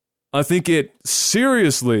 I think it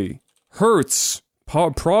seriously hurts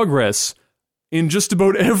progress in just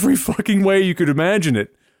about every fucking way you could imagine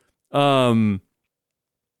it. And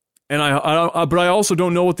but I also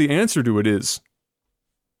don't know what the answer to it is.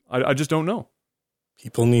 I just don't know.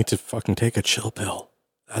 People need to fucking take a chill pill.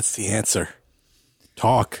 That's the answer.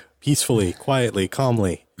 Talk peacefully, quietly,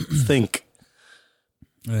 calmly. Think.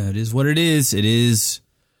 It is what it is. It is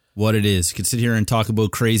what it is. You could sit here and talk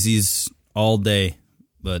about crazies all day,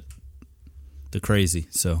 but the crazy.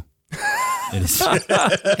 So it is.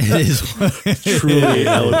 It is Truly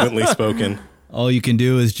eloquently spoken. All you can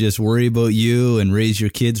do is just worry about you and raise your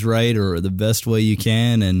kids right or the best way you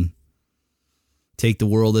can and take the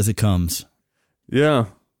world as it comes. Yeah.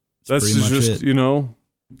 That's just, it.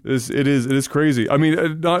 It is crazy. I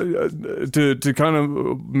mean, not to kind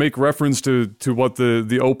of make reference to what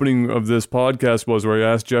the opening of this podcast was, where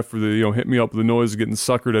I asked Jeff for the hit me up with the noise of getting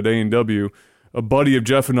suckered at A&W. A buddy of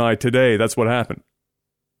Jeff and I today, that's what happened.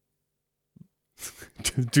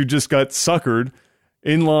 Dude just got suckered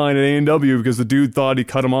in line at A&W because the dude thought he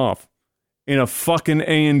cut him off in a fucking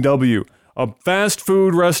A&W, a fast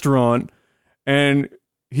food restaurant, and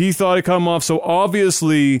he thought he cut him off. So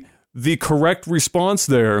obviously the correct response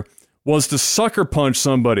there was to sucker punch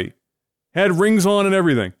somebody. Had rings on and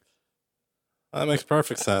everything. That makes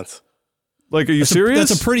perfect sense. Like, are you serious?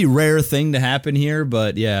 That's a pretty rare thing to happen here,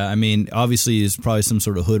 but yeah, I mean, obviously he's probably some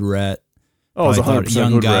sort of hood rat. Oh, it's 100%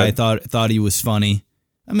 young hood guy rat. thought he was funny.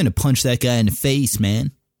 I'm gonna punch that guy in the face,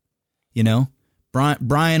 man.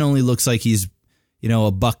 Brian only looks like he's,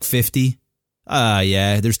 $150.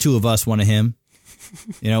 Yeah, there's two of us, one of him.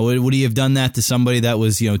 Would he have done that to somebody that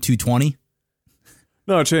was, 220?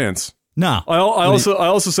 No chance. No. I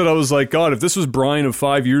also said, I was like, God, if this was Brian of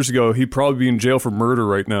 5 years ago, he'd probably be in jail for murder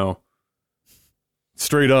right now.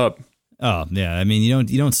 Straight up. Oh yeah, I mean,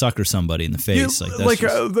 you don't sucker somebody in the face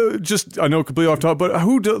I know completely off top, but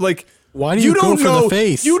why do you go for the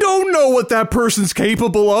face? You don't know what that person's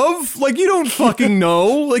capable of. Like, you don't fucking know.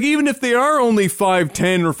 Like, even if they are only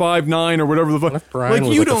 5'10" or 5'9" or whatever the fuck. What if Brian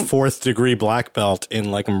was a 4th degree black belt in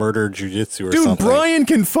murder jiu-jitsu or something? Dude, Brian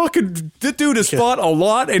can that dude has fought a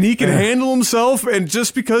lot and he can handle himself, and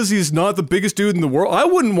just because he's not the biggest dude in the world, I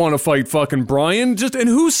wouldn't want to fight fucking Brian. And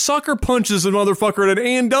who sucker punches a motherfucker at an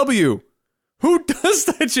A&W? Who does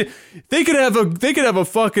that shit? They could have a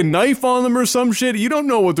fucking knife on them or some shit. You don't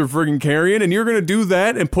know what they're friggin' carrying, and you're gonna do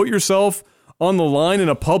that and put yourself on the line in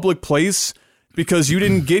a public place because you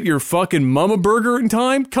didn't get your fucking mama burger in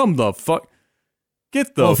time? Come the fuck.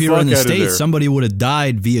 Get the fuck out of there. If you were in the States, somebody would have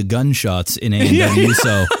died via gunshots in A&W,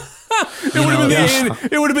 so...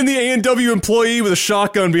 It would have been the A&W employee with a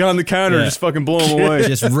shotgun behind the counter just fucking blowing them away.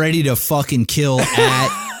 Just ready to fucking kill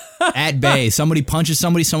at bay. Somebody punches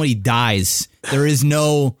somebody dies. There's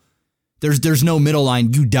no middle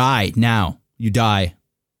line. You die now. You die.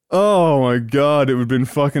 Oh my God, it would have been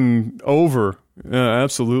fucking over. Yeah,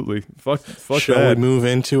 absolutely. Fuck Shall that. we move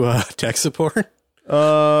into tech support?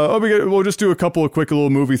 We'll just do a couple of quick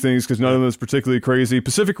little movie things because none of them is particularly crazy.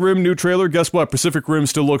 Pacific Rim new trailer. Guess what? Pacific Rim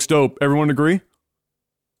still looks dope. Everyone agree?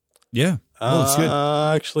 Yeah. Looks good.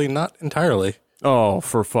 Actually, not entirely. Oh,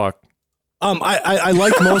 for fuck. I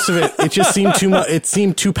liked most of it. It just seemed too much. It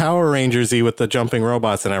seemed too Power Rangers-y with the jumping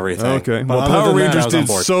robots and everything. Okay. But well, Power Rangers did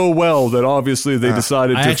so well that obviously they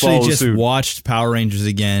decided to follow suit. I actually just watched Power Rangers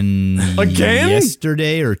again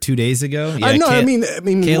yesterday or 2 days ago. Yeah, I mean,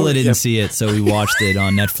 Kayla didn't see it, so we watched it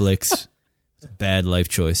on Netflix. Bad life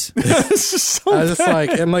choice. It's just so I was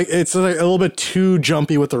just it's a little bit too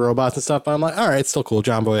jumpy with the robots and stuff. But I'm like, all right, it's still cool.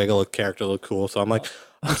 John Boyega character looked cool, so I'm like,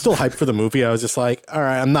 I'm still hyped for the movie. I was just like, all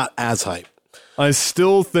right, I'm not as hyped. I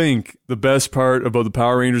still think the best part about the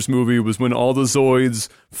Power Rangers movie was when all the Zoids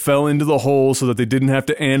fell into the hole so that they didn't have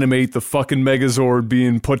to animate the fucking Megazord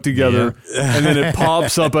being put together, and then it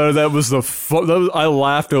pops up out of that. I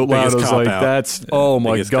laughed out loud. I was like, "That's oh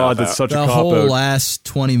my God, that's such a cop out." The whole last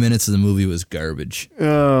 20 minutes of the movie was garbage.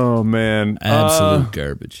 Oh man, absolute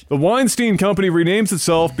garbage. The Weinstein Company renames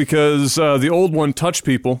itself because the old one touched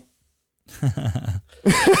people.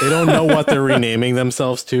 They don't know what they're renaming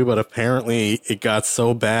themselves to, but apparently it got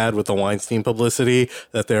so bad with the Weinstein publicity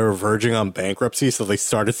that they were verging on bankruptcy, so they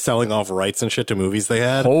started selling off rights and shit to movies they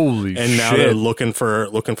had. Holy shit. And now they're looking for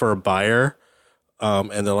a buyer.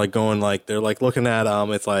 And they're looking at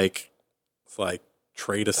it's like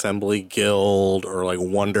Trade Assembly Guild or like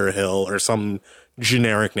Wonder Hill or some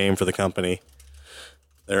generic name for the company.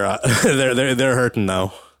 They're they're hurting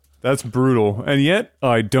though. That's brutal, and yet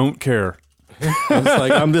I don't care.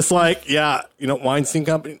 I'm just like, yeah, Weinstein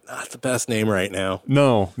Company, not the best name right now.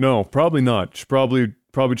 No, probably not. Should probably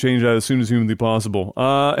change that as soon as humanly possible.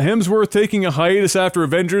 Hemsworth taking a hiatus after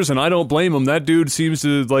Avengers, and I don't blame him. That dude seems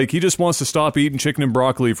to he just wants to stop eating chicken and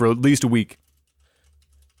broccoli for at least a week.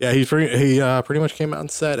 Yeah, he pretty much came out and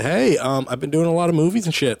said, "Hey, I've been doing a lot of movies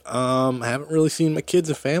and shit. I haven't really seen my kids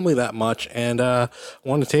and family that much, and I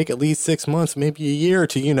want to take at least 6 months, maybe a year,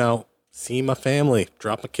 to see my family,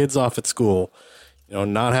 drop my kids off at school,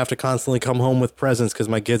 not have to constantly come home with presents because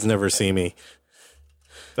my kids never see me."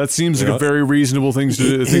 That seems like a very reasonable thing to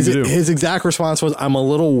do. His exact response was, "I'm a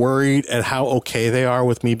little worried at how okay they are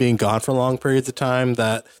with me being gone for long periods of time.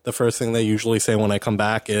 That the first thing they usually say when I come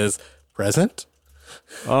back is present."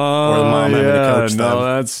 Or the mom having to coach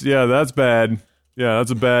them. That's bad. Yeah,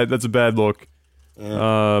 that's a bad look.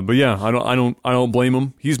 Yeah. But yeah, I don't blame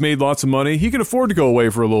him. He's made lots of money. He can afford to go away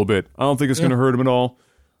for a little bit. I don't think it's going to hurt him at all.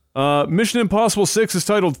 Mission Impossible 6 is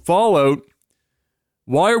titled Fallout.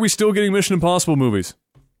 Why are we still getting Mission Impossible movies?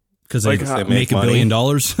 Because they make $1 billion.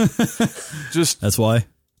 Just that's why.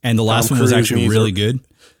 And the last one was actually really good.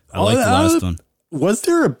 I like the last one. Was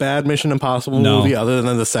there a bad Mission Impossible movie other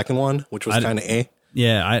than the second one, which was kind of eh?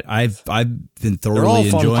 Yeah, I've been thoroughly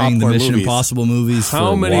enjoying the Mission Impossible movies.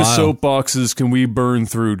 How many while. soapboxes can we burn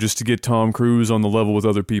through just to get Tom Cruise on the level with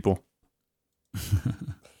other people?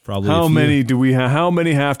 Probably. How many do we have? How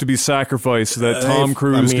many have to be sacrificed so that Tom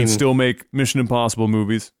Cruise can still make Mission Impossible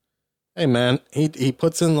movies? Hey man, he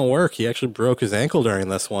puts in the work. He actually broke his ankle during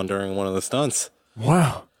one of the stunts.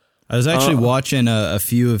 Wow. I was actually watching a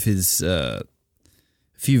few of his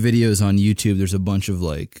few videos on YouTube. There's a bunch of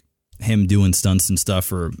him doing stunts and stuff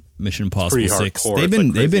for Mission Impossible 6.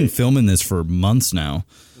 They've been filming this for months now.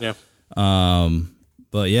 Yeah.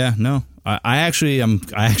 But yeah, no. I actually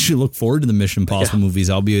look forward to the Mission Impossible movies.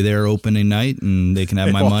 I'll be there opening night and they can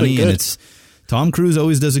have my money, and it's Tom Cruise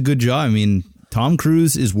always does a good job. I mean, Tom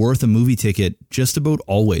Cruise is worth a movie ticket just about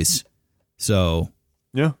always. So,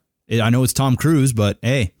 yeah. I know it's Tom Cruise, but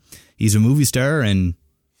hey, he's a movie star and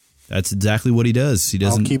that's exactly what he does.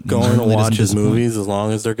 I'll keep going to watch his movies as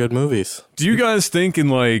long as they're good movies. Do you guys think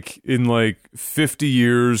in 50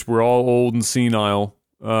 years we're all old and senile,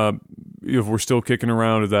 if we're still kicking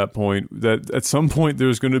around at that point, that at some point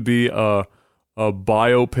there's going to be a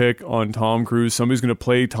biopic on Tom Cruise? Somebody's going to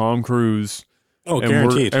play Tom Cruise. Oh,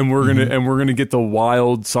 guaranteed. We're gonna get the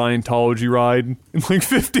wild Scientology ride in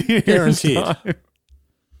 50 years. Guaranteed. Time.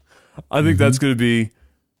 I think that's going to be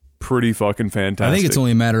pretty fucking fantastic. I think it's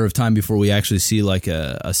only a matter of time before we actually see a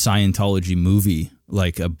Scientology movie,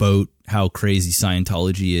 about how crazy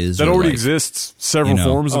Scientology is. That already exists. Several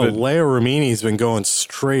forms of it. Leia Remini's been going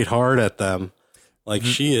straight hard at them.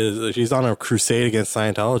 She's on a crusade against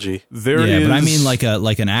Scientology. But I mean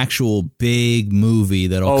an actual big movie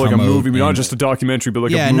that'll come out. Oh, like a movie, not just a documentary, but a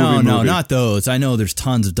movie. No, not those. I know there's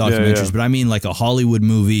tons of documentaries, but I mean a Hollywood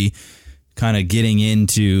movie kind of getting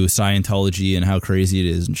into Scientology and how crazy it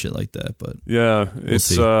is and shit like that. But yeah,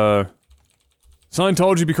 it's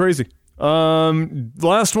Scientology be crazy.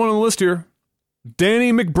 Last one on the list here.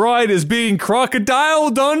 Danny McBride is being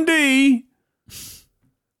Crocodile Dundee.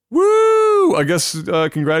 Woo! I guess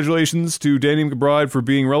congratulations to Danny McBride for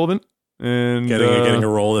being relevant and getting a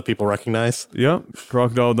role that people recognize. Yeah,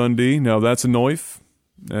 Crocodile Dundee. Now that's a knife,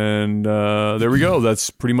 and there we go. That's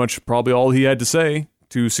pretty much probably all he had to say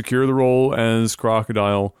to secure the role as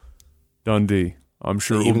Crocodile Dundee. I'm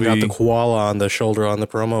sure they even got the koala on the shoulder on the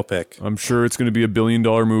promo pic. I'm sure it's going to be $1 billion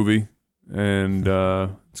movie, and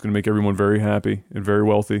it's going to make everyone very happy and very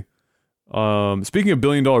wealthy. Speaking of $1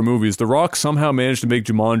 billion movies, The Rock somehow managed to make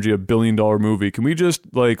Jumanji $1 billion movie. Can we just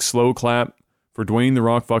slow clap for Dwayne The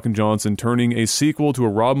Rock fucking Johnson turning a sequel to a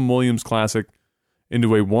Robin Williams classic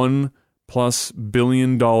into a $1+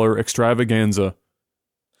 billion extravaganza?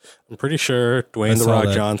 I'm pretty sure Dwayne The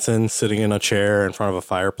Rock Johnson sitting in a chair in front of a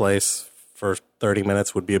fireplace for 30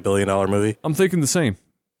 minutes would be $1 billion movie. I'm thinking the same.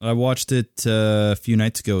 I watched it a few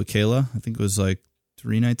nights ago with Kayla. I think it was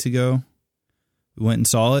 3 nights ago. We went and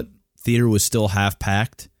saw it. Theater was still half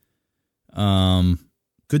packed.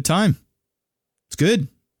 Good time. It's good.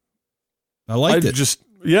 I liked it.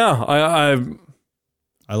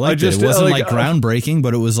 I liked it. It wasn't groundbreaking,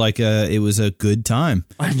 but it was a good time.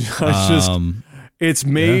 It's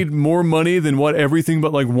made more money than everything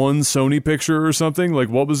but one Sony picture or something.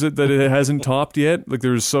 What was it that it hasn't topped yet?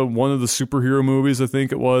 There's one of the superhero movies I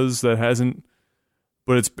think it was that hasn't,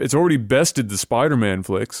 but it's already bested the Spider-Man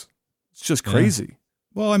flicks. It's just crazy.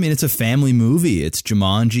 Well, I mean, it's a family movie. It's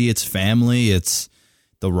Jumanji. It's family. It's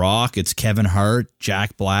The Rock. It's Kevin Hart,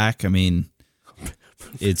 Jack Black. I mean,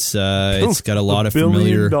 it's got a lot of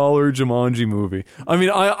familiar. $1 billion Jumanji movie. I mean,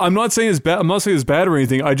 I'm not saying it's bad. I'm not saying it's bad or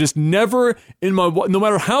anything. I just never no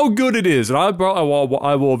matter how good it is, and I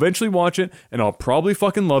will eventually watch it, and I'll probably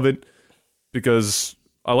fucking love it because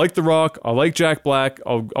I like The Rock. I like Jack Black.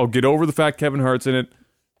 I'll get over the fact Kevin Hart's in it.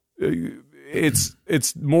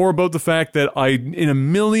 It's more about the fact that in a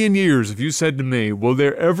million years, if you said to me, will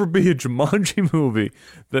there ever be a Jumanji movie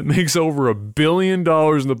that makes over $1 billion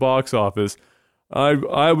in the box office,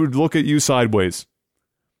 I would look at you sideways.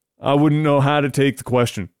 I wouldn't know how to take the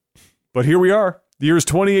question. But here we are. The year is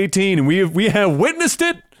 2018, and we have witnessed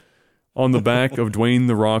it on the back of Dwayne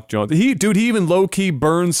The Rock Johnson. He even low-key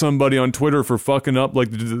burned somebody on Twitter for fucking up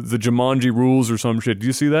like the Jumanji rules or some shit. Do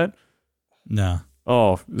you see that? No.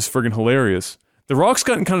 Oh, it's friggin' hilarious. The Rock's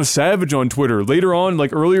gotten kind of savage on Twitter. Later on,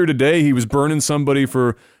 like earlier today, he was burning somebody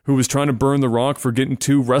who was trying to burn The Rock for getting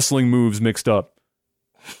 2 wrestling moves mixed up.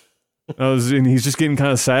 And he's just getting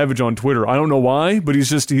kind of savage on Twitter. I don't know why, but he's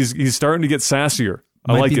starting to get sassier.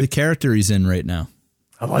 I like it. The character he's in right now.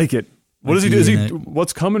 I like it. What does he do?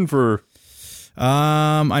 What's coming for?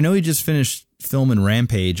 I know he just finished filming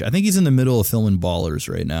Rampage. I think he's in the middle of filming Ballers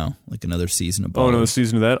right now, like another season of Ballers. Oh, another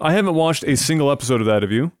season of that. I haven't watched a single episode of that.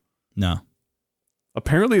 Have you? No.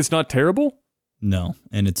 Apparently, it's not terrible. No,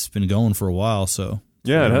 and it's been going for a while, so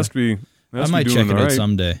yeah, it has to be. I might check it out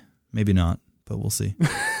someday. Maybe not, but we'll see.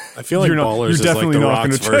 I feel like Ballers is like The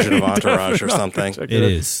Rock's version of Entourage or something. It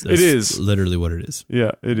is. It is literally what it is.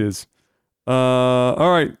 Yeah, it is. All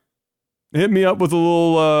right, hit me up with a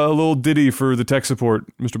little ditty for the tech support,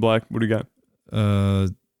 Mr. Black. What do you got?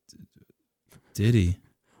 Diddy.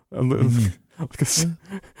 A little, like sound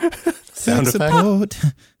effect.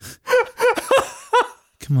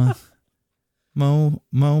 Come on. Mo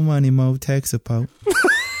money, mo tech support.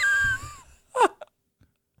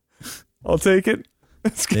 I'll take it.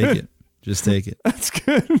 That's good. Take it. Just take it. That's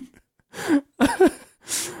good.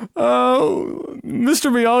 Mr.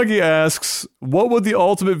 Miyagi asks, what would the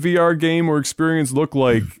ultimate VR game or experience look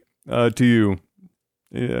like to you?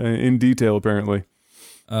 In detail, apparently.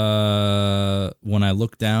 When I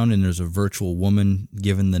look down and there's a virtual woman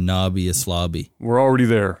giving the knobby a slobby. We're already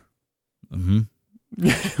there. Mm-hmm.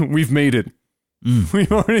 We've made it.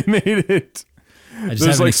 We've already made it. I just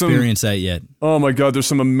haven't experienced that yet. Oh my god, there's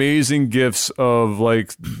some amazing gifs of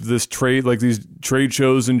like these trade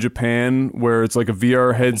shows in Japan where it's like a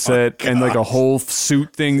VR headset and like a whole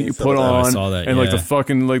suit thing that you put on. I saw that, and like the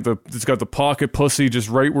fucking it's got the pocket pussy just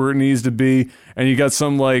right where it needs to be, and you got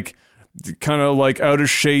some like kind of like out of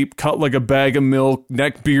shape, cut like a bag of milk,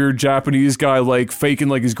 neckbeard Japanese guy like faking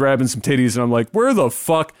like he's grabbing some titties, and I'm like, where the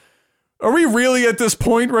fuck? Are we really at this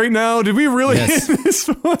point right now? Did we really hit this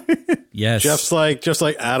point? Yes. Just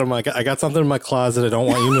like Adam, I got something in my closet I don't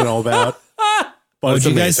want you to know about. But it's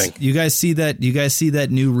amazing. You guys see that? You guys see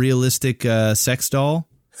that new realistic sex doll?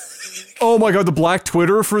 Oh my god, the black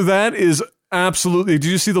Twitter for that is absolutely.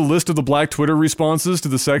 Did you see the list of the black Twitter responses to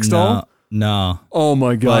the sex doll? No. Oh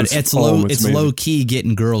my god, but it's low key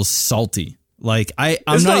getting girls salty. Like I'm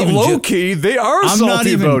it's not even low key. They are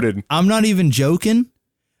salty about it. I'm not even joking.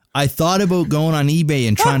 I thought about going on eBay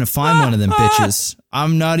and trying to find one of them bitches.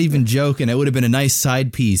 I'm not even joking. It would have been a nice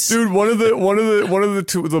side piece. Dude, one of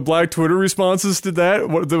the black Twitter responses to that,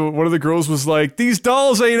 one of the girls was like, "These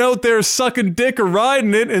dolls ain't out there sucking dick or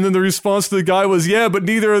riding it," and then the response to the guy was, "Yeah, but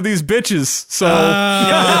neither are these bitches." So,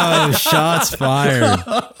 shots fired.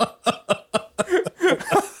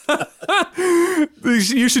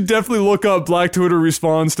 You should definitely look up black Twitter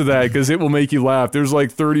response to that because it will make you laugh. There's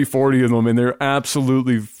like 30, 40 of them, and they're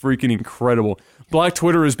absolutely freaking incredible. Black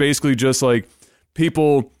Twitter is basically just like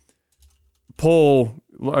people pull,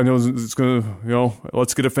 I know it's going to,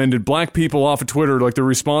 let's get offended, black people off of Twitter, like their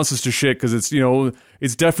responses to shit because it's,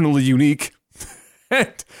 it's definitely unique.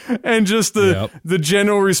 and just the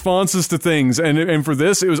general responses to things. And for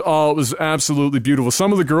this, it was absolutely beautiful.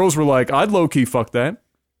 Some of the girls were like, I'd low-key fuck that.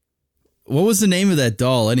 What was the name of that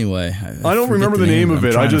doll anyway? I don't remember the name of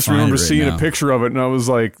it. I just remember seeing a picture of it, and I was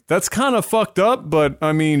like, that's kind of fucked up, but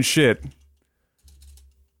I mean, shit.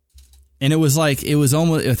 And it was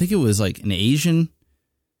almost, I think it was like an Asian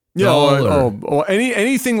doll.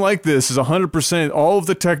 Anything like this is 100%. All of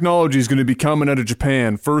the technology is going to be coming out of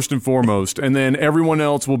Japan, first and foremost, and then everyone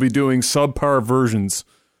else will be doing subpar versions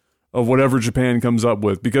of whatever Japan comes up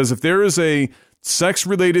with. Because if there is a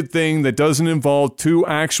sex-related thing that doesn't involve two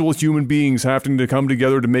actual human beings having to come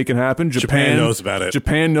together to make it happen, Japan knows about it.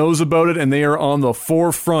 Japan knows about it, and they are on the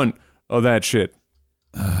forefront of that shit.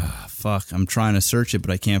 Fuck, I'm trying to search it, but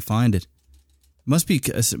I can't find it. Must be,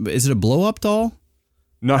 is it a blow-up doll?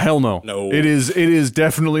 No, hell no. No. It is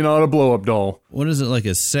definitely not a blow-up doll. What is it, like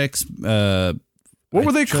a sex? What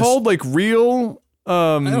were they called? Like real?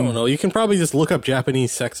 I don't know. You can probably just look up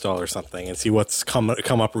Japanese sex doll or something and see what's come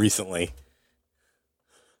up recently.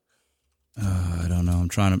 I don't know. I'm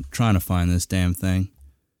trying to find this damn thing.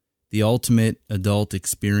 The ultimate adult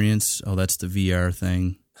experience. Oh, that's the VR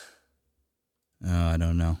thing. Oh, I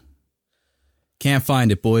don't know. Can't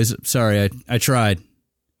find it, boys. Sorry, I tried.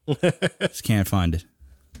 Just can't find it.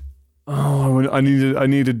 Oh, I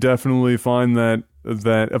need to definitely find that.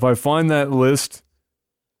 If I find that list,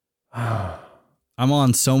 I'm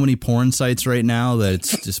on so many porn sites right now that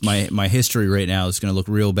it's just my history right now is going to look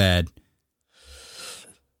real bad.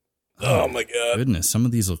 Oh my god! Goodness, some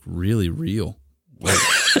of these look really real.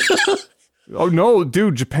 Oh no,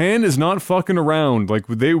 dude! Japan is not fucking around. Like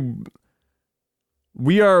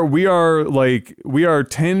we are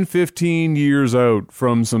 10, 15 years out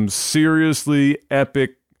from some seriously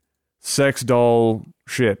epic sex doll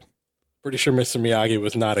shit. Pretty sure Mr. Miyagi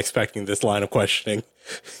was not expecting this line of questioning.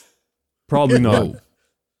 Probably not. No.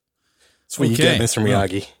 That's what you get, Mr.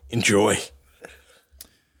 Miyagi. Enjoy.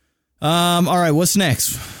 All right, what's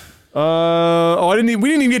next? We didn't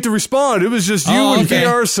even get to respond. It was just you and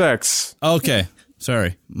VR sex. Okay.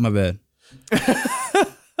 Sorry. My bad.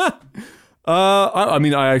 I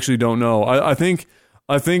mean, I actually don't know. I think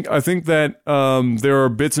that there are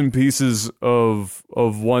bits and pieces of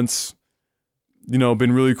once,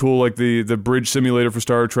 been really cool, like the bridge simulator for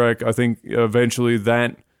Star Trek. I think eventually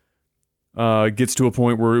that gets to a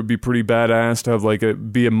point where it would be pretty badass to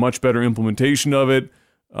have be a much better implementation of it.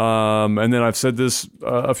 And then I've said this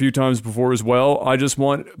a few times before as well. I just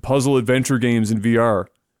want puzzle adventure games in VR,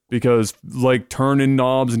 because turning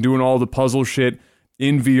knobs and doing all the puzzle shit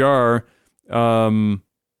in VR,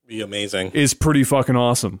 be amazing. Is pretty fucking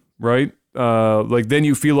awesome, right? Then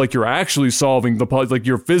you feel like you're actually solving the puzzle, like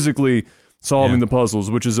you're physically solving the puzzles,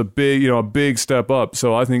 which is a big step up.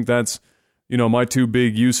 So I think that's, my two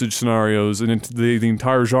big usage scenarios and the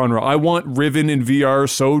entire genre. I want Riven in VR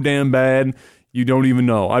so damn bad. You don't even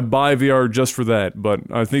know. I'd buy VR just for that, but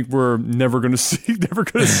I think we're never going to see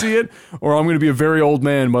it, or I'm going to be a very old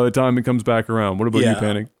man by the time it comes back around. What about you,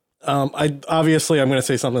 Panic? I'm going to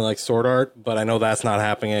say something like Sword Art, but I know that's not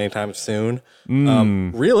happening anytime soon.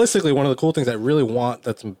 Realistically, one of the cool things I really want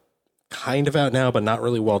that's kind of out now, but not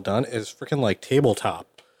really well done, is freaking tabletop.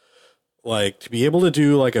 To be able to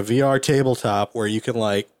do a VR tabletop where you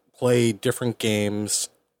can play different games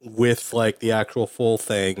with the actual full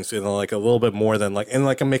things, a little bit more than in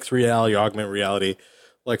a mixed reality, augmented reality.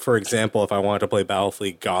 For example, if I wanted to play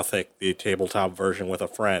Battlefleet Gothic, the tabletop version with a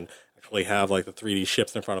friend, actually have the 3D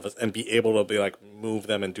ships in front of us and be able to be move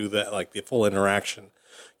them and do that the full interaction,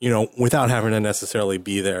 without having to necessarily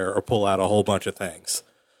be there or pull out a whole bunch of things.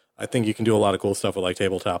 I think you can do a lot of cool stuff with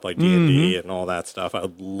tabletop, D&D and all that stuff. I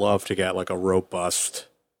would love to get a robust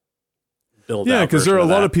build. Yeah, because there are a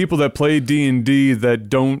lot of people that play D&D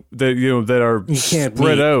that are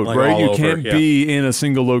spread out, right? You can't be in a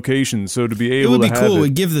single location. So to be able to have cool. It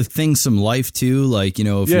would give the thing some life too. If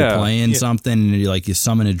you're playing something and you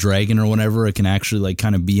summon a dragon or whatever, it can actually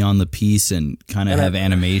kind of be on the piece and kind of have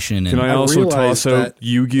animation. Can I also toss out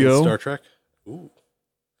Yu-Gi-Oh? Star Trek? Ooh.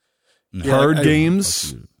 Card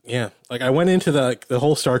games? Yeah, I went into the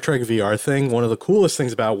whole Star Trek VR thing. One of the coolest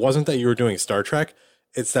things about it wasn't that you were doing Star Trek.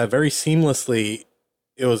 It's that very seamlessly,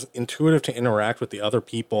 it was intuitive to interact with the other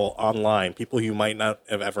people online, people you might not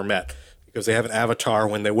have ever met, because they have an avatar.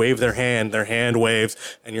 When they wave their hand waves,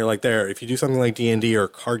 and you're there. If you do something like D&D or a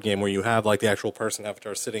card game where you have the actual person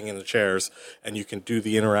avatar sitting in the chairs, and you can do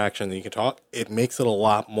the interaction, and you can talk, it makes it a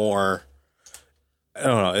lot more, I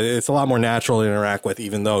don't know, it's a lot more natural to interact with,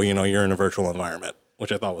 even though, you're in a virtual environment,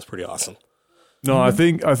 which I thought was pretty awesome. No, I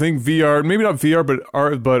think VR, maybe not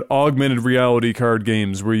VR, but augmented reality card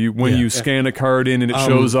games where you scan a card in and it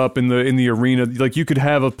shows up in the arena. You could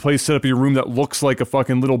have a place set up in your room that looks like a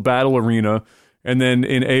fucking little battle arena, and then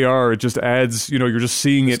in AR it just adds, you're just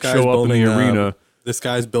seeing it show up in the arena. This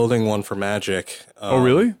guy's building one for Magic. Oh,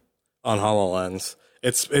 really? On HoloLens.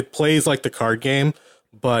 It plays like the card game,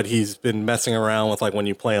 but he's been messing around with when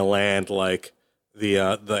you play a land,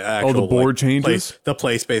 the actual the board changes. The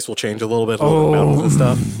play space will change a little bit, mountains and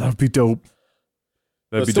stuff. That'd be dope.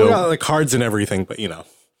 That'd be dope. Got cards and everything, but Yep,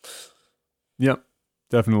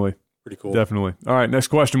 definitely. Pretty cool. Definitely. All right, next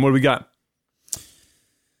question. What do we got?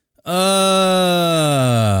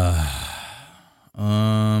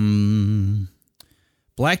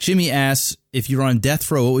 Black Jimmy asks, if you're on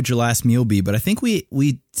death row, what would your last meal be? But I think we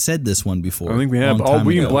said this one before. I think we have.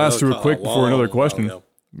 We can blast through it quick before another question.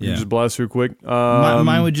 We can just blast through quick.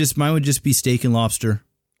 Mine would just be steak and lobster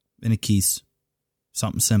in a keese.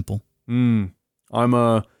 Something simple. I'm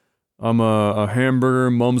a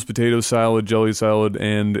hamburger, Mum's potato salad, jelly salad,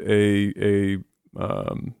 and a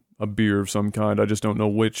beer of some kind. I just don't know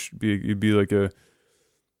which. It'd be like a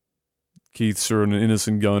Keith's or an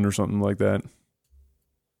Innocent Gun or something like that.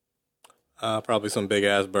 Probably some big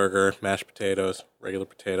ass burger, mashed potatoes, regular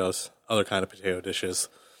potatoes, other kind of potato dishes.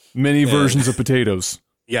 Many versions of potatoes.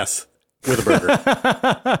 Yes, with a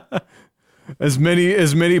burger. As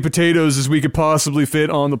many potatoes as we could possibly fit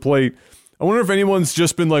on the plate. I wonder if anyone's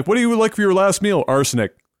just been like, "What do you like for your last meal?"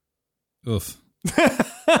 Arsenic. Oof.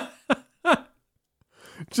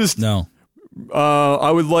 Just no.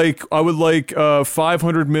 I would like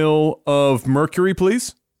 500 mil of mercury,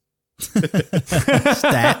 please.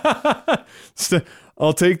 Stat.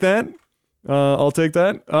 I'll take that.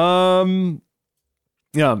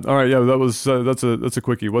 Yeah. All right. Yeah. That was that's a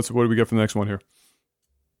quickie. What do we get for the next one here?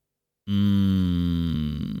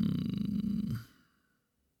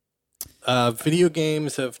 Video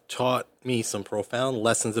games have taught me some profound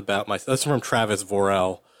lessons about myself. That's from Travis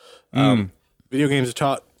Vorel. Video games have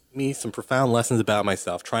taught me some profound lessons about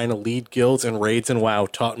myself. Trying to lead guilds and raids in WoW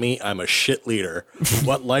taught me I'm a shit leader.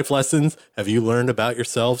 What life lessons have you learned about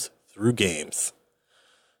yourselves through games?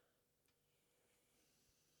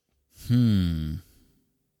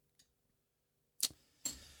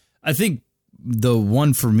 I think the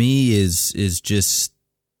one for me is just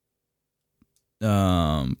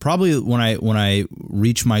probably when I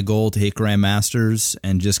reach my goal to hit Grandmasters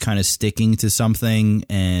and just kind of sticking to something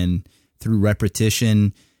and through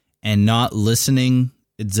repetition and not listening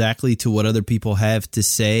exactly to what other people have to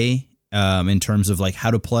say in terms of like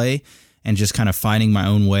how to play and just kind of finding my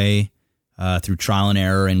own way through trial and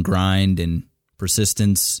error and grind and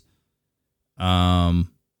persistence.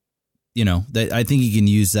 You know, that I think you can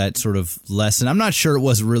use that sort of lesson. I'm not sure it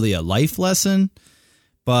was really a life lesson,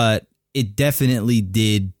 but it definitely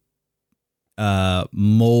did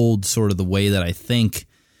mold sort of the way that I think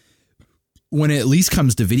when it at least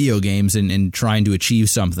comes to video games and trying to achieve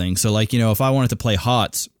something. So like, you know, if I wanted to play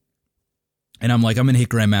HOTS and I'm like, I'm going to hit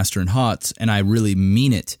Grandmaster in HOTS and I really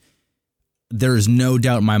mean it, there's no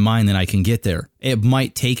doubt in my mind that I can get there. It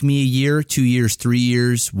might take me a year, 2 years, 3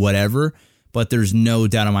 years, whatever, but there's no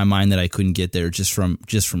doubt in my mind that I couldn't get there just from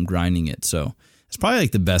grinding it. So it's probably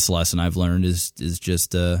like the best lesson I've learned is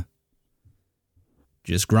just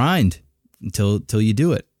grind until you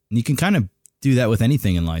do it. And you can kind of do that with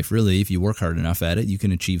anything in life, really. If you work hard enough at it, you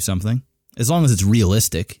can achieve something. As long as it's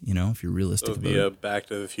realistic, you know, if you're realistic It would be a Back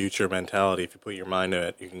to the Future mentality. If you put your mind to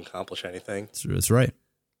it, you can accomplish anything. That's right.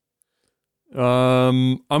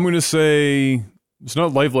 I'm going to say it's not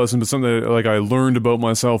a life lesson, but something that, like I learned about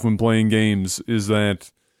myself when playing games is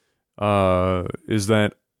that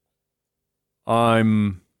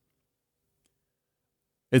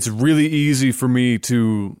it's really easy for me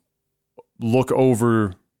to look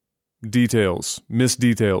over details, miss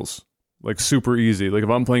details, like super easy. Like if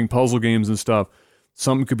I'm playing puzzle games and stuff,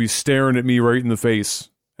 something could be staring at me right in the face,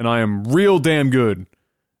 and I am real damn good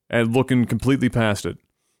at looking completely past it.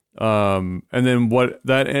 And then what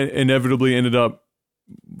I inevitably ended up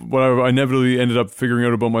figuring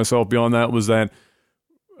out about myself beyond that was that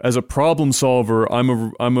as a problem solver,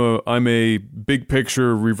 I'm a big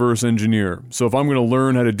picture reverse engineer. So if I'm going to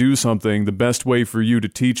learn how to do something, the best way for you to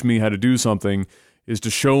teach me how to do something is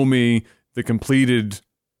to show me the completed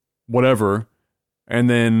whatever, and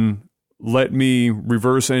then let me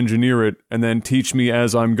reverse engineer it, and then teach me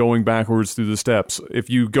as I'm going backwards through the steps.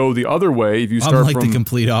 If you go the other way, if you start I'm like from the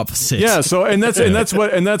complete opposite. Yeah, so that's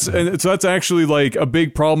actually like a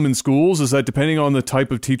big problem in schools, is that depending on the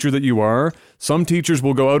type of teacher that you are, some teachers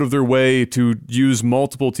will go out of their way to use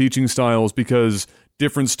multiple teaching styles because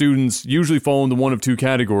different students usually fall into one of two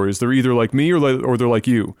categories. They're either like me or they're like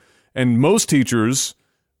you. And most teachers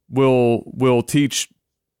will teach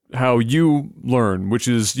how you learn, which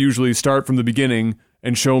is usually start from the beginning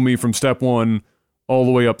and show me from step one all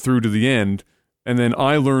the way up through to the end. And then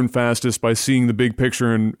I learn fastest by seeing the big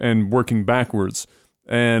picture and working backwards.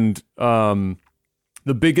 And the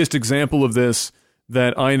biggest example of this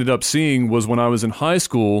that I ended up seeing was when I was in high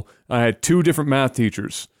school. I had two different math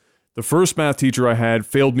teachers. The first math teacher I had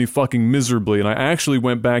failed me fucking miserably, and I actually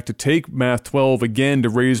went back to take Math 12 again to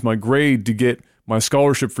raise my grade to get my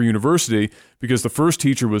scholarship for university, because the first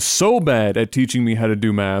teacher was so bad at teaching me how to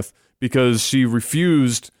do math because she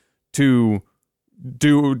refused to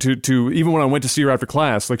even when I went to see her after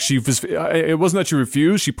class, like it wasn't that she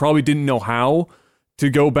refused, she probably didn't know how to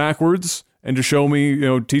go backwards and to show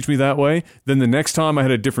me, teach me that way. Then the next time I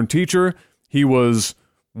had a different teacher, he was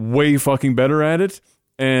way fucking better at it.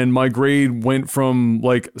 and my grade went from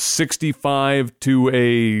like 65 to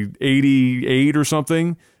a 88 or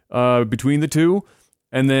something between the two.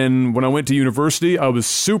 And then when I went to university, I was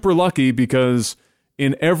super lucky because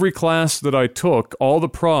in every class that I took, all the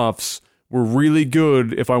profs were really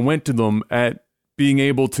good if I went to them at being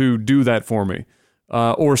able to do that for me.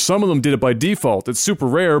 Or some of them did it by default. It's super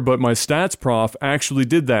rare, but my stats prof actually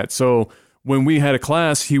did that. So when we had a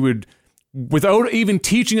class, he would, without even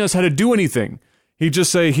teaching us how to do anything, he'd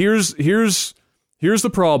just say, here's the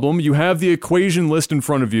problem. You have the equation list in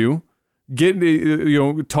front of you.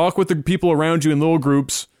 Talk with the people around you in little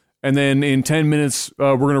groups, and then in 10 minutes,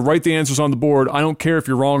 we're going to write the answers on the board. I don't care if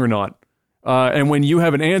you're wrong or not. And when you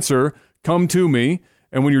have an answer, come to me.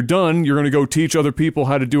 And when you're done, you're going to go teach other people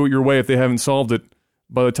how to do it your way if they haven't solved it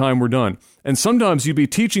by the time we're done. And sometimes you'd be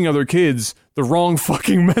teaching other kids the wrong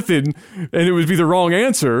fucking method, and it would be the wrong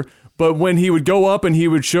answer. But when he would go up and he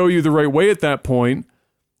would show you the right way at that point,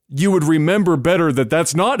 you would remember better that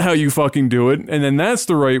that's not how you fucking do it, and then that's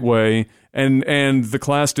the right way. And the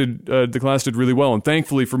class did really well. And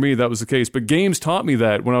thankfully for me, that was the case. But games taught me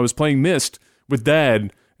that when I was playing Myst with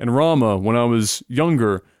Dad and Rama when I was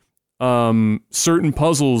younger. Certain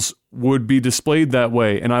puzzles would be displayed that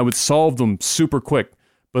way, and I would solve them super quick.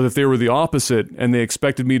 But if they were the opposite, and they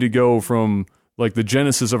expected me to go from, like, the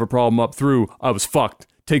genesis of a problem up through, I was fucked.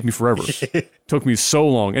 Take me forever. Took me so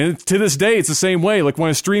long. And to this day, it's the same way. Like, when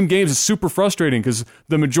I stream games, it's super frustrating, because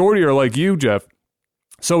the majority are like you, Jeff.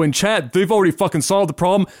 So in chat, they've already fucking solved the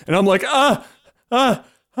problem, and I'm like, and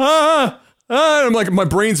I'm like, my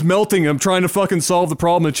brain's melting. I'm trying to fucking solve the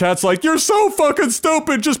problem. And chat's like, you're so fucking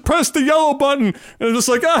stupid. Just press the yellow button. And I'm just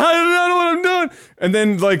like, I don't know what I'm doing. And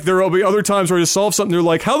then, like, there will be other times where I just solve something. They're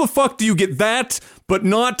like, how the fuck do you get that, but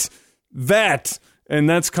not that? And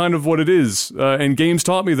that's kind of what it is. And games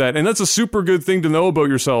taught me that. And that's a super good thing to know about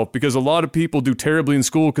yourself, because a lot of people do terribly in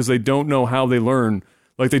school because they don't know how they learn.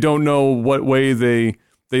 Like, they don't know what way they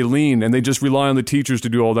lean, and they just rely on the teachers to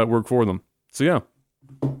do all that work for them. So, yeah.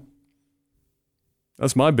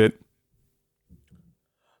 That's my bit.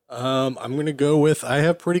 I'm going to go with, I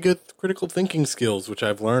have pretty good critical thinking skills, which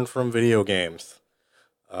I've learned from video games.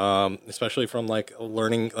 Especially from, like,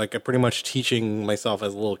 learning, like, pretty much teaching myself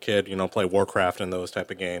as a little kid, play Warcraft and those type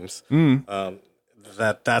of games.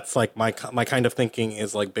 That's like my kind of thinking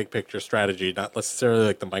is like big picture strategy, not necessarily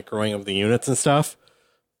like the microing of the units and stuff,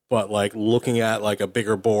 but like looking at like a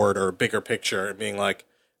bigger board or a bigger picture and being like,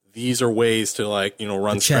 these are ways to, like,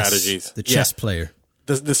 run strategies. The chess player.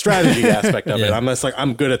 The strategy aspect of it. I'm just like,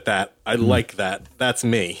 I'm good at that. I like that. That's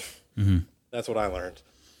me. That's what I learned.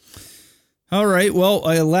 All right. Well,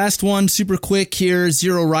 last one, super quick here.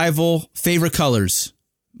 Zero Rival. Favorite colors?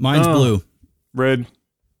 Mine's blue. Red.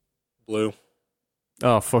 Blue.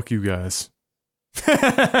 Oh, fuck you guys.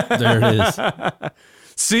 There it is.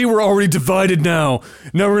 See, we're already divided now.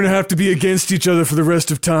 Now we're going to have to be against each other for the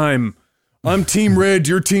rest of time. I'm Team Red,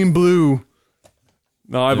 you're Team Blue.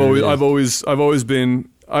 No, I love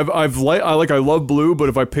blue, but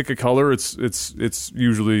if I pick a color, it's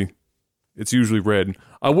usually red.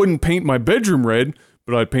 I wouldn't paint my bedroom red,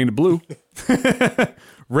 but I'd paint it blue.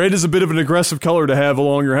 Red is a bit of an aggressive color to have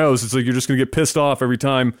along your house. It's like you're just gonna get pissed off every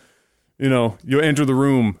time, you enter the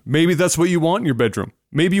room. Maybe that's what you want in your bedroom.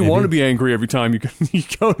 Maybe you want to be angry every time you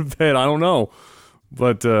go to bed. I don't know.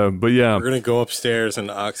 But yeah. We're gonna go upstairs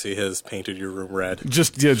and Oxy has painted your room red.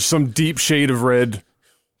 Just some deep shade of red.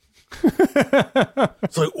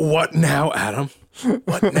 It's like, what now, Adam?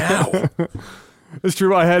 What now? It's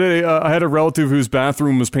true. I had a relative whose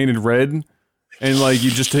bathroom was painted red, and like you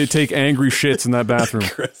just take angry shits in that bathroom.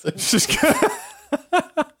 Just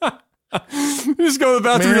you just go to the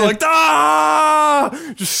bathroom. You're like,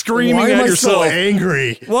 just screaming at yourself. Why am I so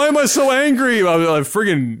angry? Why am I so angry? I'm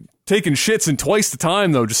friggin' taking shits in twice the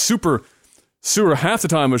time though. Just super half the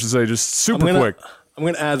time I should say. Just super quick. I'm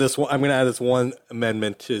gonna add this one. I'm gonna add this one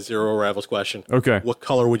amendment to Zero Rival's question. Okay. What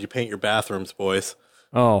color would you paint your bathrooms, boys?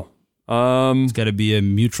 Oh, it's got to be a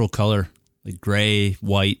neutral color, like gray,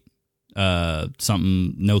 white,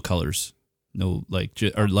 something. No colors, no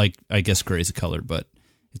or like I guess gray is a color, but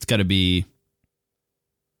it's got to be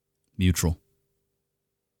neutral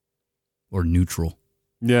or neutral.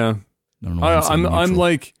 Yeah. I don't know. I'm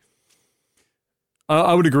like.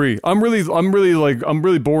 I would agree. I'm really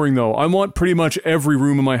boring though. I want pretty much every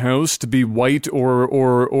room in my house to be white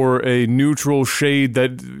or a neutral shade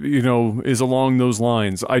that, is along those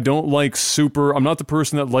lines. I don't like I'm not the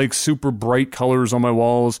person that likes super bright colors on my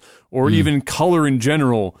walls or even color in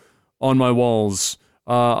general on my walls.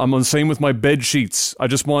 I'm the same with my bed sheets. I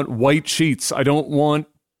just want white sheets. I don't want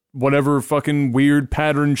whatever fucking weird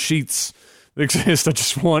pattern sheets exist. I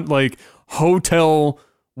just want like hotel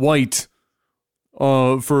white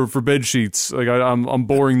for bed sheets. Like I'm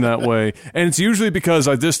boring that way, and it's usually because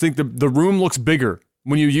I just think the room looks bigger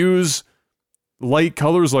when you use light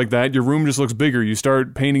colors like that. Your room just looks bigger. You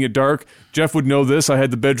start painting it dark. Jeff would know this. I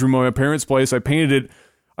had the bedroom at my parents' place. I painted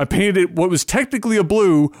it what was technically a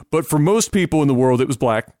blue, but for most people in the world it was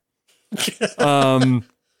black.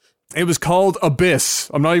 It was called Abyss.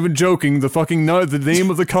 I'm not even joking. The name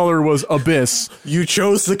of the color was Abyss. You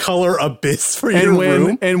chose the color Abyss for your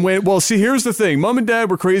room? Well, see, here's the thing. Mom and Dad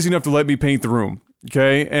were crazy enough to let me paint the room.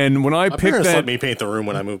 Okay? And when I my parents let me paint the room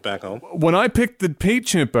when I moved back home. When I picked the paint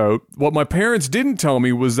chip out, what my parents didn't tell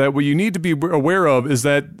me was that what you need to be aware of is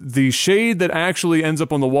that the shade that actually ends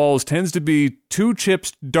up on the walls tends to be 2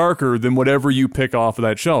 chips darker than whatever you pick off of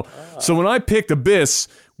that shelf. So when I picked Abyss,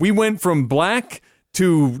 we went from black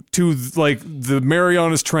to like the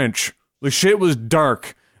Marianas Trench. The shit was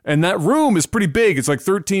dark. And that room is pretty big. It's like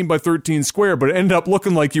 13 by 13 square, but it ended up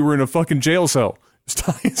looking like you were in a fucking jail cell.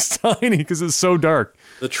 It's tiny because it's so dark.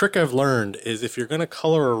 The trick I've learned is if you're going to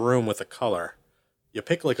color a room with a color, you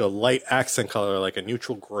pick like a light accent color, like a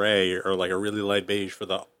neutral gray or like a really light beige for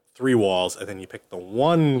the 3 walls, and then you pick the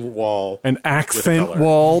 1 wall. An accent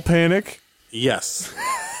wall panic? Yes.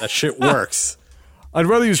 That shit works. I'd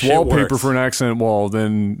rather use wallpaper for an accent wall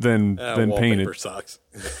than paint it. Wallpaper sucks.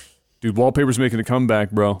 Dude, wallpaper's making a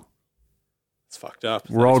comeback, bro. It's fucked up.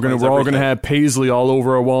 We're all gonna have paisley all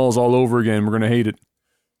over our walls all over again. We're gonna hate it.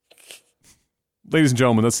 Ladies and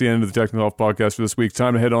gentlemen, that's the end of the Technical Health Podcast for this week.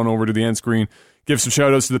 Time to head on over to the end screen. Give some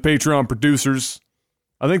shout outs to the Patreon producers.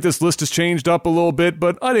 I think this list has changed up a little bit,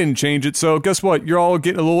 but I didn't change it, so guess what? You're all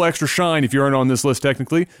getting a little extra shine if you aren't on this list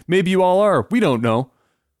technically. Maybe you all are. We don't know.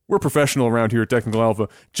 We're professional around here at Technical Alpha.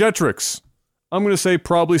 Jetrix, I'm going to say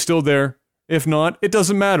probably still there. If not, it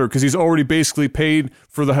doesn't matter because he's already basically paid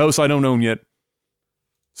for the house I don't own yet.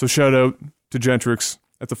 So shout out to Jetrix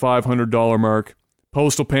at the $500 mark.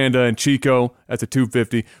 Postal Panda and Chico at the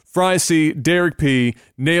 $250. Fry C, Derek P,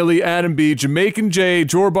 Naily, Adam B, Jamaican J,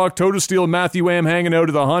 Jorbach, Total Steel, Matthew M hanging out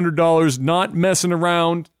at the $100, not messing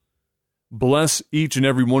around. Bless each and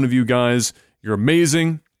every one of you guys. You're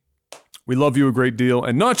amazing. We love you a great deal.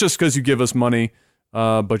 And not just because you give us money,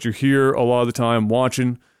 but you're here a lot of the time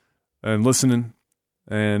watching and listening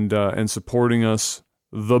and supporting us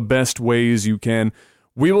the best ways you can.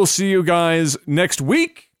 We will see you guys next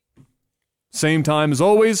week. Same time as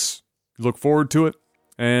always. Look forward to it.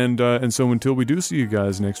 And so until we do see you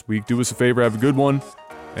guys next week, do us a favor, have a good one,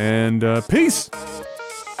 and peace.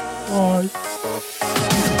 Bye.